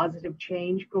get positive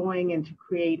change going and to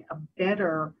create a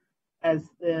better, as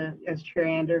Chair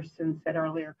Anderson said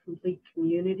earlier, complete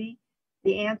community.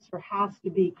 The answer has to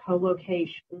be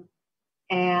co-location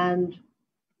and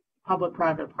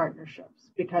public-private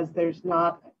partnerships because there's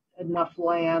not enough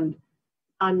land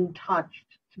untouched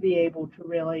to be able to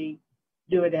really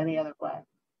do it any other way.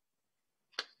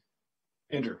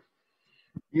 Andrew.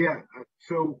 Yeah,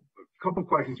 so a couple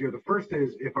questions here. The first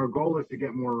is, if our goal is to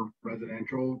get more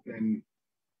residential, then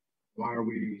why are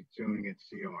we zoning it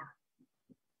CR?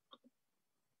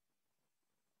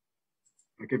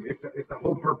 Like if the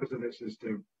whole purpose of this is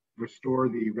to restore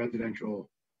the residential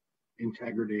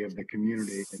integrity of the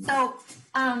community. So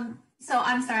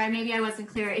I'm sorry, maybe I wasn't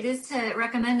clear. It is to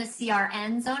recommend the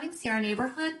CRN zoning, CR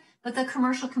neighborhood, but the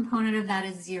commercial component of that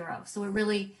is 0. So it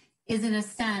really is, in a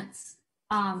sense,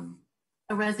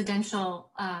 a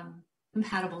residential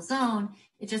compatible zone.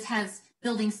 It just has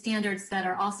building standards that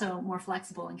are also more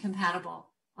flexible and compatible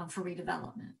for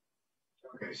redevelopment.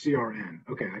 Okay, CRN.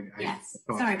 Okay. Yes.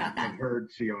 Sorry about that. I heard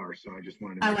CR, so I just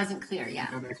wanted to. I wasn't clear. Yeah.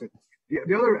 That makes it.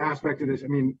 The other aspect of this,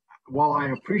 while I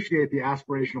appreciate the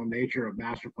aspirational nature of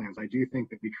master plans, I do think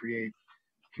that we create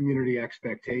community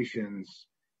expectations,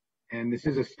 and this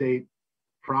is a state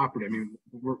property.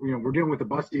 We're dealing with the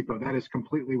bus depot that is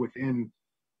completely within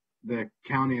the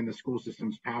county and the school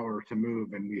system's power to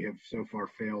move, and we have so far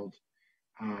failed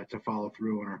to follow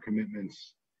through on our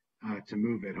commitments to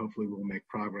move it. Hopefully we'll make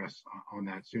progress on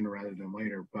that sooner rather than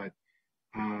later, but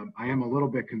I am a little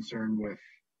bit concerned with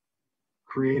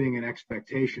creating an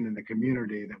expectation in the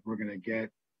community that we're going to get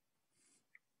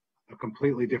a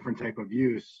completely different type of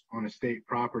use on a state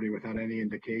property without any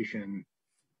indication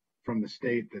from the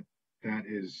state that that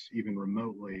is even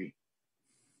remotely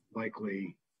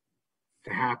likely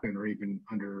to happen or even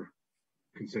under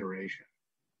consideration.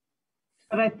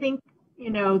 But I think,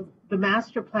 the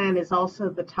master plan is also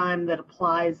the time that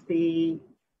applies the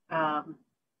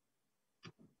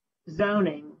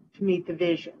zoning to meet the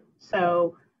vision.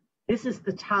 So this is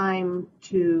the time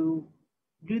to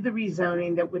do the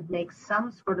rezoning that would make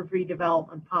some sort of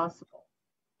redevelopment possible.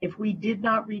 If we did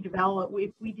not redevelop,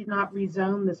 if we did not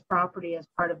rezone this property as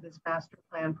part of this master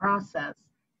plan process,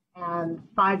 and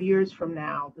 5 years from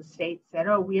now, the state said,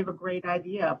 oh, we have a great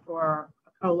idea for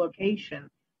a co-location,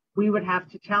 we would have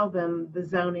to tell them the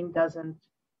zoning doesn't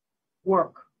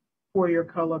work for your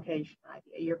co-location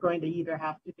idea. You're going to either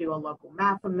have to do a local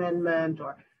map amendment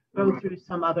or go through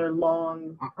some other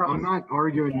long process. I'm not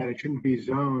arguing that it shouldn't be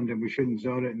zoned and we shouldn't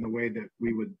zone it in the way that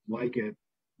we would like it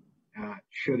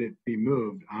should it be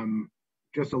moved. I'm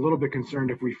just a little bit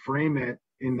concerned if we frame it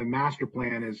in the master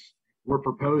plan as we're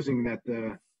proposing that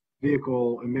the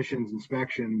vehicle emissions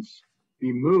inspections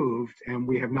be moved, and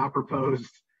we have not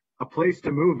proposed a place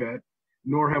to move it,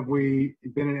 nor have we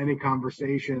been in any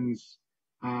conversations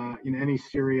in any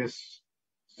serious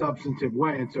substantive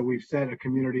way. And so we've set a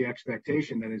community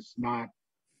expectation that is not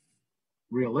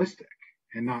realistic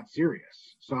and not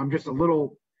serious. So I'm just a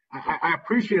little, I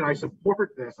appreciate, I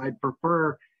support this. I'd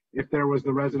prefer if there was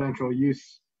the residential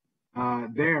use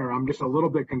there. I'm just a little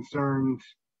bit concerned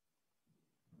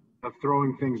of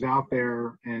throwing things out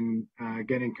there and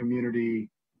getting community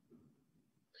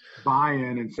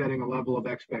buy-in and setting a level of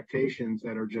expectations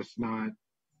that are just not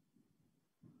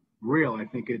real. I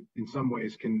think it in some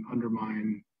ways can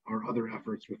undermine our other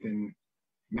efforts within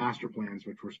master plans,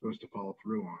 which we're supposed to follow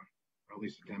through on, or at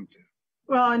least attempt to.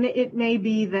 Well, and it may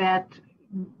be that,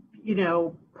 you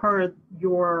know, per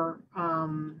your,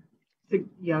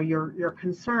 your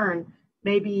concern,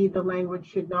 maybe the language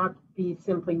should not be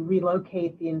simply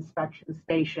relocate the inspection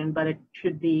station, but it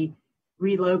should be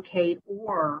relocate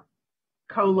or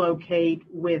co-locate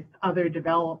with other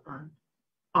development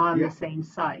on the same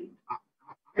site.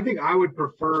 I think I would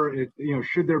prefer it, you know,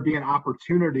 should there be an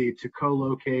opportunity to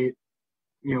co-locate,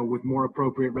 you know, with more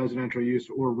appropriate residential use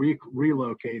or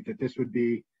relocate, that this would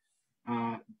be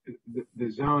the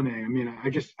zoning. I mean, I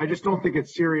just don't think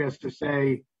it's serious to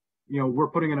say, you know, we're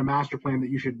putting in a master plan that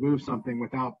you should move something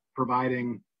without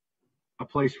providing a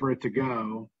place for it to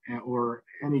go, or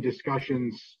any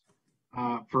discussions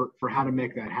for how to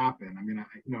make that happen. I mean,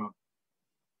 you know,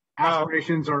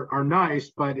 aspirations are nice,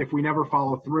 but if we never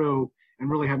follow through and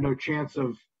really have no chance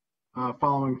of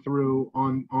following through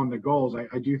on the goals,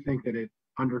 I do think that it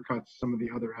undercuts some of the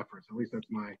other efforts. At least that's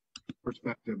my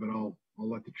perspective, but I'll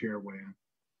let the chair weigh in.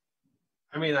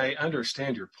 I mean, I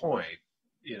understand your point,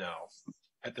 you know.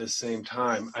 At the same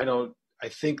time, I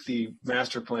think the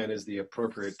master plan is the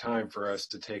appropriate time for us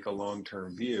to take a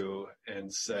long-term view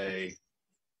and say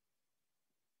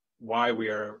why we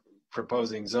are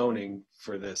proposing zoning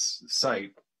for this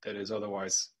site that is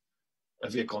otherwise a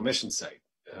vehicle emission site.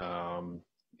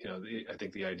 You know, I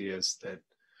think the idea is that,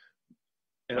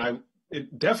 and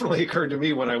it definitely occurred to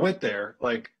me when I went there,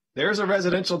 like, there's a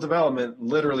residential development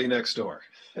literally next door,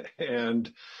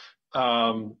 and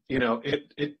you know,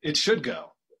 it should go.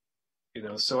 You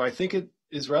know, so I think it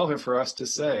is relevant for us to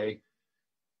say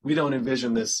we don't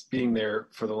envision this being there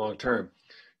for the long term.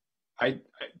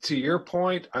 To your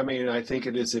point, I mean, I think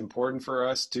it is important for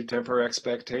us to temper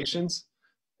expectations,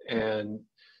 and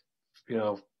you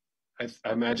know, I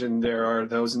imagine there are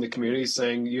those in the community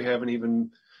saying you haven't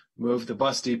even moved the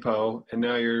bus depot, and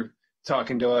now you're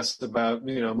talking to us about,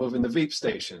 you know, moving the Veep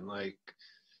station. Like,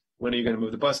 when are you going to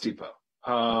move the bus depot?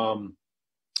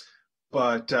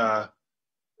 But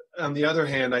on the other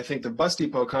hand, I think the bus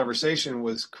depot conversation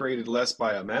was created less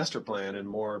by a master plan and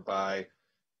more by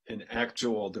an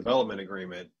actual development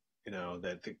agreement, you know,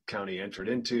 that the county entered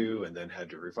into and then had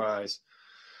to revise.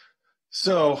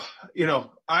 So, you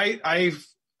know, I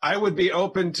would be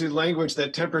open to language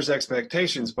that tempers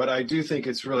expectations, but I do think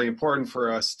it's really important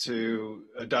for us to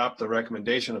adopt the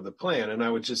recommendation of the plan. And I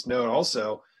would just note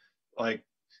also, like,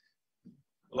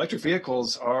 electric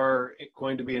vehicles are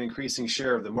going to be an increasing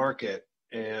share of the market.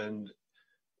 And,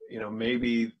 you know,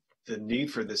 maybe the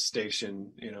need for this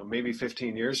station, you know, maybe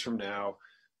 15 years from now,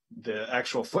 the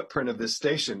actual footprint of this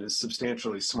station is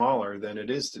substantially smaller than it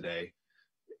is today,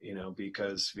 you know,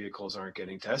 because vehicles aren't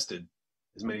getting tested.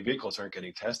 As many vehicles aren't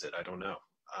getting tested. I don't know.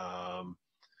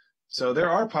 So there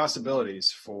are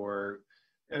possibilities for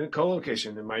a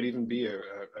co-location. It might even be a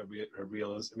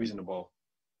reasonable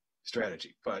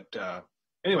strategy. But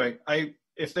anyway,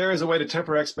 if there is a way to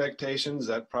temper expectations,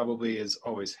 that probably is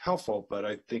always helpful. But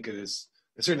I think I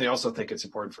certainly also think it's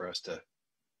important for us to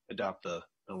adopt the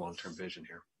long-term vision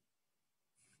here.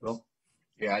 Well,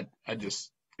 yeah, I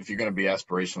just, if you're going to be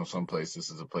aspirational someplace, this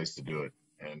is a place to do it.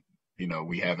 And, you know,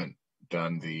 we haven't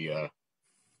done the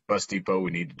bus depot.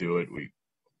 We need to do it.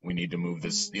 We need to move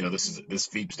this, you know, this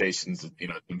Veep station's, you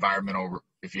know, environmental.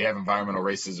 If you have environmental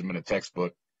racism in a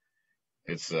textbook,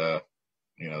 it's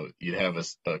you know, you'd have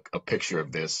a picture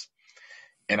of this.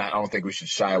 And I don't think we should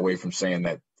shy away from saying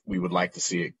that we would like to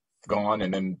see it gone,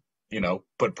 and then, you know,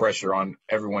 put pressure on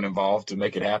everyone involved to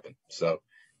make it happen. So,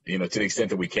 you know, to the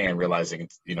extent that we can, realizing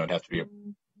it's, you know, it'd have to be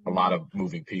a lot of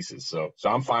moving pieces. So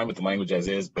I'm fine with the language as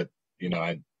is, but, you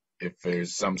know, if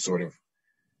there's some sort of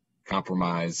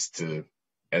compromise to,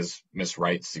 as Ms.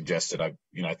 Wright suggested, I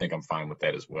think I'm fine with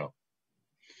that as well.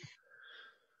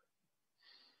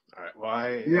 All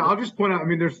right. Yeah, I'll just point out, I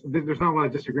mean, there's not a lot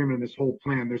of disagreement in this whole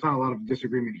plan. There's not a lot of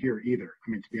disagreement here either.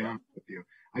 I mean, to be honest with you,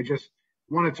 I just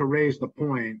wanted to raise the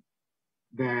point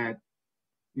that,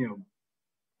 you know,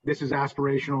 this is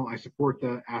aspirational. I support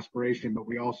the aspiration, but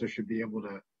we also should be able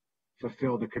to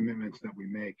fulfill the commitments that we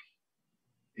make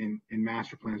in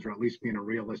master plans, or at least be in a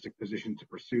realistic position to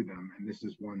pursue them. And this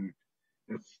is one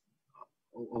that's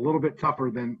a little bit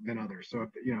tougher than others. So,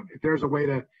 if there's a way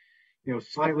to,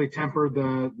 slightly temper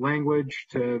the language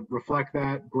to reflect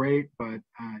that, great. But,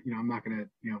 I'm not going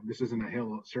to, this isn't a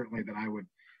hill certainly that I would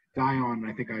Dion,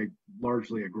 I think I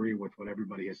largely agree with what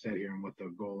everybody has said here and what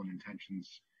the goal and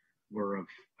intentions were of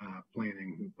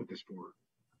planning who put this forward.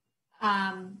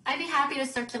 I'd be happy to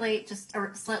circulate just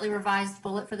a slightly revised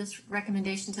bullet for this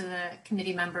recommendation to the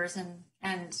committee members, and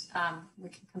we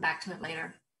can come back to it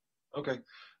later. Okay,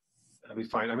 that'd be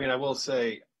fine. I mean, I will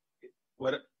say,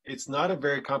 it's not a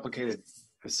very complicated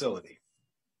facility.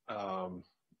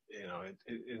 You know,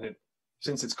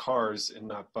 since it's cars and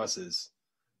not buses,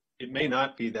 it may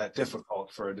not be that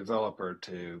difficult for a developer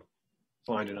to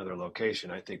find another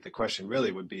location. I think the question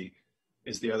really would be,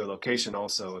 is the other location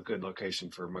also a good location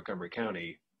for Montgomery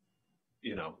County?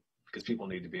 You know, because people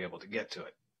need to be able to get to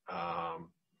it.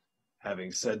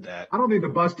 Having said that, I don't think the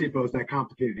bus depot is that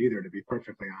complicated either, to be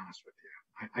perfectly honest with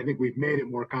you. I think we've made it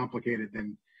more complicated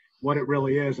than what it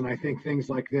really is. And I think things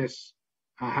like this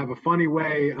have a funny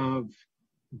way of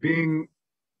being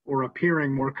or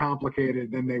appearing more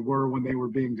complicated than they were when they were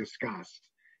being discussed,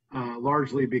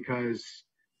 largely because,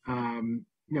 you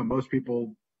know, most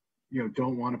people, you know,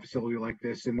 don't want a facility like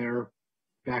this in their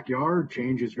backyard.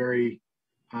 Change is very,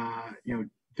 you know,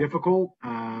 difficult.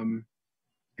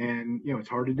 And, you know, it's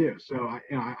hard to do. So,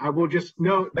 I will just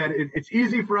note that it's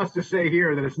easy for us to say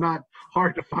here that it's not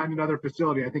hard to find another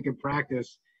facility. I think in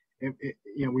practice,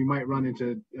 you know, we might run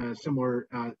into similar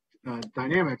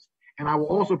dynamics. And I will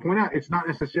also point out, it's not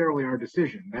necessarily our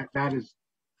decision. That is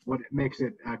what makes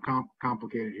it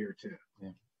complicated here too.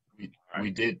 Yeah.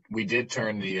 We did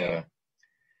turn the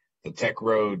tech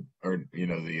road, or, you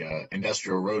know, the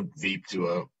industrial road Veep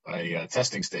to a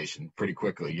testing station pretty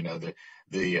quickly. You know,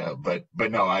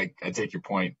 but no, I take your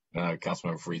point,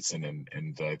 Councilmember Friedson,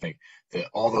 and I think that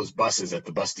all those buses at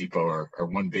the bus depot are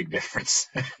one big difference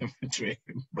between.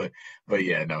 But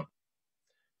yeah, no,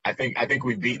 I think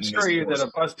we've beaten. I'm sure you that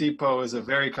a bus depot is a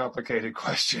very complicated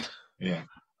question. Yeah.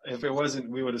 If it wasn't,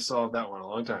 we would have solved that one a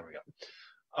long time ago.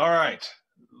 All right,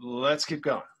 let's keep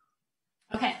going.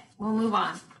 Okay, we'll move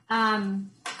on.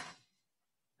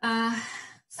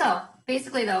 So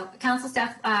basically, though, council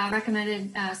staff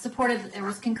recommended, supported, it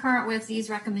was concurrent with these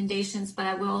recommendations, but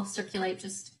I will circulate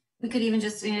we could even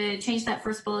just change that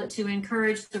first bullet to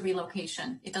encourage the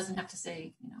relocation. It doesn't have to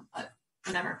say, you know, but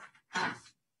whatever.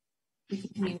 We can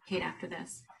communicate after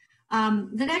this.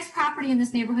 The next property in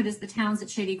this neighborhood is the Towns at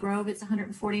Shady Grove. It's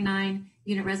 149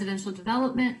 unit residential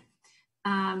development.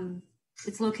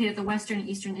 It's located at the western and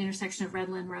eastern intersection of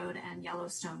Redland Road and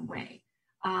Yellowstone Way.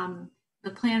 The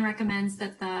plan recommends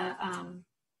that the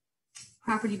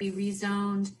property be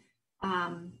rezoned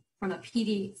from a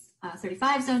PD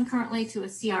 35 zone currently to a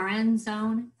CRN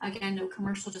zone. Again, no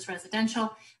commercial, just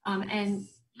residential. And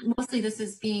mostly this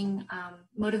is being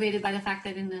motivated by the fact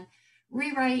that in the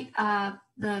rewrite,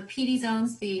 the PD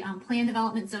zones, the plan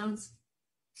development zones,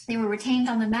 they were retained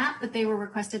on the map, but they were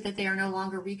requested that they are no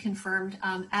longer reconfirmed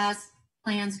as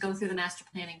plans go through the master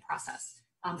planning process.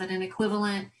 That an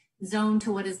equivalent zone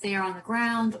to what is there on the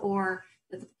ground, or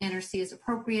that the planner sees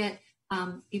appropriate,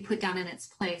 be put down in its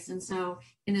place. And so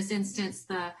in this instance,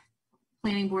 the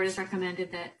planning board has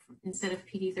recommended that instead of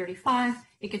PD 35,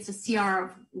 it gets a CR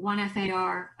of 1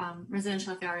 FAR,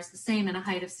 residential FAR is the same, and a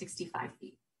height of 65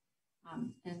 feet.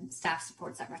 And staff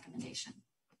supports that recommendation.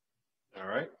 All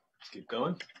right, let's keep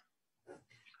going.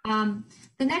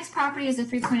 The next property is a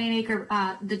 3.8 acre,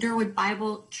 the Durwood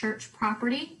Bible Church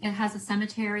property. It has a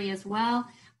cemetery as well,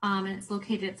 and it's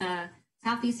located at the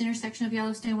southeast intersection of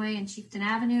Yellowstone Way and Chieftain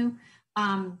Avenue.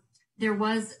 There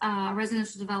was a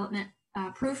residential development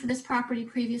approved for this property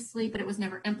previously, but it was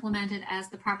never implemented as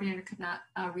the property owner could not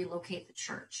relocate the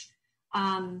church.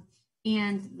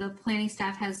 And the planning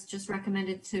staff has just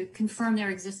recommended to confirm their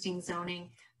existing zoning.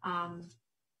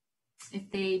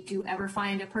 If they do ever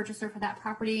find a purchaser for that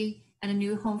property and a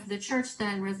new home for the church,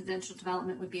 then residential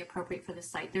development would be appropriate for the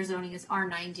site. Their zoning is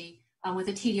R90 with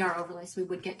a TDR overlay, so we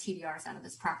would get TDRs out of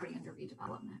this property under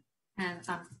redevelopment. And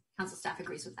council staff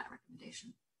agrees with that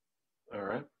recommendation. All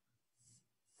right.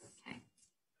 Okay.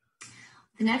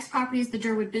 The next property is the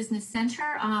Durwood Business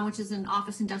Center, which is an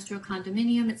office industrial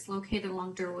condominium. It's located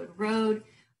along Durwood Road.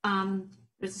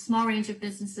 There's a small range of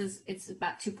businesses. It's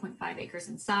about 2.5 acres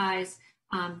in size.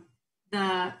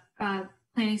 The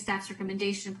planning staff's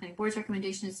recommendation, planning board's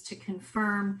recommendation is to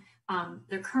confirm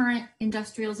the current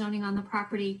industrial zoning on the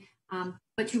property,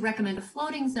 but to recommend a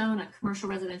floating zone, a commercial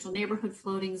residential neighborhood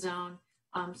floating zone,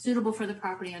 suitable for the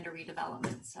property under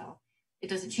redevelopment. So it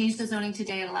doesn't change the zoning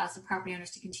today. It allows the property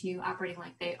owners to continue operating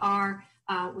like they are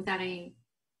without any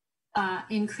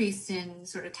increase in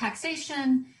sort of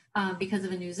taxation because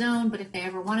of a new zone. But if they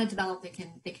ever want to develop, they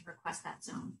can request that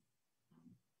zone.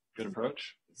 Good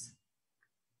approach.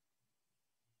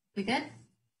 We good?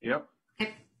 Yep.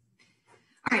 Okay.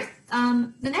 All right.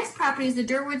 The next property is the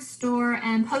Durwood store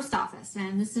and post office.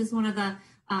 And this is one of the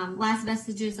last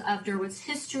vestiges of Durwood's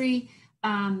history.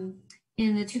 In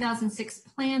the 2006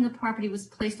 plan, the property was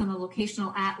placed on the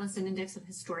Locational Atlas and Index of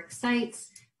Historic Sites.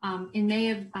 In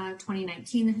May of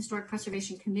 2019, the Historic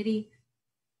Preservation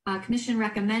Commission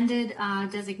recommended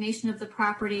designation of the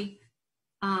property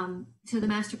to the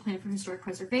Master Plan for Historic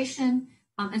Preservation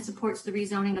and supports the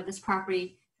rezoning of this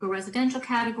property to a residential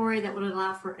category that would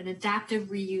allow for an adaptive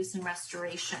reuse and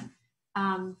restoration.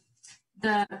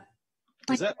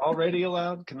 Is that already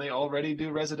allowed? Can they already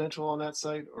do residential on that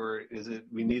site, or is it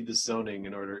we need the zoning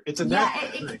in order? It's a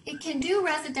it can do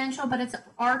residential, but it's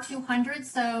R200,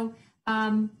 so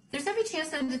there's every chance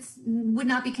that it would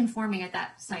not be conforming at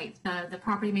that site. The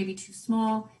property may be too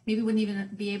small, maybe wouldn't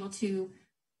even be able to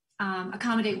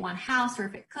accommodate one house, or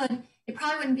if it could, it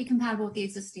probably wouldn't be compatible with the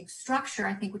existing structure,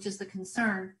 I think, which is the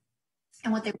concern.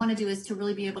 And what they want to do is to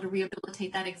really be able to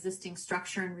rehabilitate that existing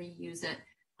structure and reuse it.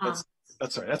 That's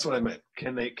right. That's what I meant.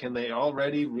 Can they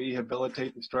already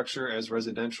rehabilitate the structure as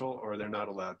residential, or they're not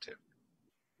allowed to?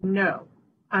 No.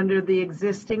 Under the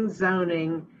existing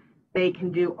zoning, they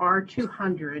can do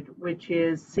R200, which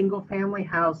is single-family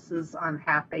houses on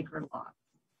half-acre lots.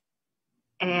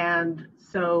 And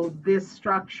so this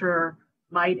structure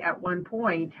might at one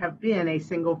point have been a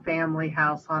single-family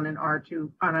house on an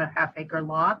on a half-acre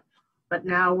lot, but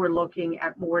now we're looking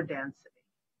at more density.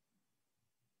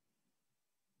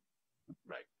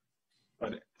 Right.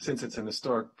 But since it's an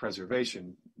historic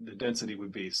preservation, the density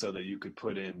would be so that you could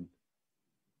put in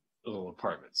little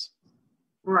apartments.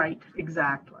 Right,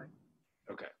 exactly.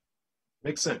 Okay.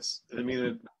 Makes sense. I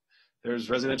mean, there's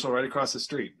residential right across the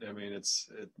street. I mean, it's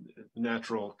a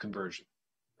natural conversion.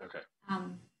 Okay.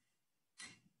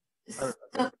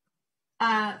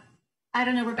 I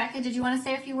don't know, Rebecca, did you want to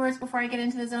say a few words before I get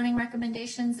into the zoning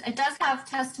recommendations? It does have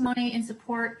testimony in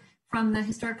support from the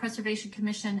Historic Preservation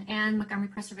Commission and Montgomery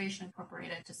Preservation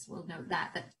Incorporated. Just will note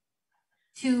that.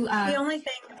 The only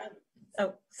thing,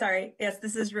 oh, sorry. Yes,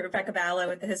 this is Rebecca Balla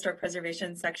with the Historic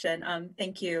Preservation section.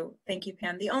 Thank you,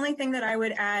 Pam. The only thing that I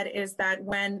would add is that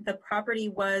when the property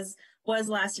was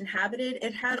last inhabited,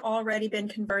 it had already been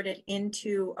converted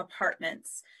into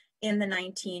apartments in the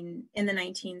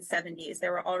 1970s.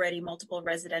 There were already multiple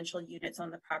residential units on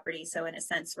the property. So in a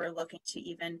sense, we're looking to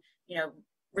even,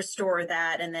 restore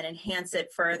that and then enhance it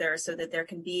further so that there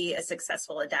can be a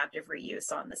successful adaptive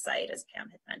reuse on the site, as Pam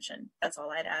had mentioned. That's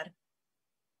all I'd add.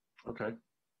 Okay.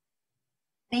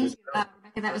 Thank you, Rebecca.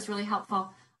 That was really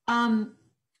helpful. So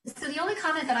the only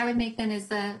comment that I would make then is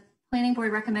the planning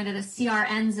board recommended a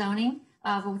CRN zoning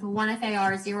with a 1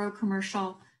 FAR, 0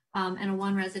 commercial, and a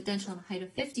 1 residential and a height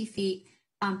of 50 feet.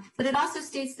 But it also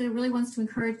states that it really wants to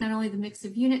encourage not only the mix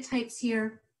of unit types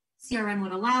here, CRN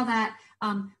would allow that,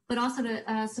 but also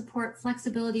to support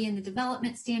flexibility in the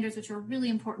development standards, which are really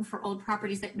important for old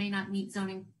properties that may not meet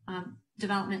zoning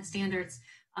development standards,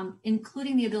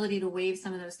 including the ability to waive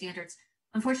some of those standards.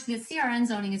 Unfortunately, the CRN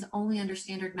zoning is only under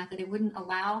standard method. It wouldn't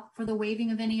allow for the waiving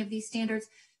of any of these standards.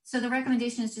 So the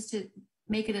recommendation is just to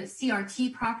make it a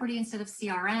CRT property instead of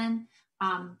CRN,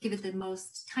 give it the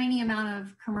most tiny amount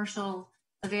of commercial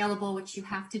available, which you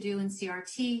have to do in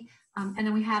CRT. And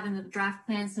then we have in the draft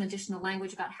plan some additional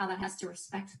language about how that has to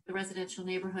respect the residential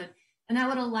neighborhood. And that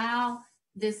would allow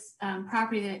this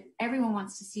property that everyone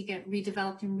wants to see get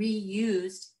redeveloped and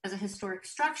reused as a historic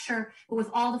structure, but with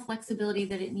all the flexibility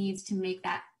that it needs to make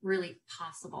that really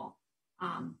possible.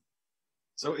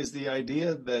 So is the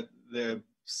idea that the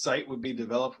site would be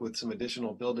developed with some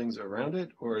additional buildings around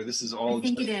it, or this is all? I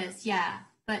think it is, yeah.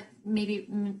 But maybe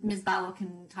Ms. Ballo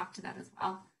can talk to that as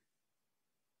well.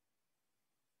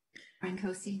 Brian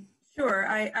Cosi. Sure,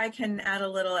 I can add a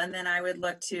little, and then I would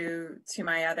look to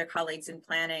my other colleagues in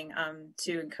planning,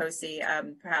 to Cosi,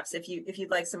 perhaps if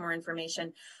you'd like some more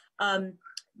information.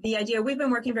 The idea, we've been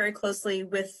working very closely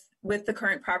with the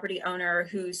current property owner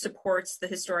who supports the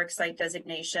historic site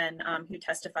designation, who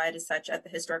testified as such at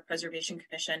the Historic Preservation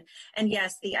Commission. And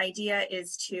yes, the idea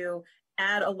is to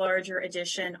add a larger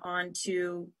addition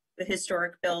onto the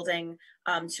historic building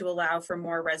to allow for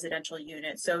more residential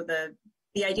units. So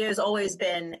the idea has always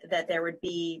been that there would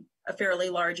be a fairly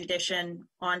large addition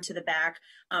onto the back,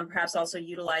 perhaps also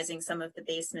utilizing some of the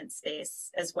basement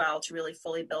space as well to really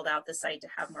fully build out the site to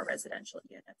have more residential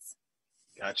units.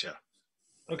 Gotcha.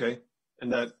 Okay.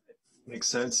 And that makes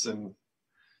sense. And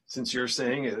since you're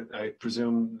saying it, I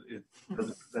presume it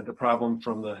doesn't present a problem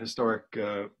from the historic,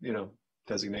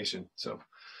 designation. So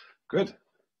good.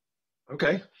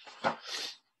 Okay.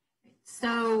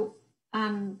 So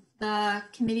the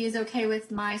committee is okay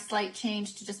with my slight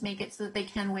change to just make it so that they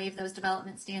can waive those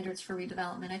development standards for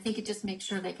redevelopment. I think it just makes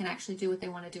sure they can actually do what they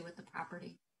want to do with the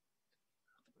property.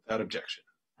 without objection.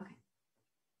 Okay.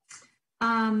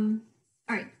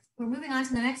 All right, we're moving on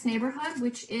to the next neighborhood,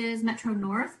 which is Metro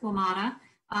North, WMATA.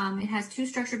 It has 2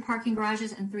 structured parking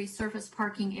garages and 3 surface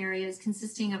parking areas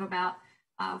consisting of about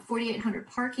 4,800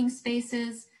 parking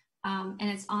spaces, and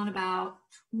it's on about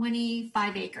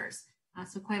 25 acres,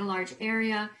 so quite a large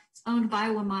area. It's owned by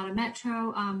WMATA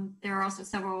Metro. There are also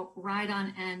several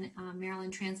Ride-On and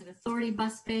Maryland Transit Authority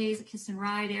bus bays, a kiss and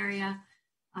ride area.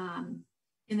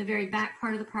 In the very back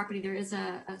part of the property, there is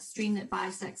a stream that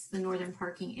bisects the northern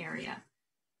parking area.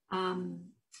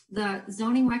 The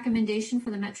zoning recommendation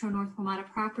for the Metro North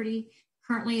WMATA property,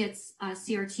 currently it's a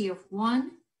CRT of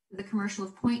 1, with a commercial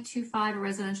of 0.25, a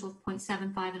residential of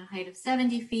 0.75, and a height of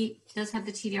 70 feet. It does have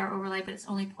the TDR overlay, but it's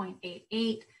only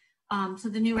 0.88. So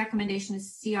the new recommendation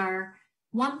is CR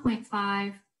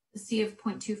 1.5, the C of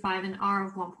 0.25, and R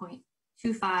of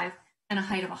 1.25, and a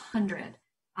height of 100.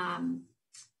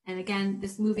 And again,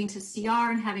 this moving to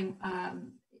CR and having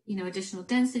additional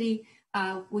density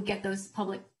would get those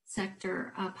public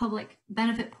sector public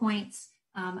benefit points,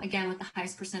 again with the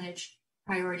highest percentage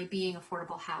priority being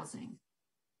affordable housing.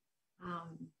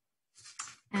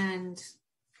 And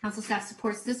council staff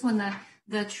supports this one.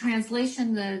 The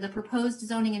translation, the proposed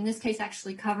zoning in this case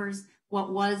actually covers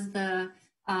what was the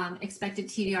expected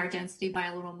TDR density by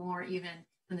a little more even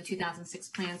than the 2006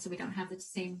 plan, so we don't have the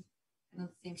same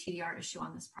TDR issue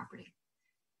on this property.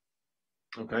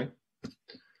 Okay.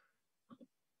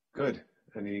 Good.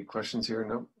 Any questions here?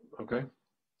 No? Okay.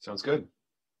 Sounds good.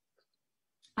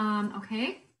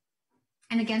 Okay.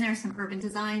 And again, there are some urban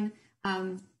design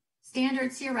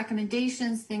standards here,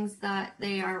 recommendations, things that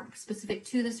they are specific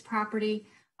to this property,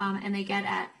 and they get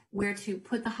at where to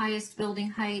put the highest building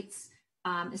heights,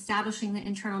 establishing the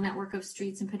internal network of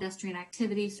streets and pedestrian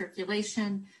activity,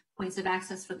 circulation, points of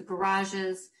access for the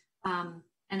garages,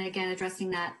 and again,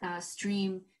 addressing that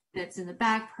stream that's in the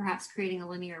back, perhaps creating a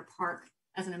linear park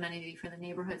as an amenity for the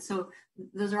neighborhood. So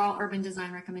those are all urban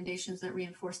design recommendations that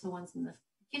reinforce the ones in the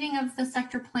beginning of the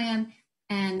sector plan,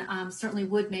 and certainly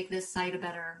would make this site a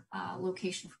better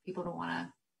location for people to want to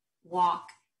walk,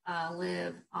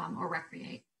 live, or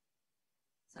recreate.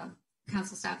 So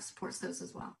council staff supports those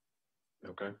as well.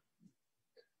 Okay.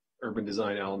 Urban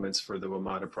design elements for the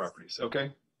WMATA properties.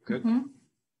 Okay, good. Mm-hmm.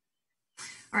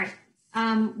 All right.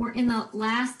 We're in the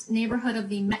last neighborhood of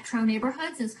the Metro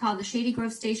neighborhoods. It's called the Shady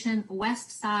Grove Station,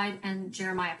 West Side, and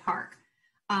Jeremiah Park.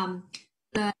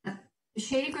 The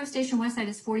Shady Grove Station West Side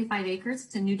is 45 acres.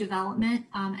 It's a new development,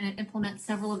 and it implements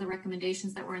several of the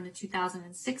recommendations that were in the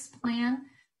 2006 plan.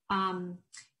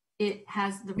 It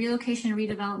has the relocation and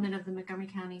redevelopment of the Montgomery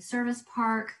County Service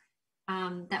Park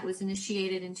that was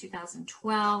initiated in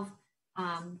 2012.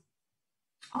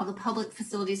 All the public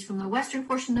facilities from the western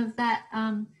portion of that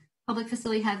public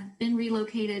facility have been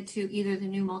relocated to either the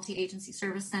new multi-agency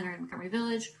service center in Montgomery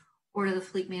Village or to the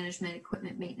Fleet Management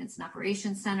Equipment Maintenance and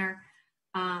Operations Center.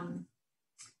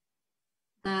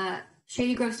 The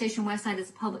Shady Grove Station West Side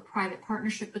is a public-private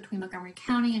partnership between Montgomery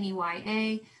County and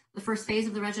EYA. The first phase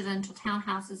of the residential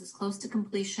townhouses is close to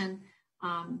completion,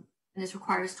 and this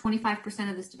requires 25%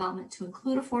 of this development to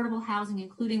include affordable housing,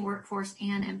 including workforce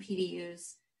and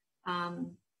MPDUs.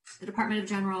 The Department of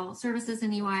General Services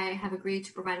and EYA have agreed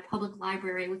to provide a public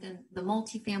library within the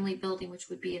multifamily building, which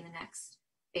would be in the next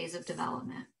phase of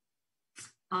development.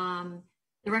 The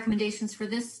recommendations for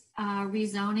this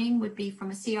rezoning would be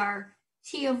from a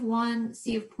CRT of 1,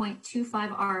 C of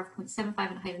 0.25, R of 0.75,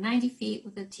 and a height of 90 feet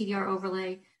with a TDR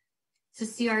overlay to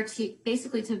CRT,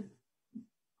 basically to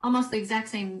almost the exact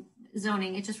same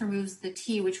zoning. It just removes the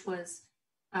T, which was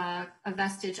a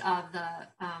vestige of the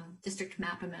district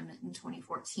map amendment in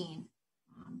 2014.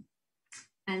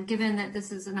 And given that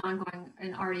this is an ongoing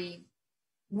and already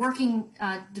working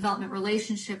development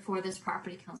relationship for this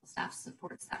property, council staff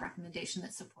supports that recommendation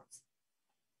that supports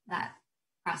that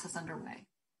process underway.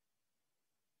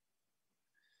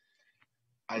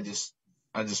 I just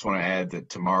want to add that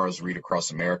tomorrow's Read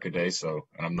Across America Day, so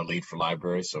and I'm the lead for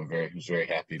library, so I'm very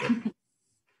happy to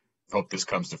hope this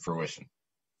comes to fruition.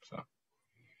 So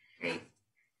great,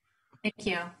 thank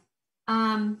you.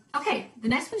 Okay, the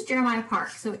next one's Jeremiah Park.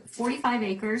 So 45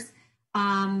 acres,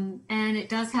 and it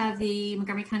does have the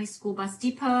Montgomery County School Bus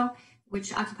Depot,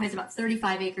 which occupies about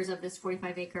 35 acres of this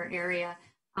 45-acre area.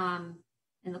 And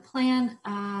the plan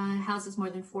houses more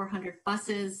than 400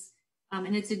 buses.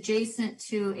 And it's adjacent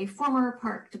to a former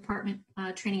Park Department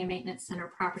Training and Maintenance Center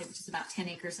property, which is about 10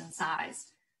 acres in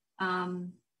size.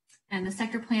 And the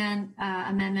sector plan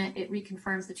amendment, it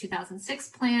reconfirms the 2006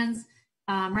 plans,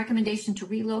 recommendation to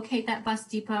relocate that bus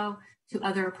depot to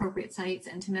other appropriate sites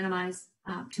and to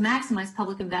maximize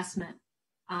public investment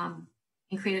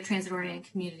and create a transit-oriented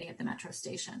community at the metro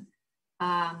station.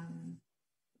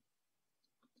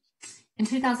 In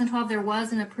 2012, there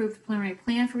was an approved preliminary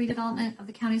plan for redevelopment of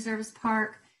the county service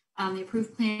park. The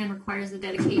approved plan requires the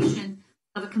dedication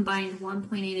of a combined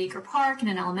 1.8 acre park and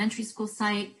an elementary school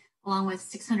site, along with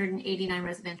 689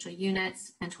 residential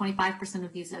units, and 25%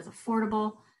 of these as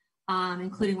affordable,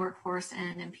 including workforce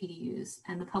and MPDUs.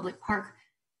 And the public park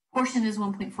portion is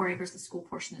 1.4 acres, the school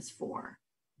portion is 4.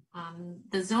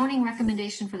 The zoning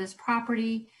recommendation for this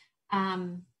property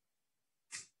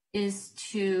is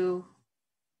to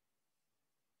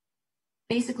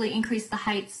basically increase the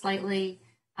height slightly.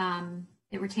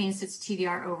 It retains its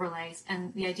TDR overlays,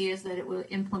 and the idea is that it will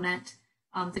implement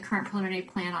the current preliminary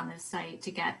plan on this site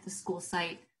to get the school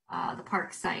site, the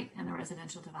park site, and the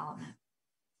residential development,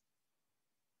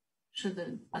 should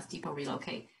the bus depot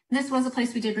relocate. And this was a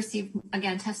place we did receive,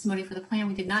 again, testimony for the plan.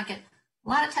 We did not get a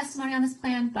lot of testimony on this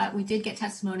plan, but we did get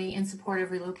testimony in support of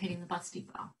relocating the bus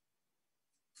depot.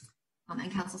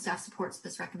 And council staff supports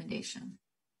this recommendation.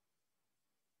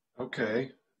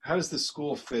 Okay. How does the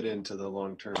school fit into the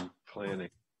long-term planning?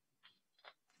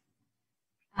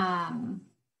 I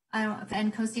don't know if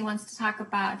Nkosi wants to talk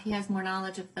about, if he has more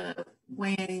knowledge of the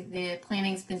way the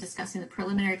planning's been discussing the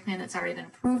preliminary plan that's already been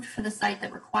approved for the site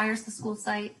that requires the school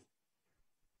site.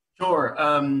 Sure.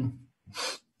 And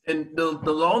the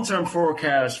long-term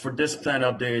forecast for this plan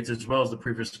updates, as well as the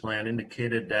previous plan,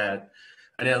 indicated that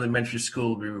an elementary school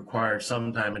will be required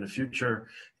sometime in the future.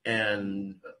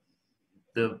 And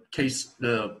the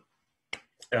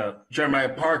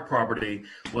Jeremiah Park property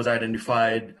was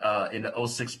identified in the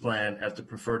 06 plan as the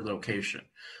preferred location.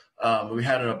 We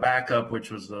had a backup,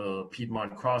 which was the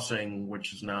Piedmont Crossing,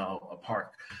 which is now a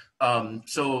park.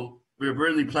 So we're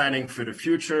really planning for the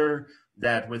future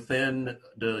that within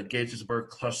the Gaithersburg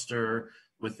cluster,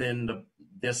 within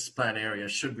this plan area,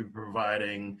 should be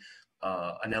providing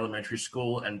an elementary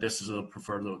school, and this is a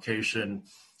preferred location.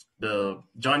 The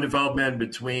joint development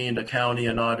between the county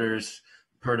and others,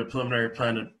 per the preliminary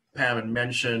plan that Pam had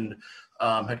mentioned,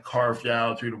 had carved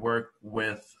out through the work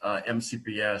with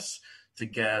MCPS to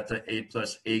get the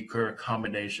 8+ acre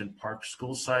combination park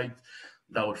school site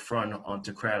that would front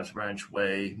onto Crabs Branch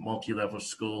Way, multi-level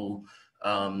school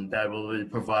that will really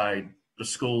provide the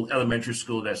school, elementary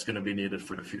school that's going to be needed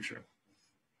for the future.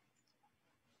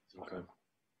 Okay.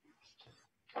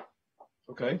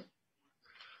 Okay.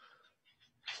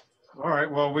 All right.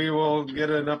 Well, we will get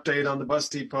an update on the bus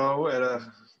depot at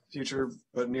a future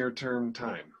but near-term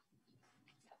time.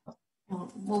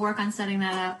 We'll work on setting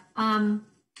that up.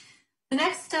 The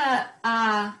next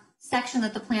section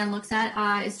that the plan looks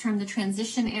at is termed the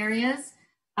transition areas.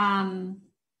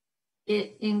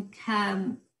 It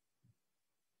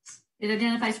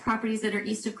identifies properties that are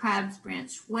east of Crabs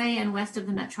Branch Way and west of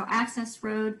the Metro Access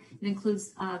Road. It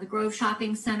includes the Grove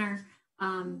Shopping Center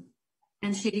and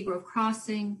Shady Grove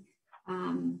Crossing.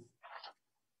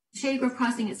 Shady Grove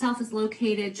Crossing itself is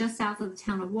located just south of the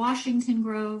town of Washington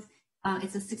Grove.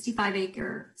 It's a 65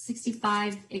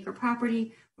 acre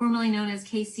property, formerly known as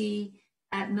KC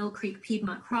at Mill Creek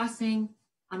Piedmont Crossing.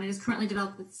 It is currently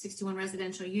developed with 61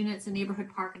 residential units, a neighborhood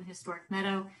park, and a historic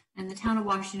meadow. And the town of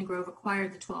Washington Grove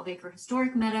acquired the 12 acre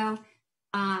historic meadow,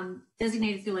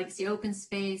 designated through Legacy Open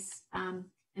Space, and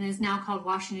is now called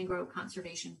Washington Grove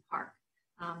Conservation Park.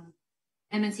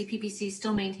 MNC PPC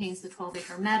still maintains the 12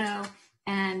 acre meadow,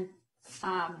 and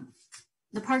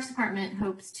the Parks Department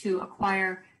hopes to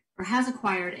acquire, or has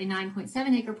acquired, a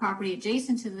 9.7 acre property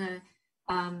adjacent to the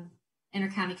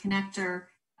Intercounty Connector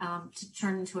to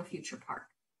turn into a future park.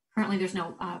 Currently, there's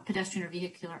no pedestrian or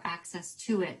vehicular access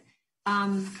to it.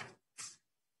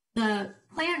 The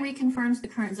plan reconfirms the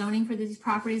current zoning for these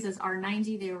properties as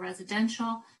R90. They are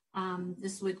residential.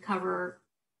 This would cover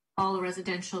all the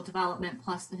residential development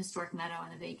plus the historic meadow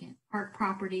and the vacant park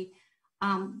property.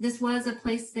 This was a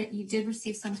place that you did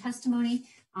receive some testimony.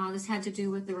 This had to do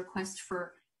with the request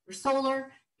for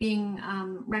solar being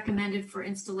recommended for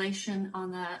installation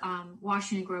on the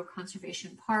Washington Grove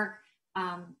Conservation Park.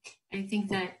 I think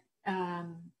that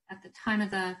at the time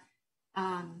of the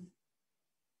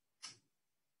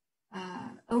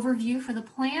overview for the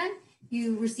plan,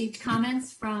 you received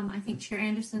comments from, I think, Chair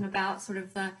Anderson about sort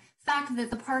of the fact that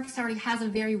the parks already has a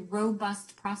very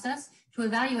robust process to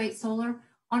evaluate solar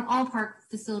on all park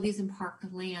facilities and park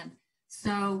land.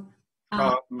 So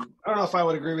I don't know if I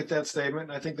would agree with that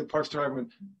statement. I think the Parks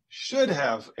Department should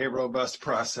have a robust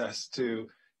process to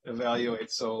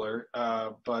evaluate solar,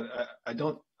 but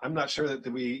I'm not sure that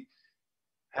we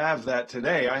have that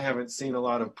today. I haven't seen a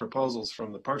lot of proposals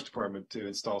from the Parks Department to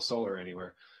install solar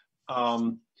anywhere.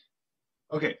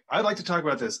 Okay, I'd like to talk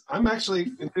about this. I'm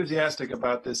actually enthusiastic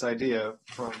about this idea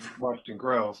from Washington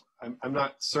Grove. I'm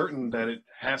not certain that it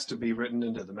has to be written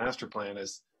into the master plan,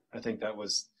 as I think that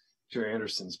was Jerry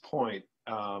Anderson's point.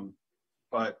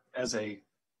 But as a,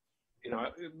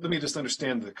 let me just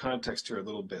understand the context here a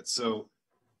little bit. So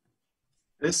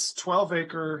this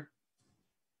 12-acre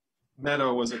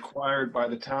meadow was acquired by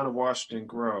the town of Washington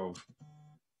Grove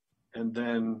and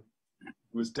then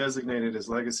was designated as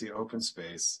legacy open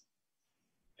space.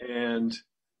 And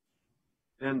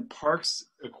then Parks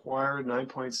acquired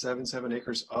 9.77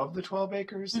 acres of the 12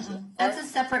 acres? That's a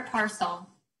separate parcel.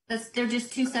 They're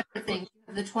just two separate things. You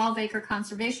have the 12-acre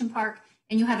conservation park,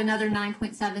 and you have another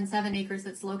 9.77 acres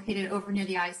that's located over near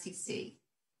the ICC.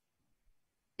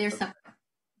 They're separate.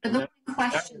 But the one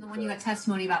question, the one you got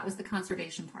testimony about, was the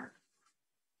conservation park.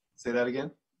 Say that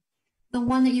again? The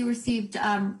one that you received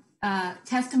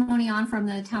testimony on from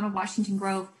the town of Washington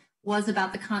Grove was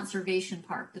about the conservation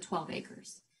park, the 12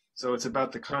 acres. So it's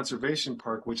about the conservation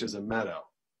park, which is a meadow,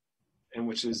 and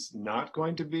which is not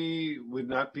going to be, would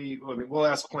not be, I mean, we'll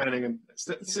ask planning, and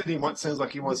Sydney sounds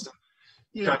like he wants to.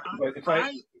 Yeah,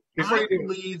 I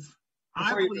believe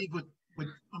with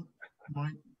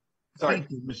thank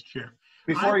you, Mr. Chair.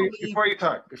 Before you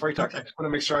talk, okay. I just want to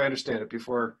make sure I understand it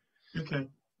before. Okay.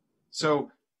 So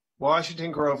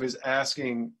Washington Grove is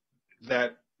asking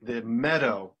that the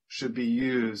meadow should be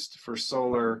used for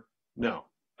solar. No.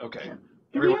 Okay.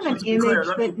 Do we have an image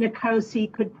that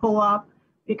Nkosi could pull up?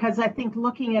 Because I think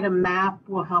looking at a map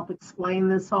will help explain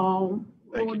this all.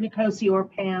 Or Nkosi or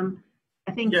Pam,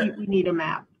 I think we need a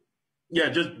map. Yeah,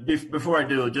 just before I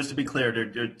do, just to be clear,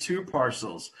 there are two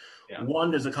parcels. Yeah.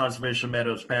 One is the Conservation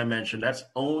Meadows Pam mentioned. That's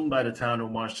owned by the town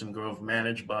of Washington Grove,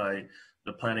 managed by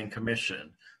the Planning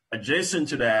Commission. Adjacent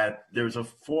to that, there's a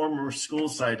former school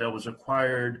site that was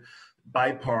acquired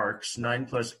by Parks,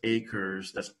 9+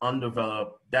 acres, that's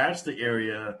undeveloped. That's the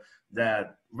area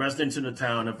that residents in the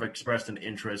town have expressed an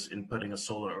interest in putting a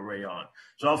solar array on.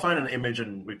 So I'll find an image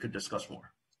and we could discuss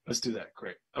more. Let's do that.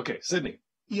 Great. Okay, Sydney.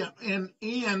 Yeah, and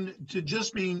to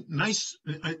just be nice,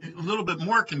 a little bit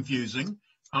more confusing,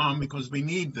 because we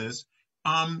need this.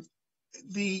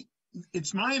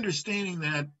 It's my understanding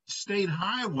that State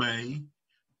Highway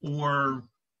or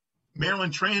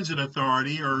Maryland Transit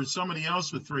Authority or somebody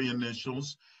else with 3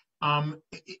 initials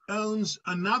owns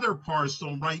another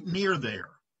parcel right near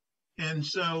there. And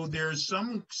so there's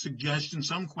some suggestion,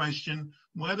 some question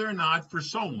whether or not for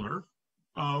solar,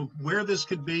 where this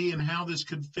could be and how this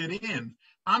could fit in.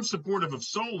 I'm supportive of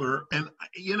solar, and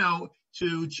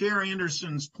to Chair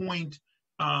Anderson's point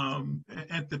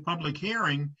at the public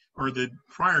hearing, or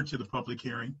prior to the public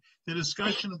hearing, the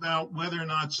discussion about whether or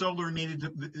not solar needed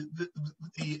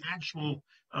the actual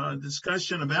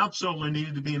discussion about solar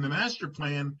needed to be in the master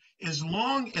plan. As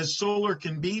long as solar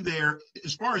can be there,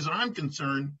 as far as I'm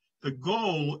concerned, the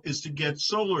goal is to get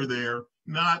solar there,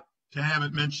 not to have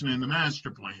it mentioned in the master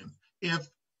plan, if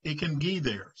it can be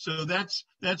there. So that's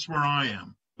where I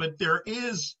am. But there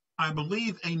is, I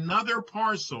believe, another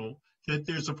parcel that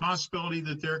there's a possibility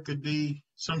that there could be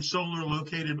some solar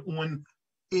located on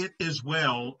it as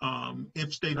well,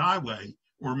 if State Highway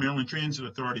or Maryland Transit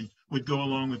Authority would go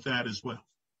along with that as well.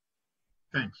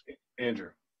 Thanks.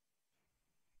 Andrew.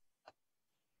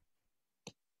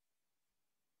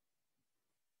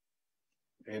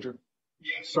 Andrew?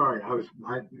 Yeah, sorry,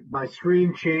 my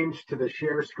screen changed to the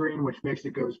share screen, which makes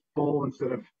it goes full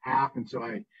instead of half, and so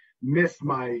I missed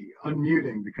my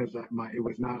unmuting because it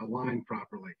was not aligned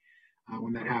properly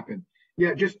when that happened.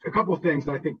 Yeah, just a couple of things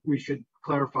that I think we should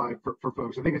clarify for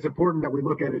folks. I think it's important that we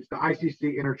look at it. The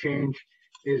ICC interchange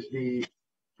is the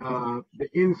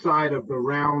inside of the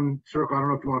round circle. I don't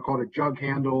know if you want to call it a jug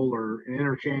handle or an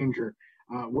interchange or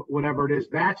whatever it is.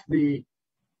 That's the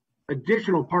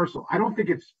additional parcel. I don't think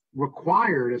it's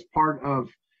required as part of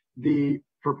the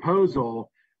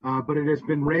proposal, but it has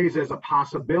been raised as a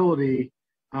possibility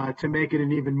to make it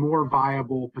an even more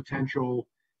viable potential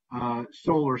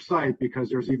solar site, because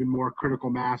there's even more critical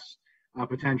mass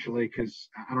potentially, because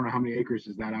I don't know how many acres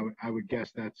is that. I would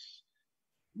guess that's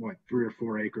what, 3 or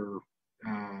 4 acre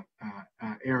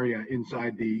area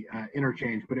inside the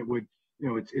interchange, but it would,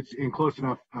 it's in close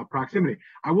enough proximity.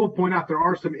 I will point out there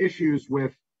are some issues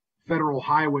with federal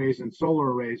highways and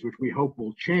solar arrays, which we hope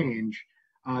will change,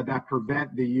 that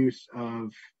prevent the use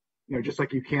of, just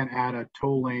like you can't add a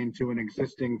toll lane to an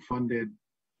existing funded,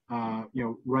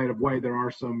 right of way, there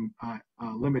are some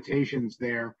limitations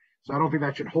there. So I don't think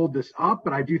that should hold this up,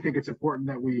 but I do think it's important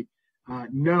that we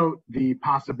note the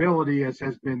possibility, as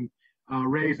has been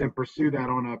raised, and pursue that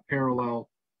on a parallel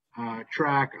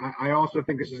track. I also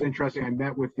think this is interesting. I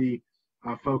met with the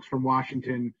folks from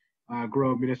Washington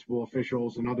Grove municipal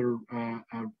officials and other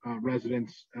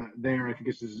residents there. I think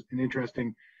this is an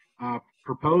interesting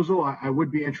proposal. I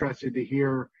would be interested to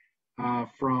hear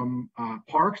from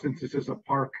Parks, since this is a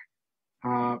park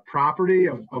property,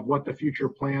 of what the future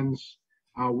plans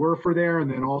were for there, and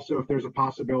then also if there's a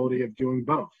possibility of doing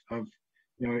both, of,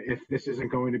 you know, if this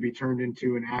isn't going to be turned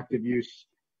into an active use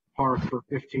park for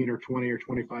 15 or 20 or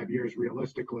 25 years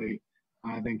realistically,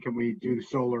 then can we do the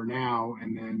solar now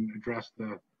and then address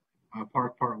the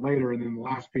park part later? And then the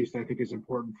last piece that I think is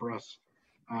important for us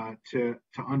to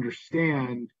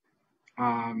understand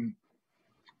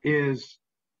is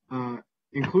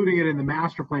including it in the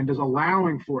master plan. Does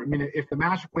allowing for it, I mean, if the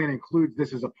master plan includes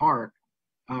this as a park,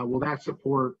 will that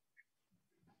support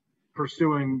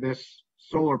pursuing this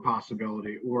solar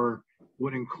possibility, or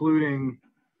would including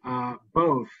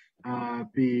both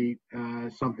be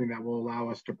something that will allow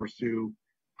us to pursue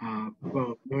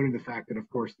both, noting the fact that, of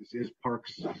course, this is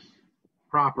Parks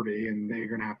property and they're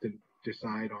going to have to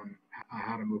decide on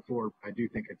how to move forward. I do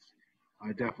think it's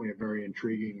definitely a very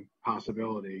intriguing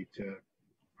possibility to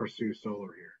pursue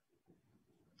solar here.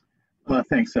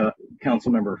 Thanks,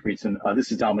 Councilmember Friedson.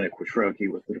 This is Dominic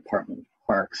Quattrochi with the Department of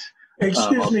Parks.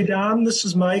 Excuse me, Dom. This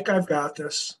is Mike. I've got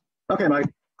this. Okay, Mike.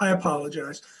 I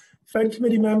apologize. Fed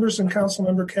committee members and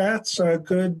Councilmember Katz,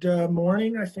 good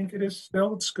morning. I think it is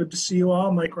still. It's good to see you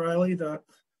all. Mike Riley, the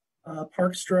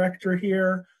Parks Director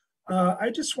here. I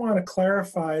just want to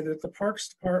clarify that the Parks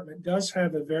Department does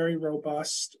have a very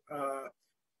robust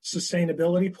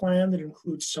sustainability plan that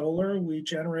includes solar. We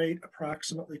generate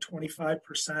approximately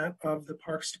 25% of the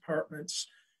Parks Department's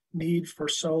need for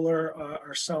solar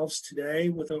ourselves today,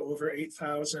 with over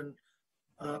 8,000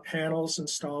 panels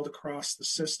installed across the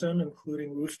system,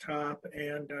 including rooftop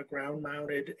and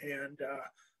ground-mounted and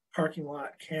parking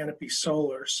lot canopy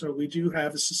solar. So we do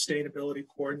have a sustainability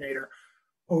coordinator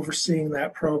overseeing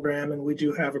that program, and we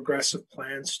do have aggressive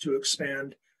plans to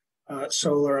expand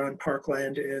solar on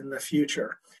parkland in the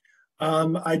future.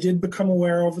 I did become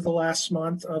aware over the last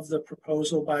month of the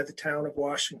proposal by the town of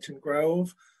Washington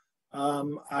Grove.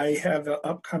 I have an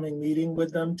upcoming meeting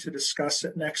with them to discuss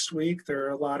it next week. There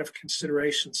are a lot of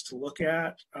considerations to look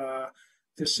at.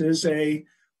 This is this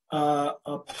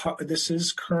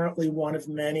is currently one of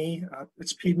many.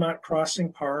 It's Piedmont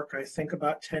Crossing Park, I think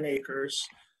about 10 acres.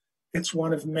 It's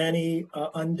one of many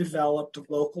undeveloped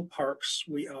local parks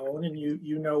we own, and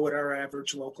you know what our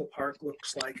average local park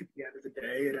looks like at the end of the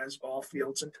day. It has ball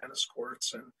fields and tennis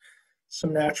courts and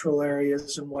some natural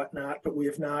areas and whatnot, but we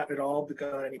have not at all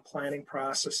begun any planning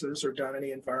processes or done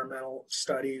any environmental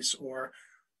studies or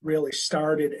really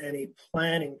started any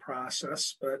planning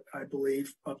process. But I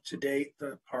believe up to date,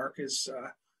 the park is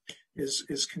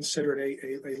considered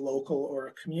a local or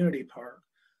a community park.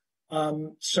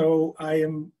 So I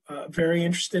am very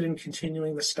interested in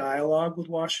continuing this dialogue with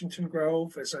Washington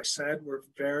Grove. As I said, we're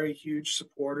very huge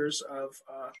supporters of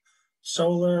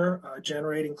solar,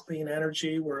 generating clean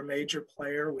energy. We're a major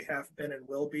player. We have been and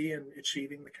will be in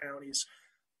achieving the county's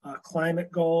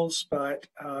climate goals. But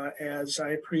as I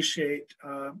appreciate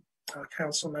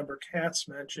Councilmember Katz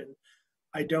mentioned,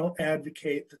 I don't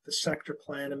advocate that the sector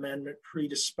plan amendment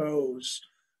predispose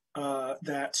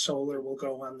that solar will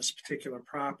go on this particular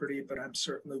property, but I'm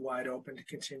certainly wide open to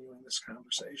continuing this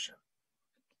conversation.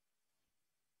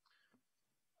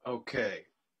 Okay.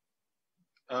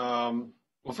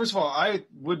 Well, first of all, I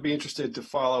would be interested to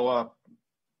follow up,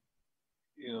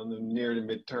 in the near to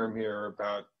midterm here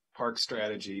about park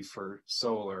strategy for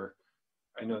solar.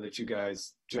 I know that you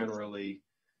guys generally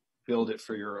build it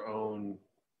for your own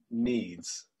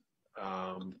needs.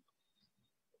 And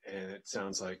it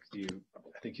sounds like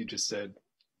I think you just said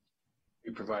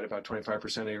you provide about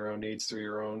 25% of your own needs through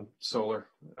your own solar.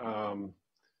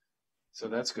 So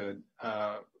that's good.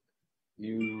 I'm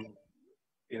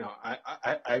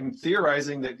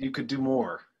theorizing that you could do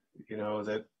more,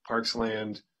 that Parks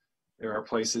Land, there are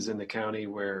places in the county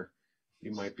where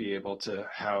you might be able to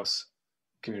house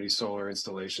community solar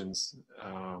installations.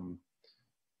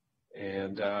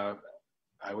 And I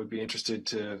would be interested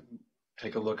to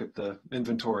take a look at the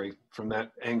inventory from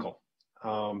that angle.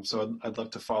 So I'd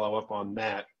love to follow up on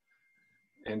that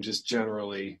and just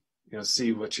generally,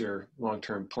 see what your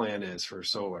long-term plan is for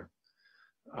solar.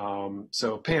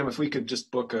 So Pam, if we could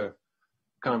just book a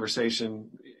conversation,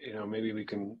 maybe we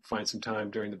can find some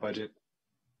time during the budget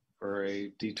for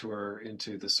a detour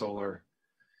into the solar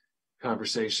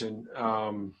conversation.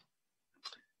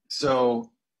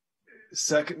 So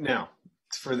second, now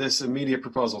for this immediate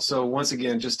proposal. So once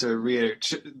again, just to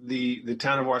reiterate, the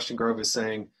town of Washington Grove is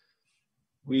saying,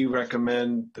 we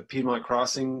recommend the Piedmont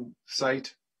Crossing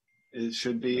site. It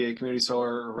should be a community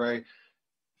solar array.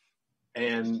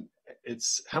 And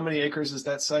it's, how many acres is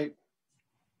that site?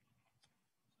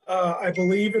 I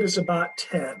believe it is about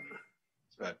 10.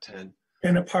 It's about 10.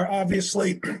 And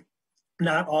obviously,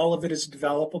 not all of it is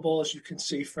developable, as you can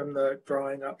see from the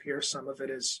drawing up here. Some of it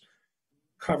is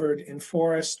covered in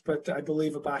forest, but I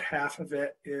believe about half of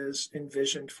it is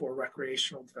envisioned for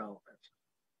recreational development.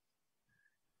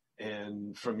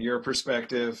 And from your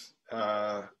perspective,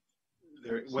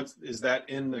 what is that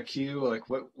in the queue? Like,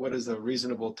 what is a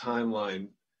reasonable timeline?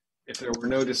 If there were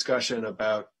no discussion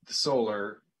about the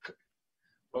solar,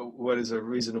 what is a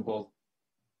reasonable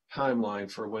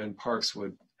timeline for when parks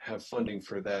would have funding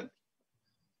for that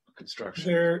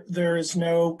construction? There is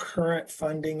no current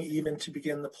funding even to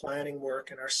begin the planning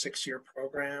work in our 6-year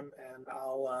program, and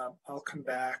I'll come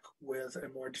back with a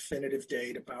more definitive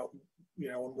date about in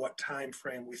what time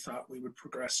frame we thought we would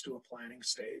progress to a planning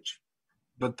stage.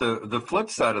 But the flip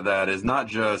side of that is not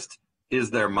just,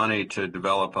 is there money to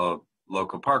develop a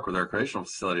local park with recreational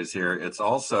facilities here? It's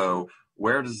also,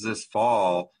 where does this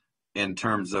fall in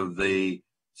terms of the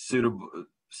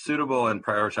suitable and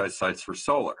prioritized sites for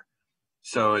solar?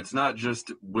 So it's not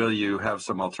just, will you have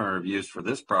some alternative use for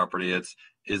this property?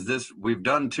 Is this, we've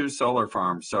done 2 solar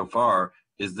farms so far.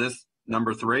 Is this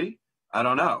number 3? I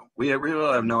don't know. We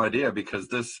really have no idea, because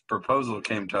this proposal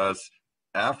came to us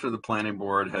after the planning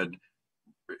board had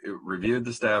reviewed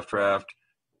the staff draft,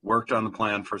 worked on the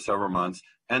plan for several months.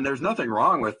 And there's nothing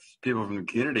wrong with people from the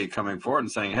community coming forward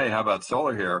and saying, hey, how about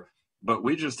solar here? But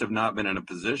we just have not been in a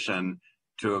position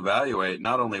to evaluate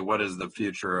not only what is the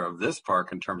future of this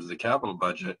park in terms of the capital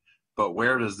budget, but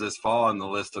where does this fall on the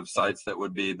list of sites that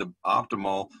would be the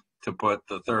optimal to put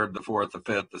the 3rd, the 4th, the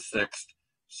 5th, the 6th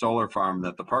solar farm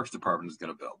that the Parks Department is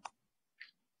going to build.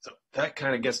 So that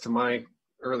kind of gets to my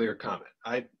earlier comment.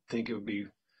 I think it would be,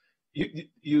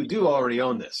 you do already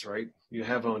own this, right? You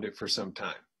have owned it for some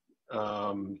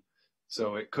time.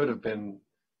 So it could have been,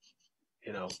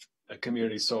 a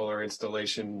community solar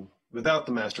installation without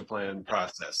the master plan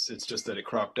process. It's just that it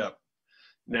cropped up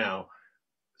now.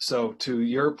 So to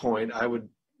your point,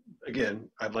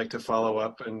 I'd like to follow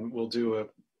up, and we'll do a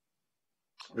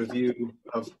review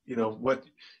of,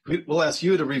 we'll ask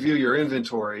you to review your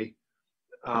inventory,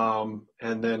 and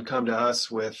then come to us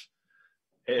with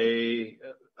a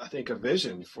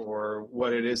vision for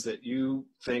what it is that you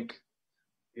think,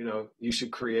 you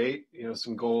should create,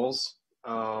 some goals,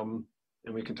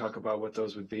 and we can talk about what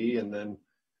those would be, and then,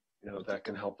 that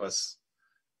can help us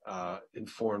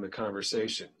inform the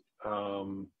conversation.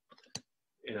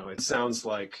 It sounds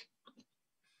like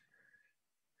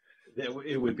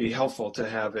it would be helpful to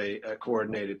have a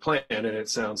coordinated plan, and it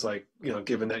sounds like,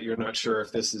 given that you're not sure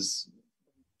if this is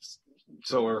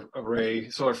solar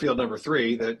field number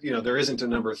 3, that there isn't a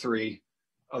number 3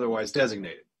 otherwise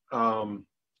designated.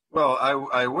 Well,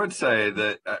 I would say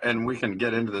that, and we can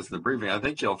get into this in the briefing, I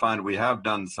think you'll find we have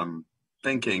done some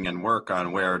thinking and work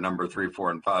on where number 3, 4,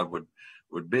 and 5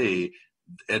 would be.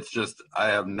 It's just, I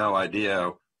have no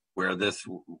idea where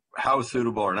how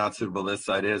suitable or not suitable this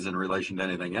site is in relation to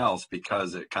anything else,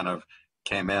 because it kind of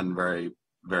came in very,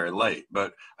 very late.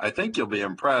 But I think you'll be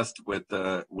impressed with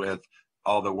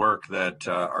all the work that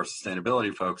our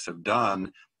sustainability folks have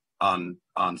done on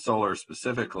solar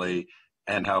specifically,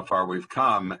 and how far we've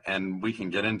come, and we can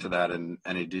get into that in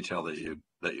any detail that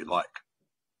you'd like.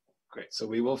 Great. So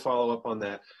we will follow up on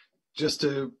that. Just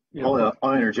to,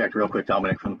 I'll interject real quick,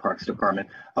 Dominic, from the Parks Department.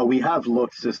 We have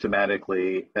looked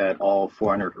systematically at all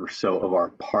 400 or so of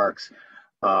our parks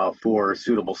for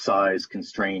suitable size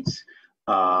constraints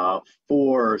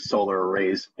for solar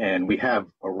arrays, and we have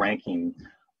a ranking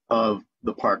of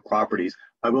the park properties.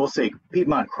 I will say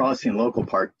Piedmont Crossing Local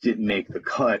Park didn't make the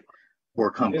cut or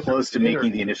come close to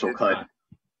making the initial cut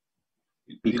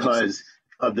because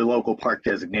of the local park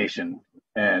designation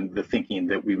and the thinking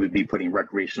that we would be putting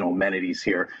recreational amenities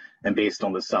here. And based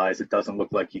on the size, it doesn't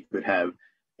look like you could have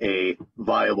a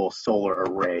viable solar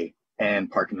array and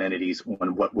park amenities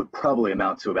on what would probably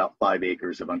amount to about 5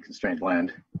 acres of unconstrained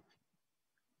land.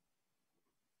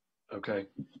 Okay.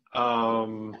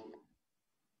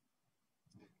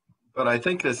 But I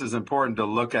think this is important to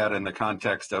look at in the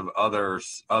context of other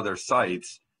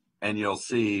sites, and you'll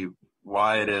see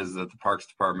why it is that the Parks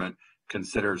Department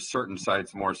considers certain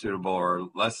sites more suitable or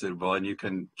less suitable, and you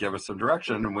can give us some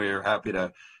direction, and we're happy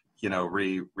to,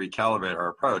 recalibrate our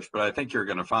approach. But I think you're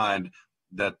going to find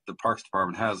that the Parks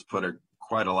Department has put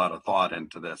quite a lot of thought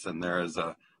into this, and there is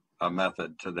a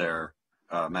method to their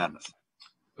madness.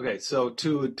 Okay, so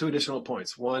two additional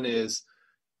points. One is,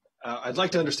 I'd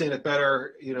like to understand it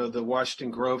better. The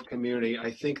Washington Grove community,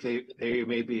 I think they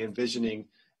may be envisioning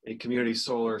a community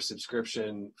solar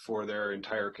subscription for their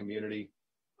entire community.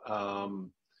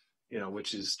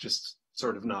 which is just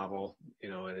sort of novel,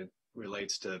 and it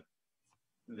relates to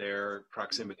their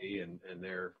proximity and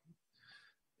their,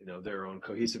 their own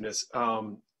cohesiveness.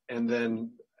 And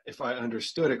then if I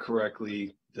understood it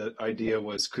correctly, the idea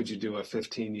was, could you do a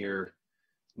 15-year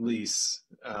lease?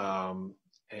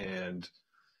 And,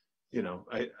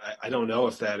 I don't know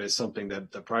if that is something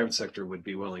that the private sector would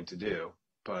be willing to do,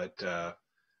 but,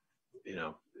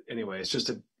 anyway, it's just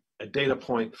a data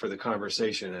point for the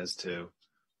conversation as to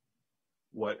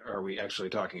what are we actually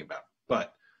talking about.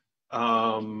 But,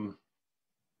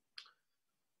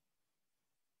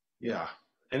 yeah.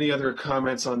 Any other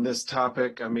comments on this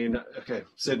topic? I mean, okay,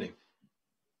 Sydney.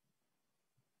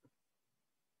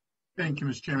 Thank you,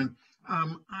 Mr. Chairman.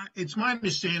 It's my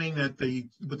understanding that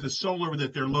with the solar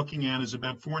that they're looking at is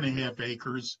about 4.5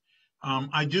 acres.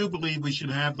 I do believe we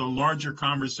should have the larger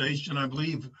conversation. I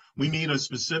believe we need a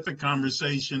specific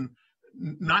conversation,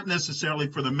 not necessarily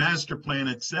for the master plan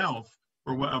itself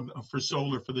for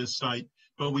solar for this site,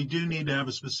 but we do need to have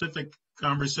a specific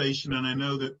conversation. And I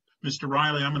know that Mr.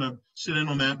 Riley, I'm going to sit in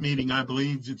on that meeting. I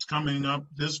believe it's coming up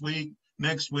this week,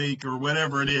 next week, or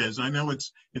whatever it is. I know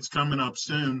it's coming up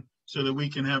soon so that we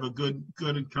can have a good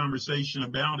conversation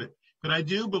about it. But I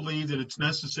do believe that it's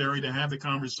necessary to have the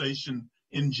conversation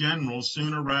in general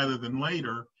sooner rather than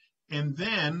later. And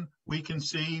then we can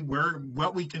see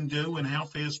what we can do and how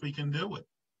fast we can do it.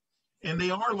 And they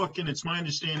are looking, it's my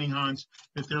understanding, Hans,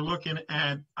 that they're looking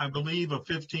at, I believe, a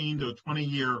 15 to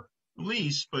 20-year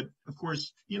lease, but of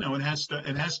course, it has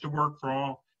to work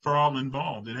for all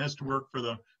involved. It has to work for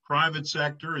the private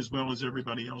sector as well as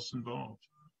everybody else involved.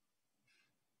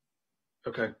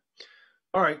 Okay.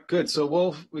 All right, good.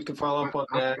 So we can follow up on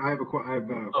that. I have a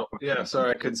oh, yeah,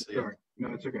 sorry, I couldn't see sorry.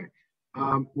 No, it's okay.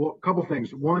 Well, a couple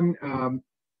things. One,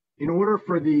 in order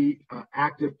for the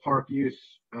active park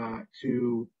use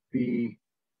to be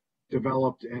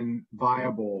developed and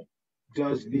viable,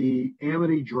 does the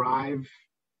Amity Drive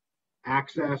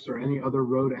access or any other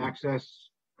road access,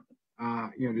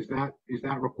 is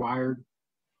that required?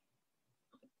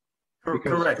 Because,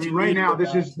 correct. I mean, right now,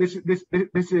 this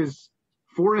is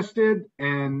forested,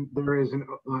 and there is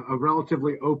a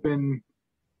relatively open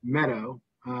meadow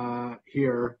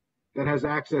here that has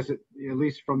access, at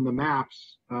least from the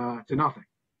maps, to nothing.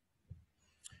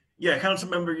 Yeah, council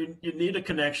member, you need a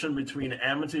connection between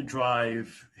Amity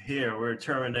Drive here, where it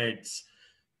terminates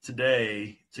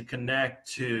today, to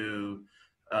connect to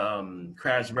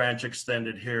Crabs Branch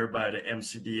Extended here by the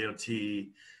MCDOT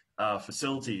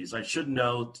facilities. I should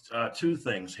note two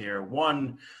things here.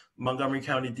 One, Montgomery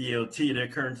County DOT, they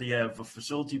currently have a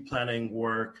facility planning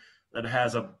work that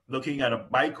has looking at a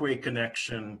bikeway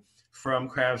connection from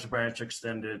Crabs Branch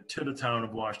Extended to the town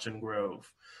of Washington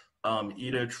Grove,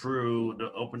 either through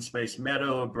the open space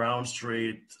meadow, Brown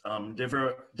Street,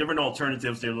 different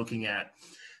alternatives they're looking at.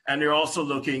 And they're also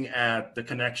looking at the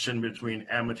connection between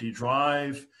Amity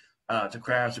Drive to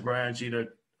Crabs Branch,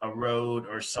 either a road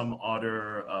or some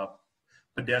other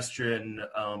pedestrian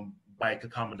bike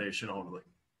accommodation only.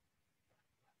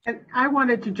 And I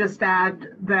wanted to just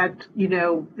add that,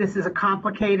 this is a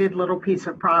complicated little piece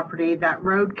of property. That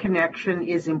road connection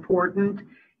is important.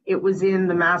 It was in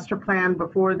the master plan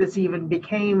before this even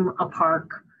became a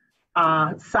park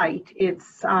site.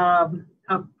 It's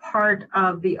a part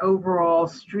of the overall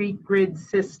street grid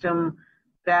system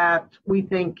that we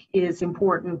think is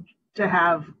important to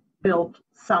have built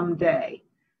someday.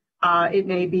 It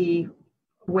may be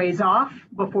ways off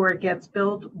before it gets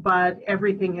built, but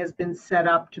everything has been set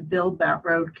up to build that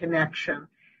road connection.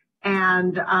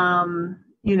 And,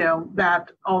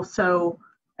 that also,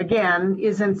 again,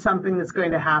 isn't something that's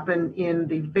going to happen in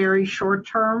the very short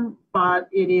term, but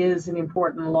it is an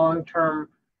important long-term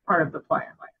part of the plan.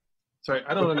 Sorry,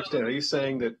 I don't understand. Are you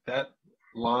saying that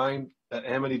line, that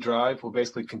Amity Drive, will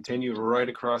basically continue right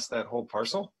across that whole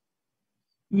parcel?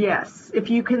 Yes, if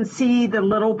you can see the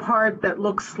little part that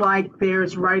looks like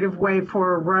there's right-of-way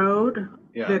for a road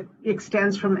that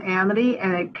extends from Amity,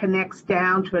 and it connects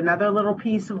down to another little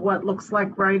piece of what looks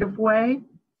like right-of-way.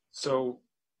 So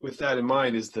with that in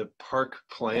mind, is the park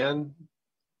plan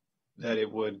that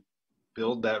it would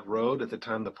build that road at the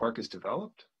time the park is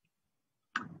developed?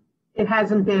 It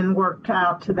hasn't been worked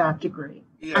out to that degree.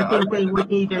 Yeah, I think they would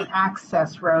need an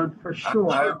access road for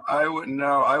sure. I would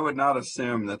not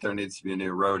assume that there needs to be a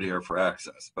new road here for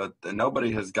access, but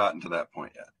nobody has gotten to that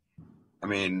point yet. I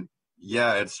mean,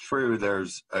 yeah, it's true.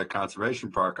 There's a conservation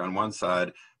park on one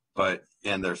side,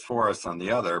 and there's forests on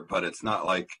the other, but it's not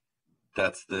like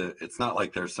it's not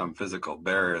like there's some physical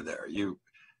barrier there.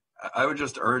 I would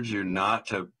just urge you not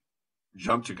to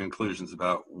jump to conclusions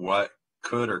about what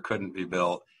could or couldn't be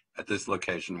built at this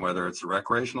location, whether it's a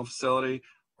recreational facility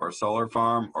or a solar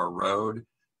farm or road.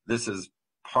 This is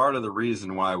part of the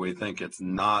reason why we think it's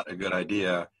not a good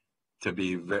idea to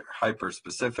be hyper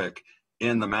specific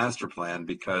in the master plan,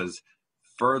 because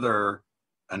further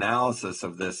analysis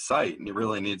of this site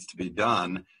really needs to be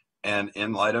done. And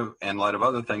in light of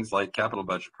other things like capital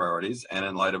budget priorities, and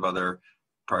in light of other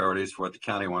priorities for what the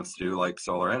county wants to do, like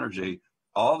solar energy,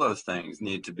 all those things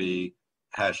need to be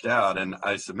hashed out. And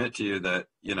I submit to you that,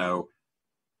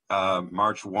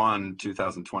 March 1,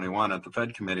 2021 at the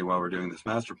PHED committee, while we're doing this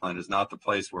master plan, is not the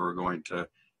place where we're going to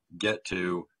get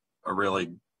to a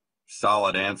really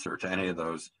solid answer to any of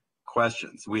those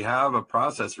questions. We have a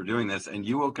process for doing this, and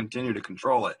you will continue to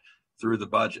control it through the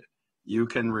budget. You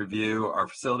can review our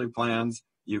facility plans.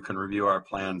 You can review our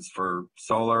plans for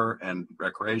solar and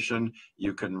recreation.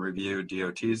 You can review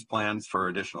DOT's plans for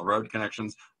additional road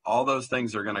connections. All those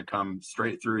things are going to come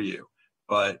straight through you.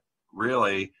 But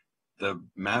really, the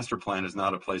master plan is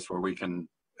not a place where we can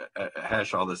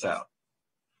hash all this out.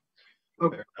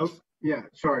 Okay. Oh, yeah,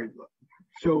 sorry.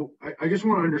 So I just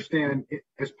want to understand,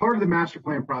 as part of the master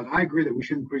plan process, I agree that we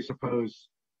shouldn't presuppose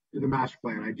to the master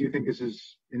plan. I do think this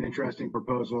is an interesting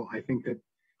proposal. I think that,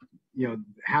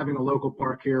 having a local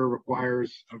park here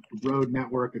requires a road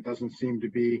network that doesn't seem to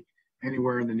be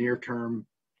anywhere in the near term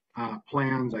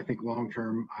plans. I think long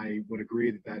term, I would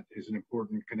agree that that is an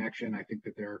important connection. I think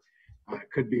that there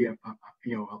could be a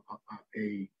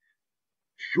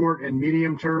short and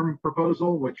medium term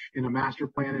proposal, which in a master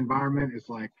plan environment is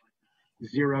like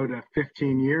 0 to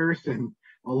 15 years, and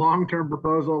a long-term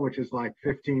proposal, which is like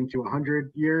 15 to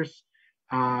 100 years,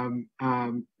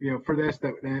 for this,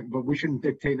 but we shouldn't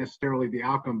dictate necessarily the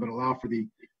outcome, but allow for the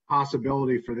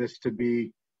possibility for this to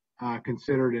be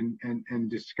considered and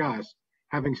discussed.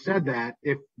 Having said that,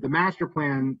 if the master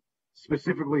plan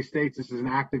specifically states this is an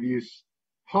active use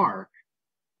park,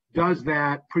 does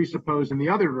that presuppose in the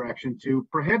other direction to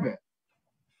prohibit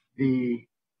the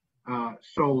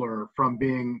solar from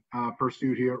being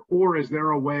pursued here? Or is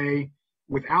there a way,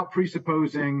 without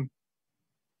presupposing,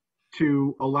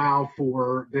 to allow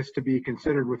for this to be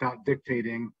considered without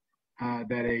dictating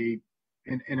that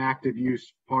an active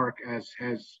use park as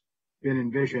has been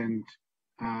envisioned,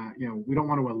 we don't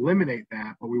want to eliminate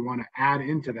that, but we want to add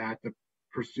into that the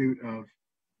pursuit of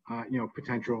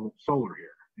potential solar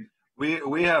here?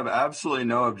 We have absolutely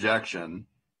no objection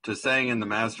to saying in the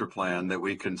master plan that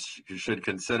we should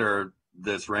consider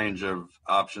this range of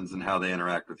options and how they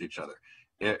interact with each other.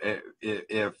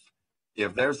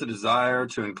 If there's a desire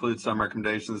to include some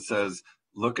recommendation that says,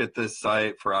 look at this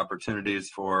site for opportunities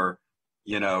for,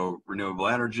 renewable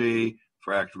energy,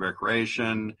 for active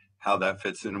recreation, how that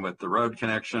fits in with the road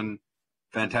connection,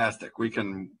 fantastic. We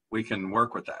can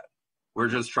work with that. We're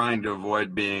just trying to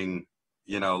avoid being,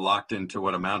 locked into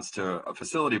what amounts to a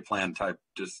facility plan type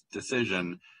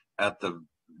decision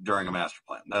during a master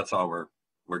plan. That's all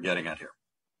we're getting at here.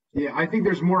 Yeah, I think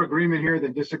there's more agreement here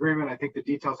than disagreement. I think the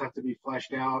details have to be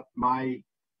fleshed out. My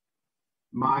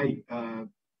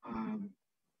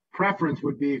preference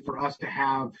would be for us to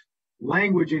have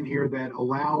language in here that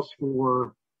allows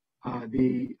for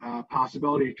the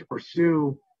possibility to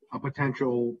pursue a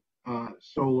potential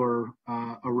solar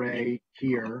array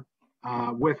here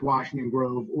with Washington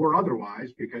Grove or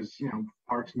otherwise, because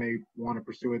parks may want to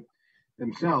pursue it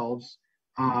themselves,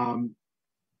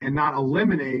 and not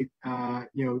eliminate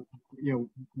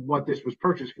what this was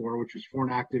purchased for, which is for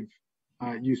an active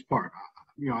use park.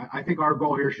 I think our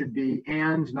goal here should be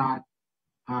and not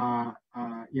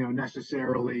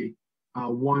necessarily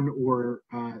one or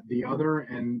the other,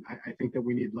 and I think that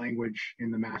we need language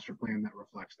in the master plan that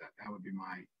reflects that. That would be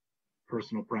my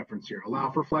personal preference here.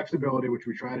 Allow for flexibility, which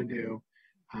we try to do,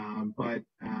 but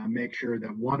make sure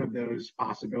that one of those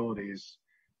possibilities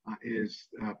is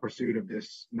pursuit of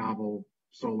this novel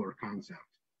solar concept.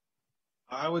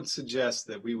 I would suggest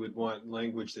that we would want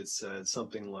language that said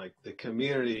something like the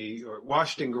community or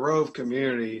Washington Grove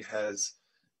community has,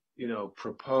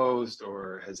 proposed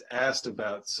or has asked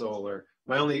about solar.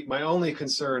 My only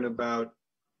concern about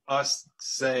us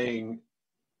saying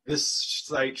this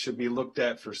site should be looked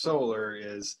at for solar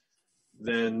is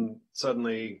then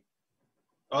suddenly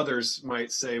others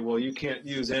might say, well, you can't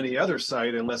use any other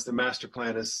site unless the master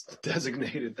plan has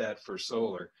designated that for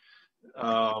solar.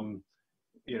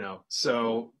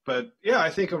 But yeah, I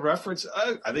think a reference,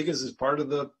 I think this is part of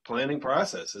the planning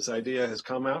process. This idea has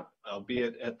come out,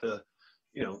 albeit at the,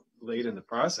 late in the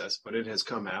process, but it has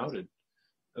come out, and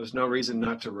there's no reason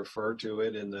not to refer to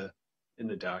it in the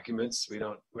documents.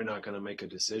 We're not going to make a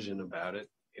decision about it.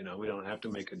 We don't have to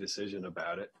make a decision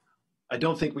about it. I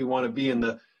don't think we want to be in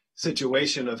the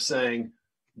situation of saying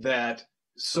that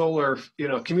solar,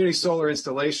 community solar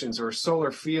installations or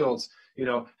solar fields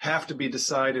have to be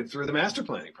decided through the master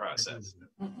planning process,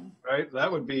 right?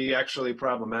 That would be actually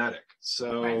problematic.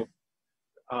 So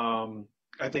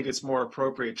I think it's more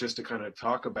appropriate just to kind of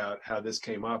talk about how this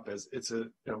came up, as it's a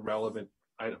relevant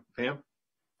item. Pam?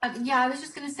 Yeah, I was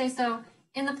just going to say, so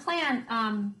in the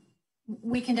plan,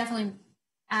 we can definitely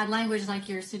add language like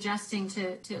you're suggesting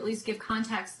to at least give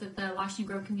context that the Washington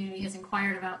Grove community has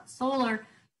inquired about solar.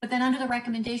 But then under the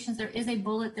recommendations, there is a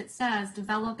bullet that says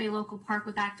develop a local park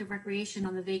with active recreation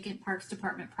on the vacant Parks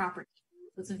Department property.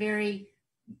 So it's a very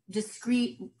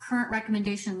discrete current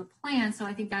recommendation in the plan. So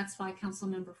I think that's why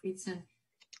Councilmember Friedson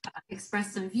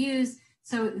expressed some views.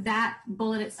 So that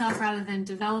bullet itself, rather than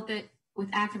develop it with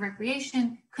active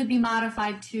recreation, could be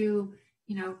modified to,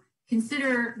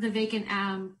 consider the vacant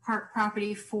park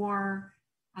property for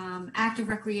active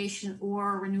recreation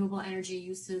or renewable energy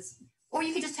uses. Or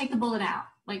you could just take the bullet out.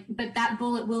 But that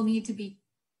bullet will need to be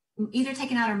either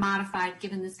taken out or modified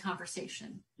given this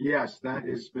conversation. Yes, that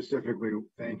is specifically,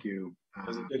 thank you. That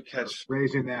was a good catch.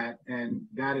 Raising that, and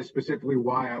that is specifically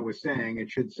why I was saying it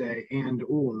should say and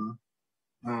or,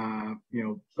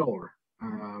 solar.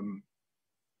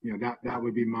 That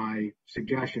would be my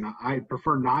suggestion. I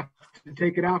prefer not to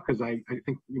take it out because I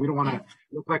think we don't want to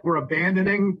look like we're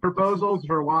abandoning proposals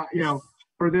for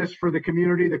for the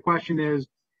community. The question is,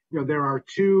 there are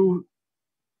two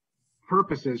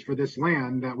purposes for this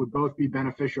land that would both be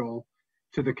beneficial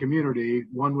to the community.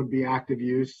 One would be active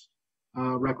use,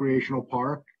 recreational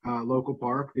park, local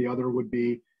park. The other would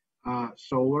be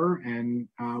solar, and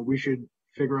we should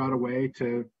figure out a way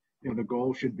to, the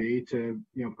goal should be to,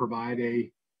 provide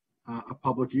a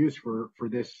public use for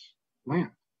this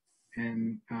land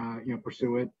and,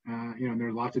 pursue it. And there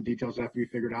are lots of details that have to be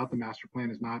figured out. The master plan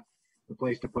is not the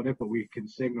place to put it, but we can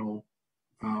signal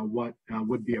what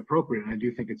would be appropriate. And I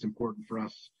do think it's important for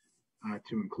us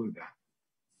to include that.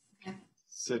 Okay.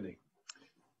 Sydney.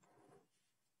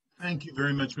 Thank you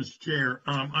very much, Mr. Chair.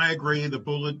 I agree the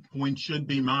bullet point should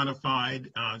be modified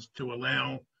to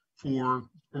allow for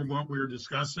what we're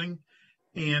discussing.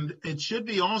 And it should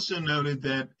be also noted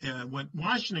that what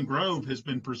Washington Grove has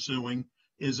been pursuing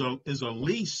is a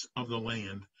lease of the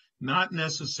land, not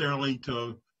necessarily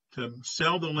to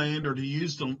sell the land or to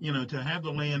use the, to have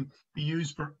the land be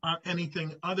used for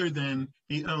anything other than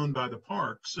be owned by the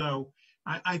park. So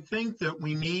I think that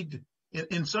we need,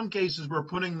 in some cases, we're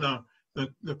putting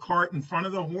the cart in front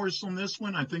of the horse on this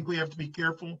one. I think we have to be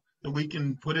careful that we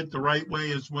can put it the right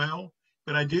way as well.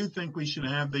 But I do think we should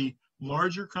have the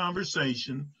larger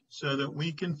conversation so that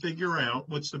we can figure out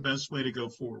what's the best way to go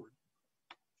forward.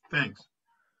 Thanks.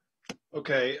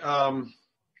 Okay.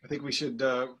 I think we should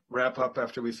wrap up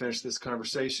after we finish this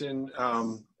conversation.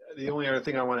 The only other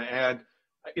thing I want to add,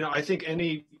 I think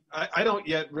I don't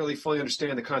yet really fully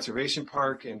understand the conservation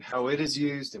park and how it is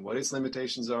used and what its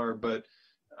limitations are, but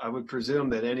I would presume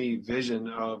that any vision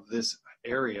of this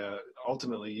area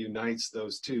ultimately unites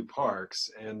those two parks,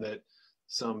 and that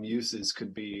some uses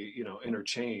could be,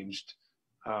 interchanged,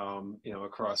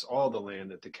 across all the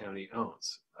land that the county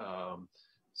owns.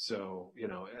 So,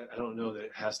 I don't know that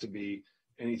it has to be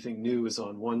anything new is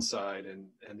on one side and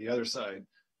the other side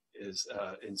is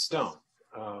in stone.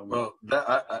 Well,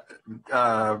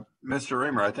 Mr.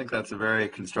 Reamer, I think that's a very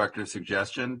constructive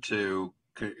suggestion to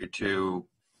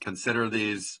consider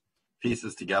these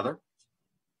pieces together.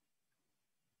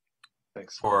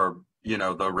 Thanks. For,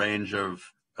 the range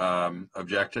of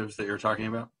objectives that you're talking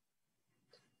about.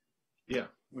 Yeah,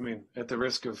 at the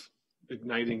risk of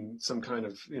igniting some kind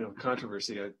of,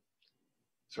 controversy, it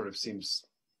sort of seems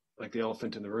like the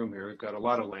elephant in the room here. We've got a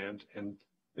lot of land, and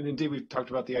indeed we've talked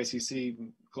about the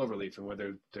ICC Cloverleaf and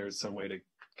whether there's some way to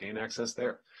gain access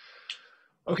there.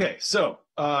 Okay, so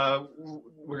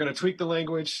we're going to tweak the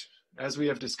language as we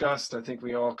have discussed. I think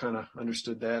we all kind of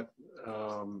understood that.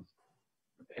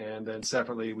 And then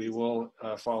separately, we will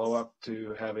follow up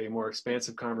to have a more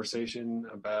expansive conversation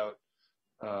about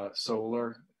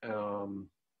solar. And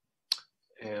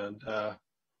I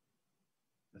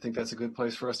think that's a good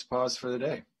place for us to pause for the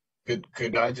day.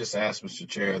 Could I just ask, Mr.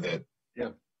 Chair, that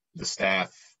the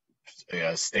staff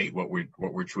state what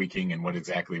we're tweaking and what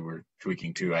exactly we're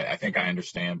tweaking to? I think I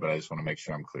understand, but I just want to make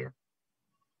sure I'm clear.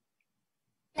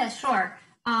 Yeah, sure.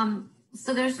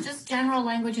 So there's just general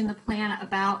language in the plan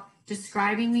about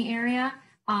describing the area.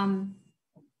 And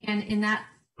in that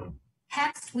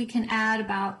text, we can add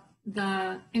about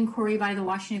the inquiry by the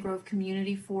Washington Grove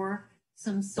community for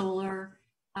some solar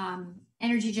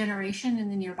energy generation in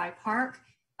the nearby park.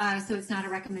 So it's not a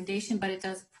recommendation, but it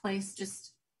does place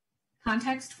just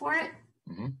context for it.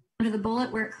 Mm-hmm. Under the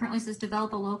bullet where it currently says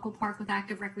develop a local park with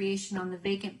active recreation on the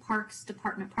vacant Parks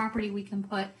Department property, we can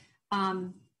put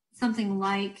something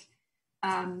like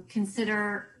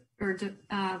consider, or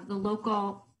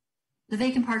the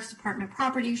vacant parks department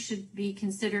property should be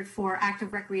considered for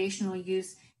active recreational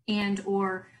use and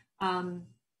or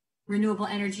renewable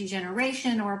energy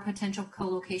generation or potential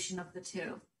co-location of the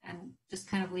two, and just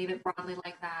kind of leave it broadly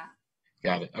like that.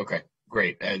 Got it. Okay,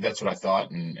 great. That's what I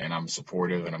thought, and I'm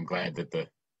supportive, and I'm glad that the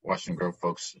Washington Grove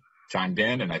folks chimed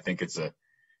in, and I think it's a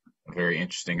very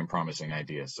interesting and promising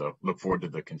idea. So look forward to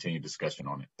the continued discussion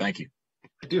on it. Thank you.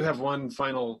 I do have one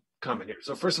final comment here.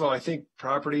 So first of all, I think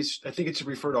it should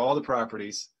refer to all the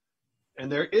properties.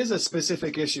 And there is a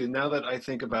specific issue, now that I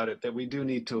think about it, that we do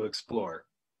need to explore,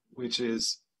 which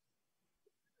is,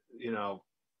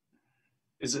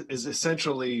 is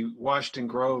essentially Washington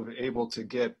Grove able to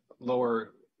get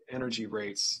lower energy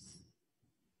rates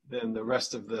than the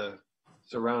rest of the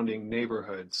surrounding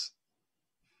neighborhoods?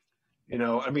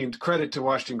 Credit to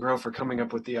Washington Grove for coming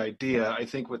up with the idea. I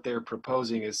think what they're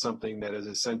proposing is something that is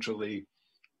essentially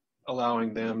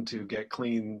allowing them to get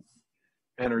clean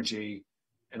energy.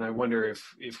 And I wonder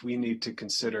if we need to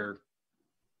consider,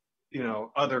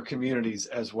 other communities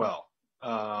as well,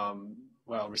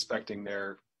 while respecting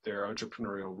their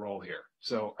entrepreneurial role here.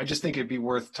 So I just think it'd be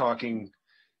worth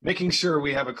making sure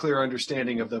we have a clear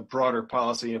understanding of the broader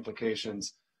policy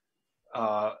implications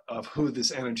of who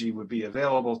this energy would be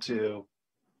available to,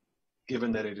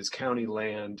 given that it is county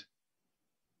land,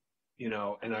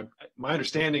 and my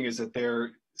understanding is that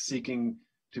they're seeking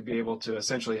to be able to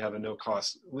essentially have a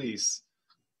no-cost lease,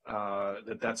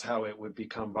 that's how it would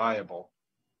become viable.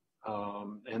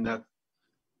 And that,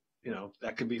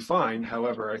 that could be fine.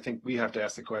 However, I think we have to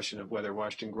ask the question of whether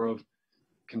Washington Grove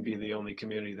can be the only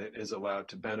community that is allowed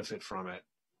to benefit from it,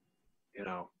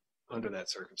 under that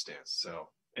circumstance. So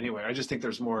anyway, I just think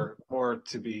there's more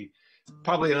to be,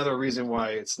 probably another reason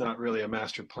why it's not really a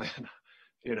master plan,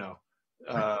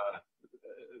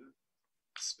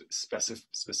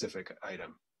 specific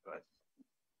item. But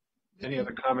any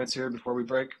other comments here before we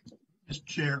break? Mr.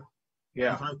 Chair,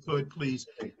 yeah, if I could, please.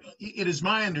 It is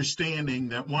my understanding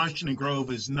that Washington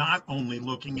Grove is not only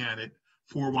looking at it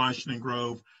for Washington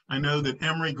Grove. I know that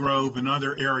Emory Grove and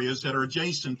other areas that are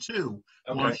adjacent to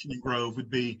Washington Grove would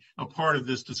be a part of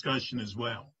this discussion as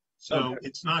well. So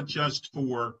it's not just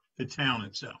for the town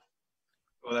itself.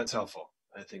 Well, that's helpful.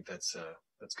 I think that's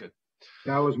good.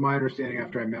 That was my understanding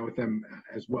after I met with them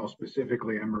as well.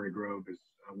 Specifically, Emory Grove is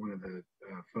one of the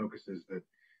focuses that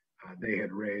they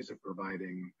had raised of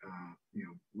providing,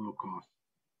 low-cost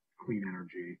clean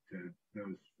energy to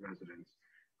those residents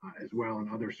as well,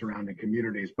 and other surrounding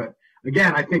communities. But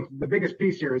again, I think the biggest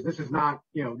piece here is this is not,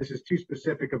 this is too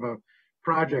specific of a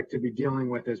project to be dealing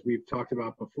with, as we've talked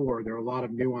about before. There are a lot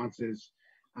of nuances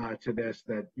to this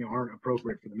that aren't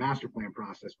appropriate for the master plan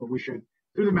process, but we should,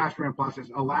 through the master plan process,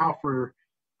 allow for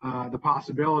the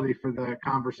possibility for the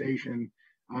conversation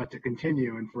to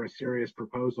continue and for a serious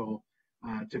proposal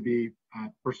to be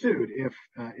pursued if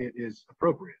it is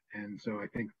appropriate. And so I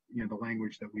think the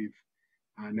language that we've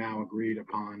now agreed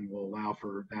upon will allow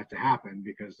for that to happen,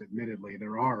 because admittedly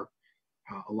there are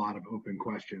a lot of open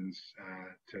questions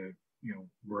to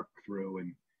work through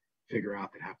and figure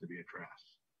out that have to be addressed.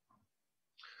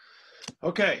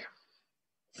 Okay.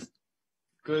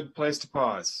 Good place to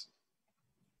pause.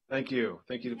 Thank you.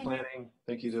 Thank you to planning.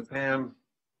 Thank you to Pam.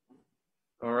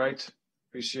 All right.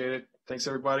 Appreciate it. Thanks,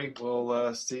 everybody.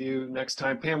 We'll see you next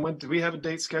time. Pam, do we have a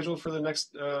date scheduled for the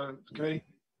next committee?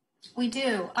 We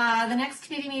do. The next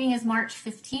committee meeting is March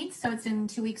 15th, so it's in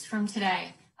 2 weeks from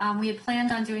today. We had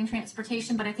planned on doing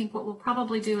transportation, but I think what we'll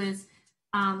probably do is,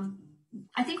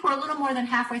 I think we're a little more than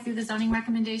halfway through the zoning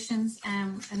recommendations,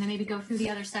 and then maybe go through the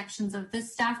other sections of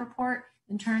this staff report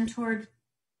and turn toward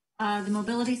the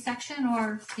mobility section,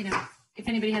 or, if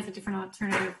anybody has a different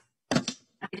alternative,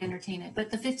 I could entertain it. But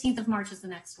the 15th of March is the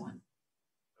next one.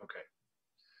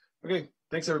 Okay.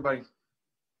 Thanks, everybody.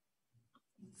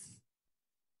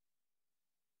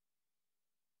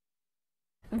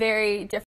 Very different.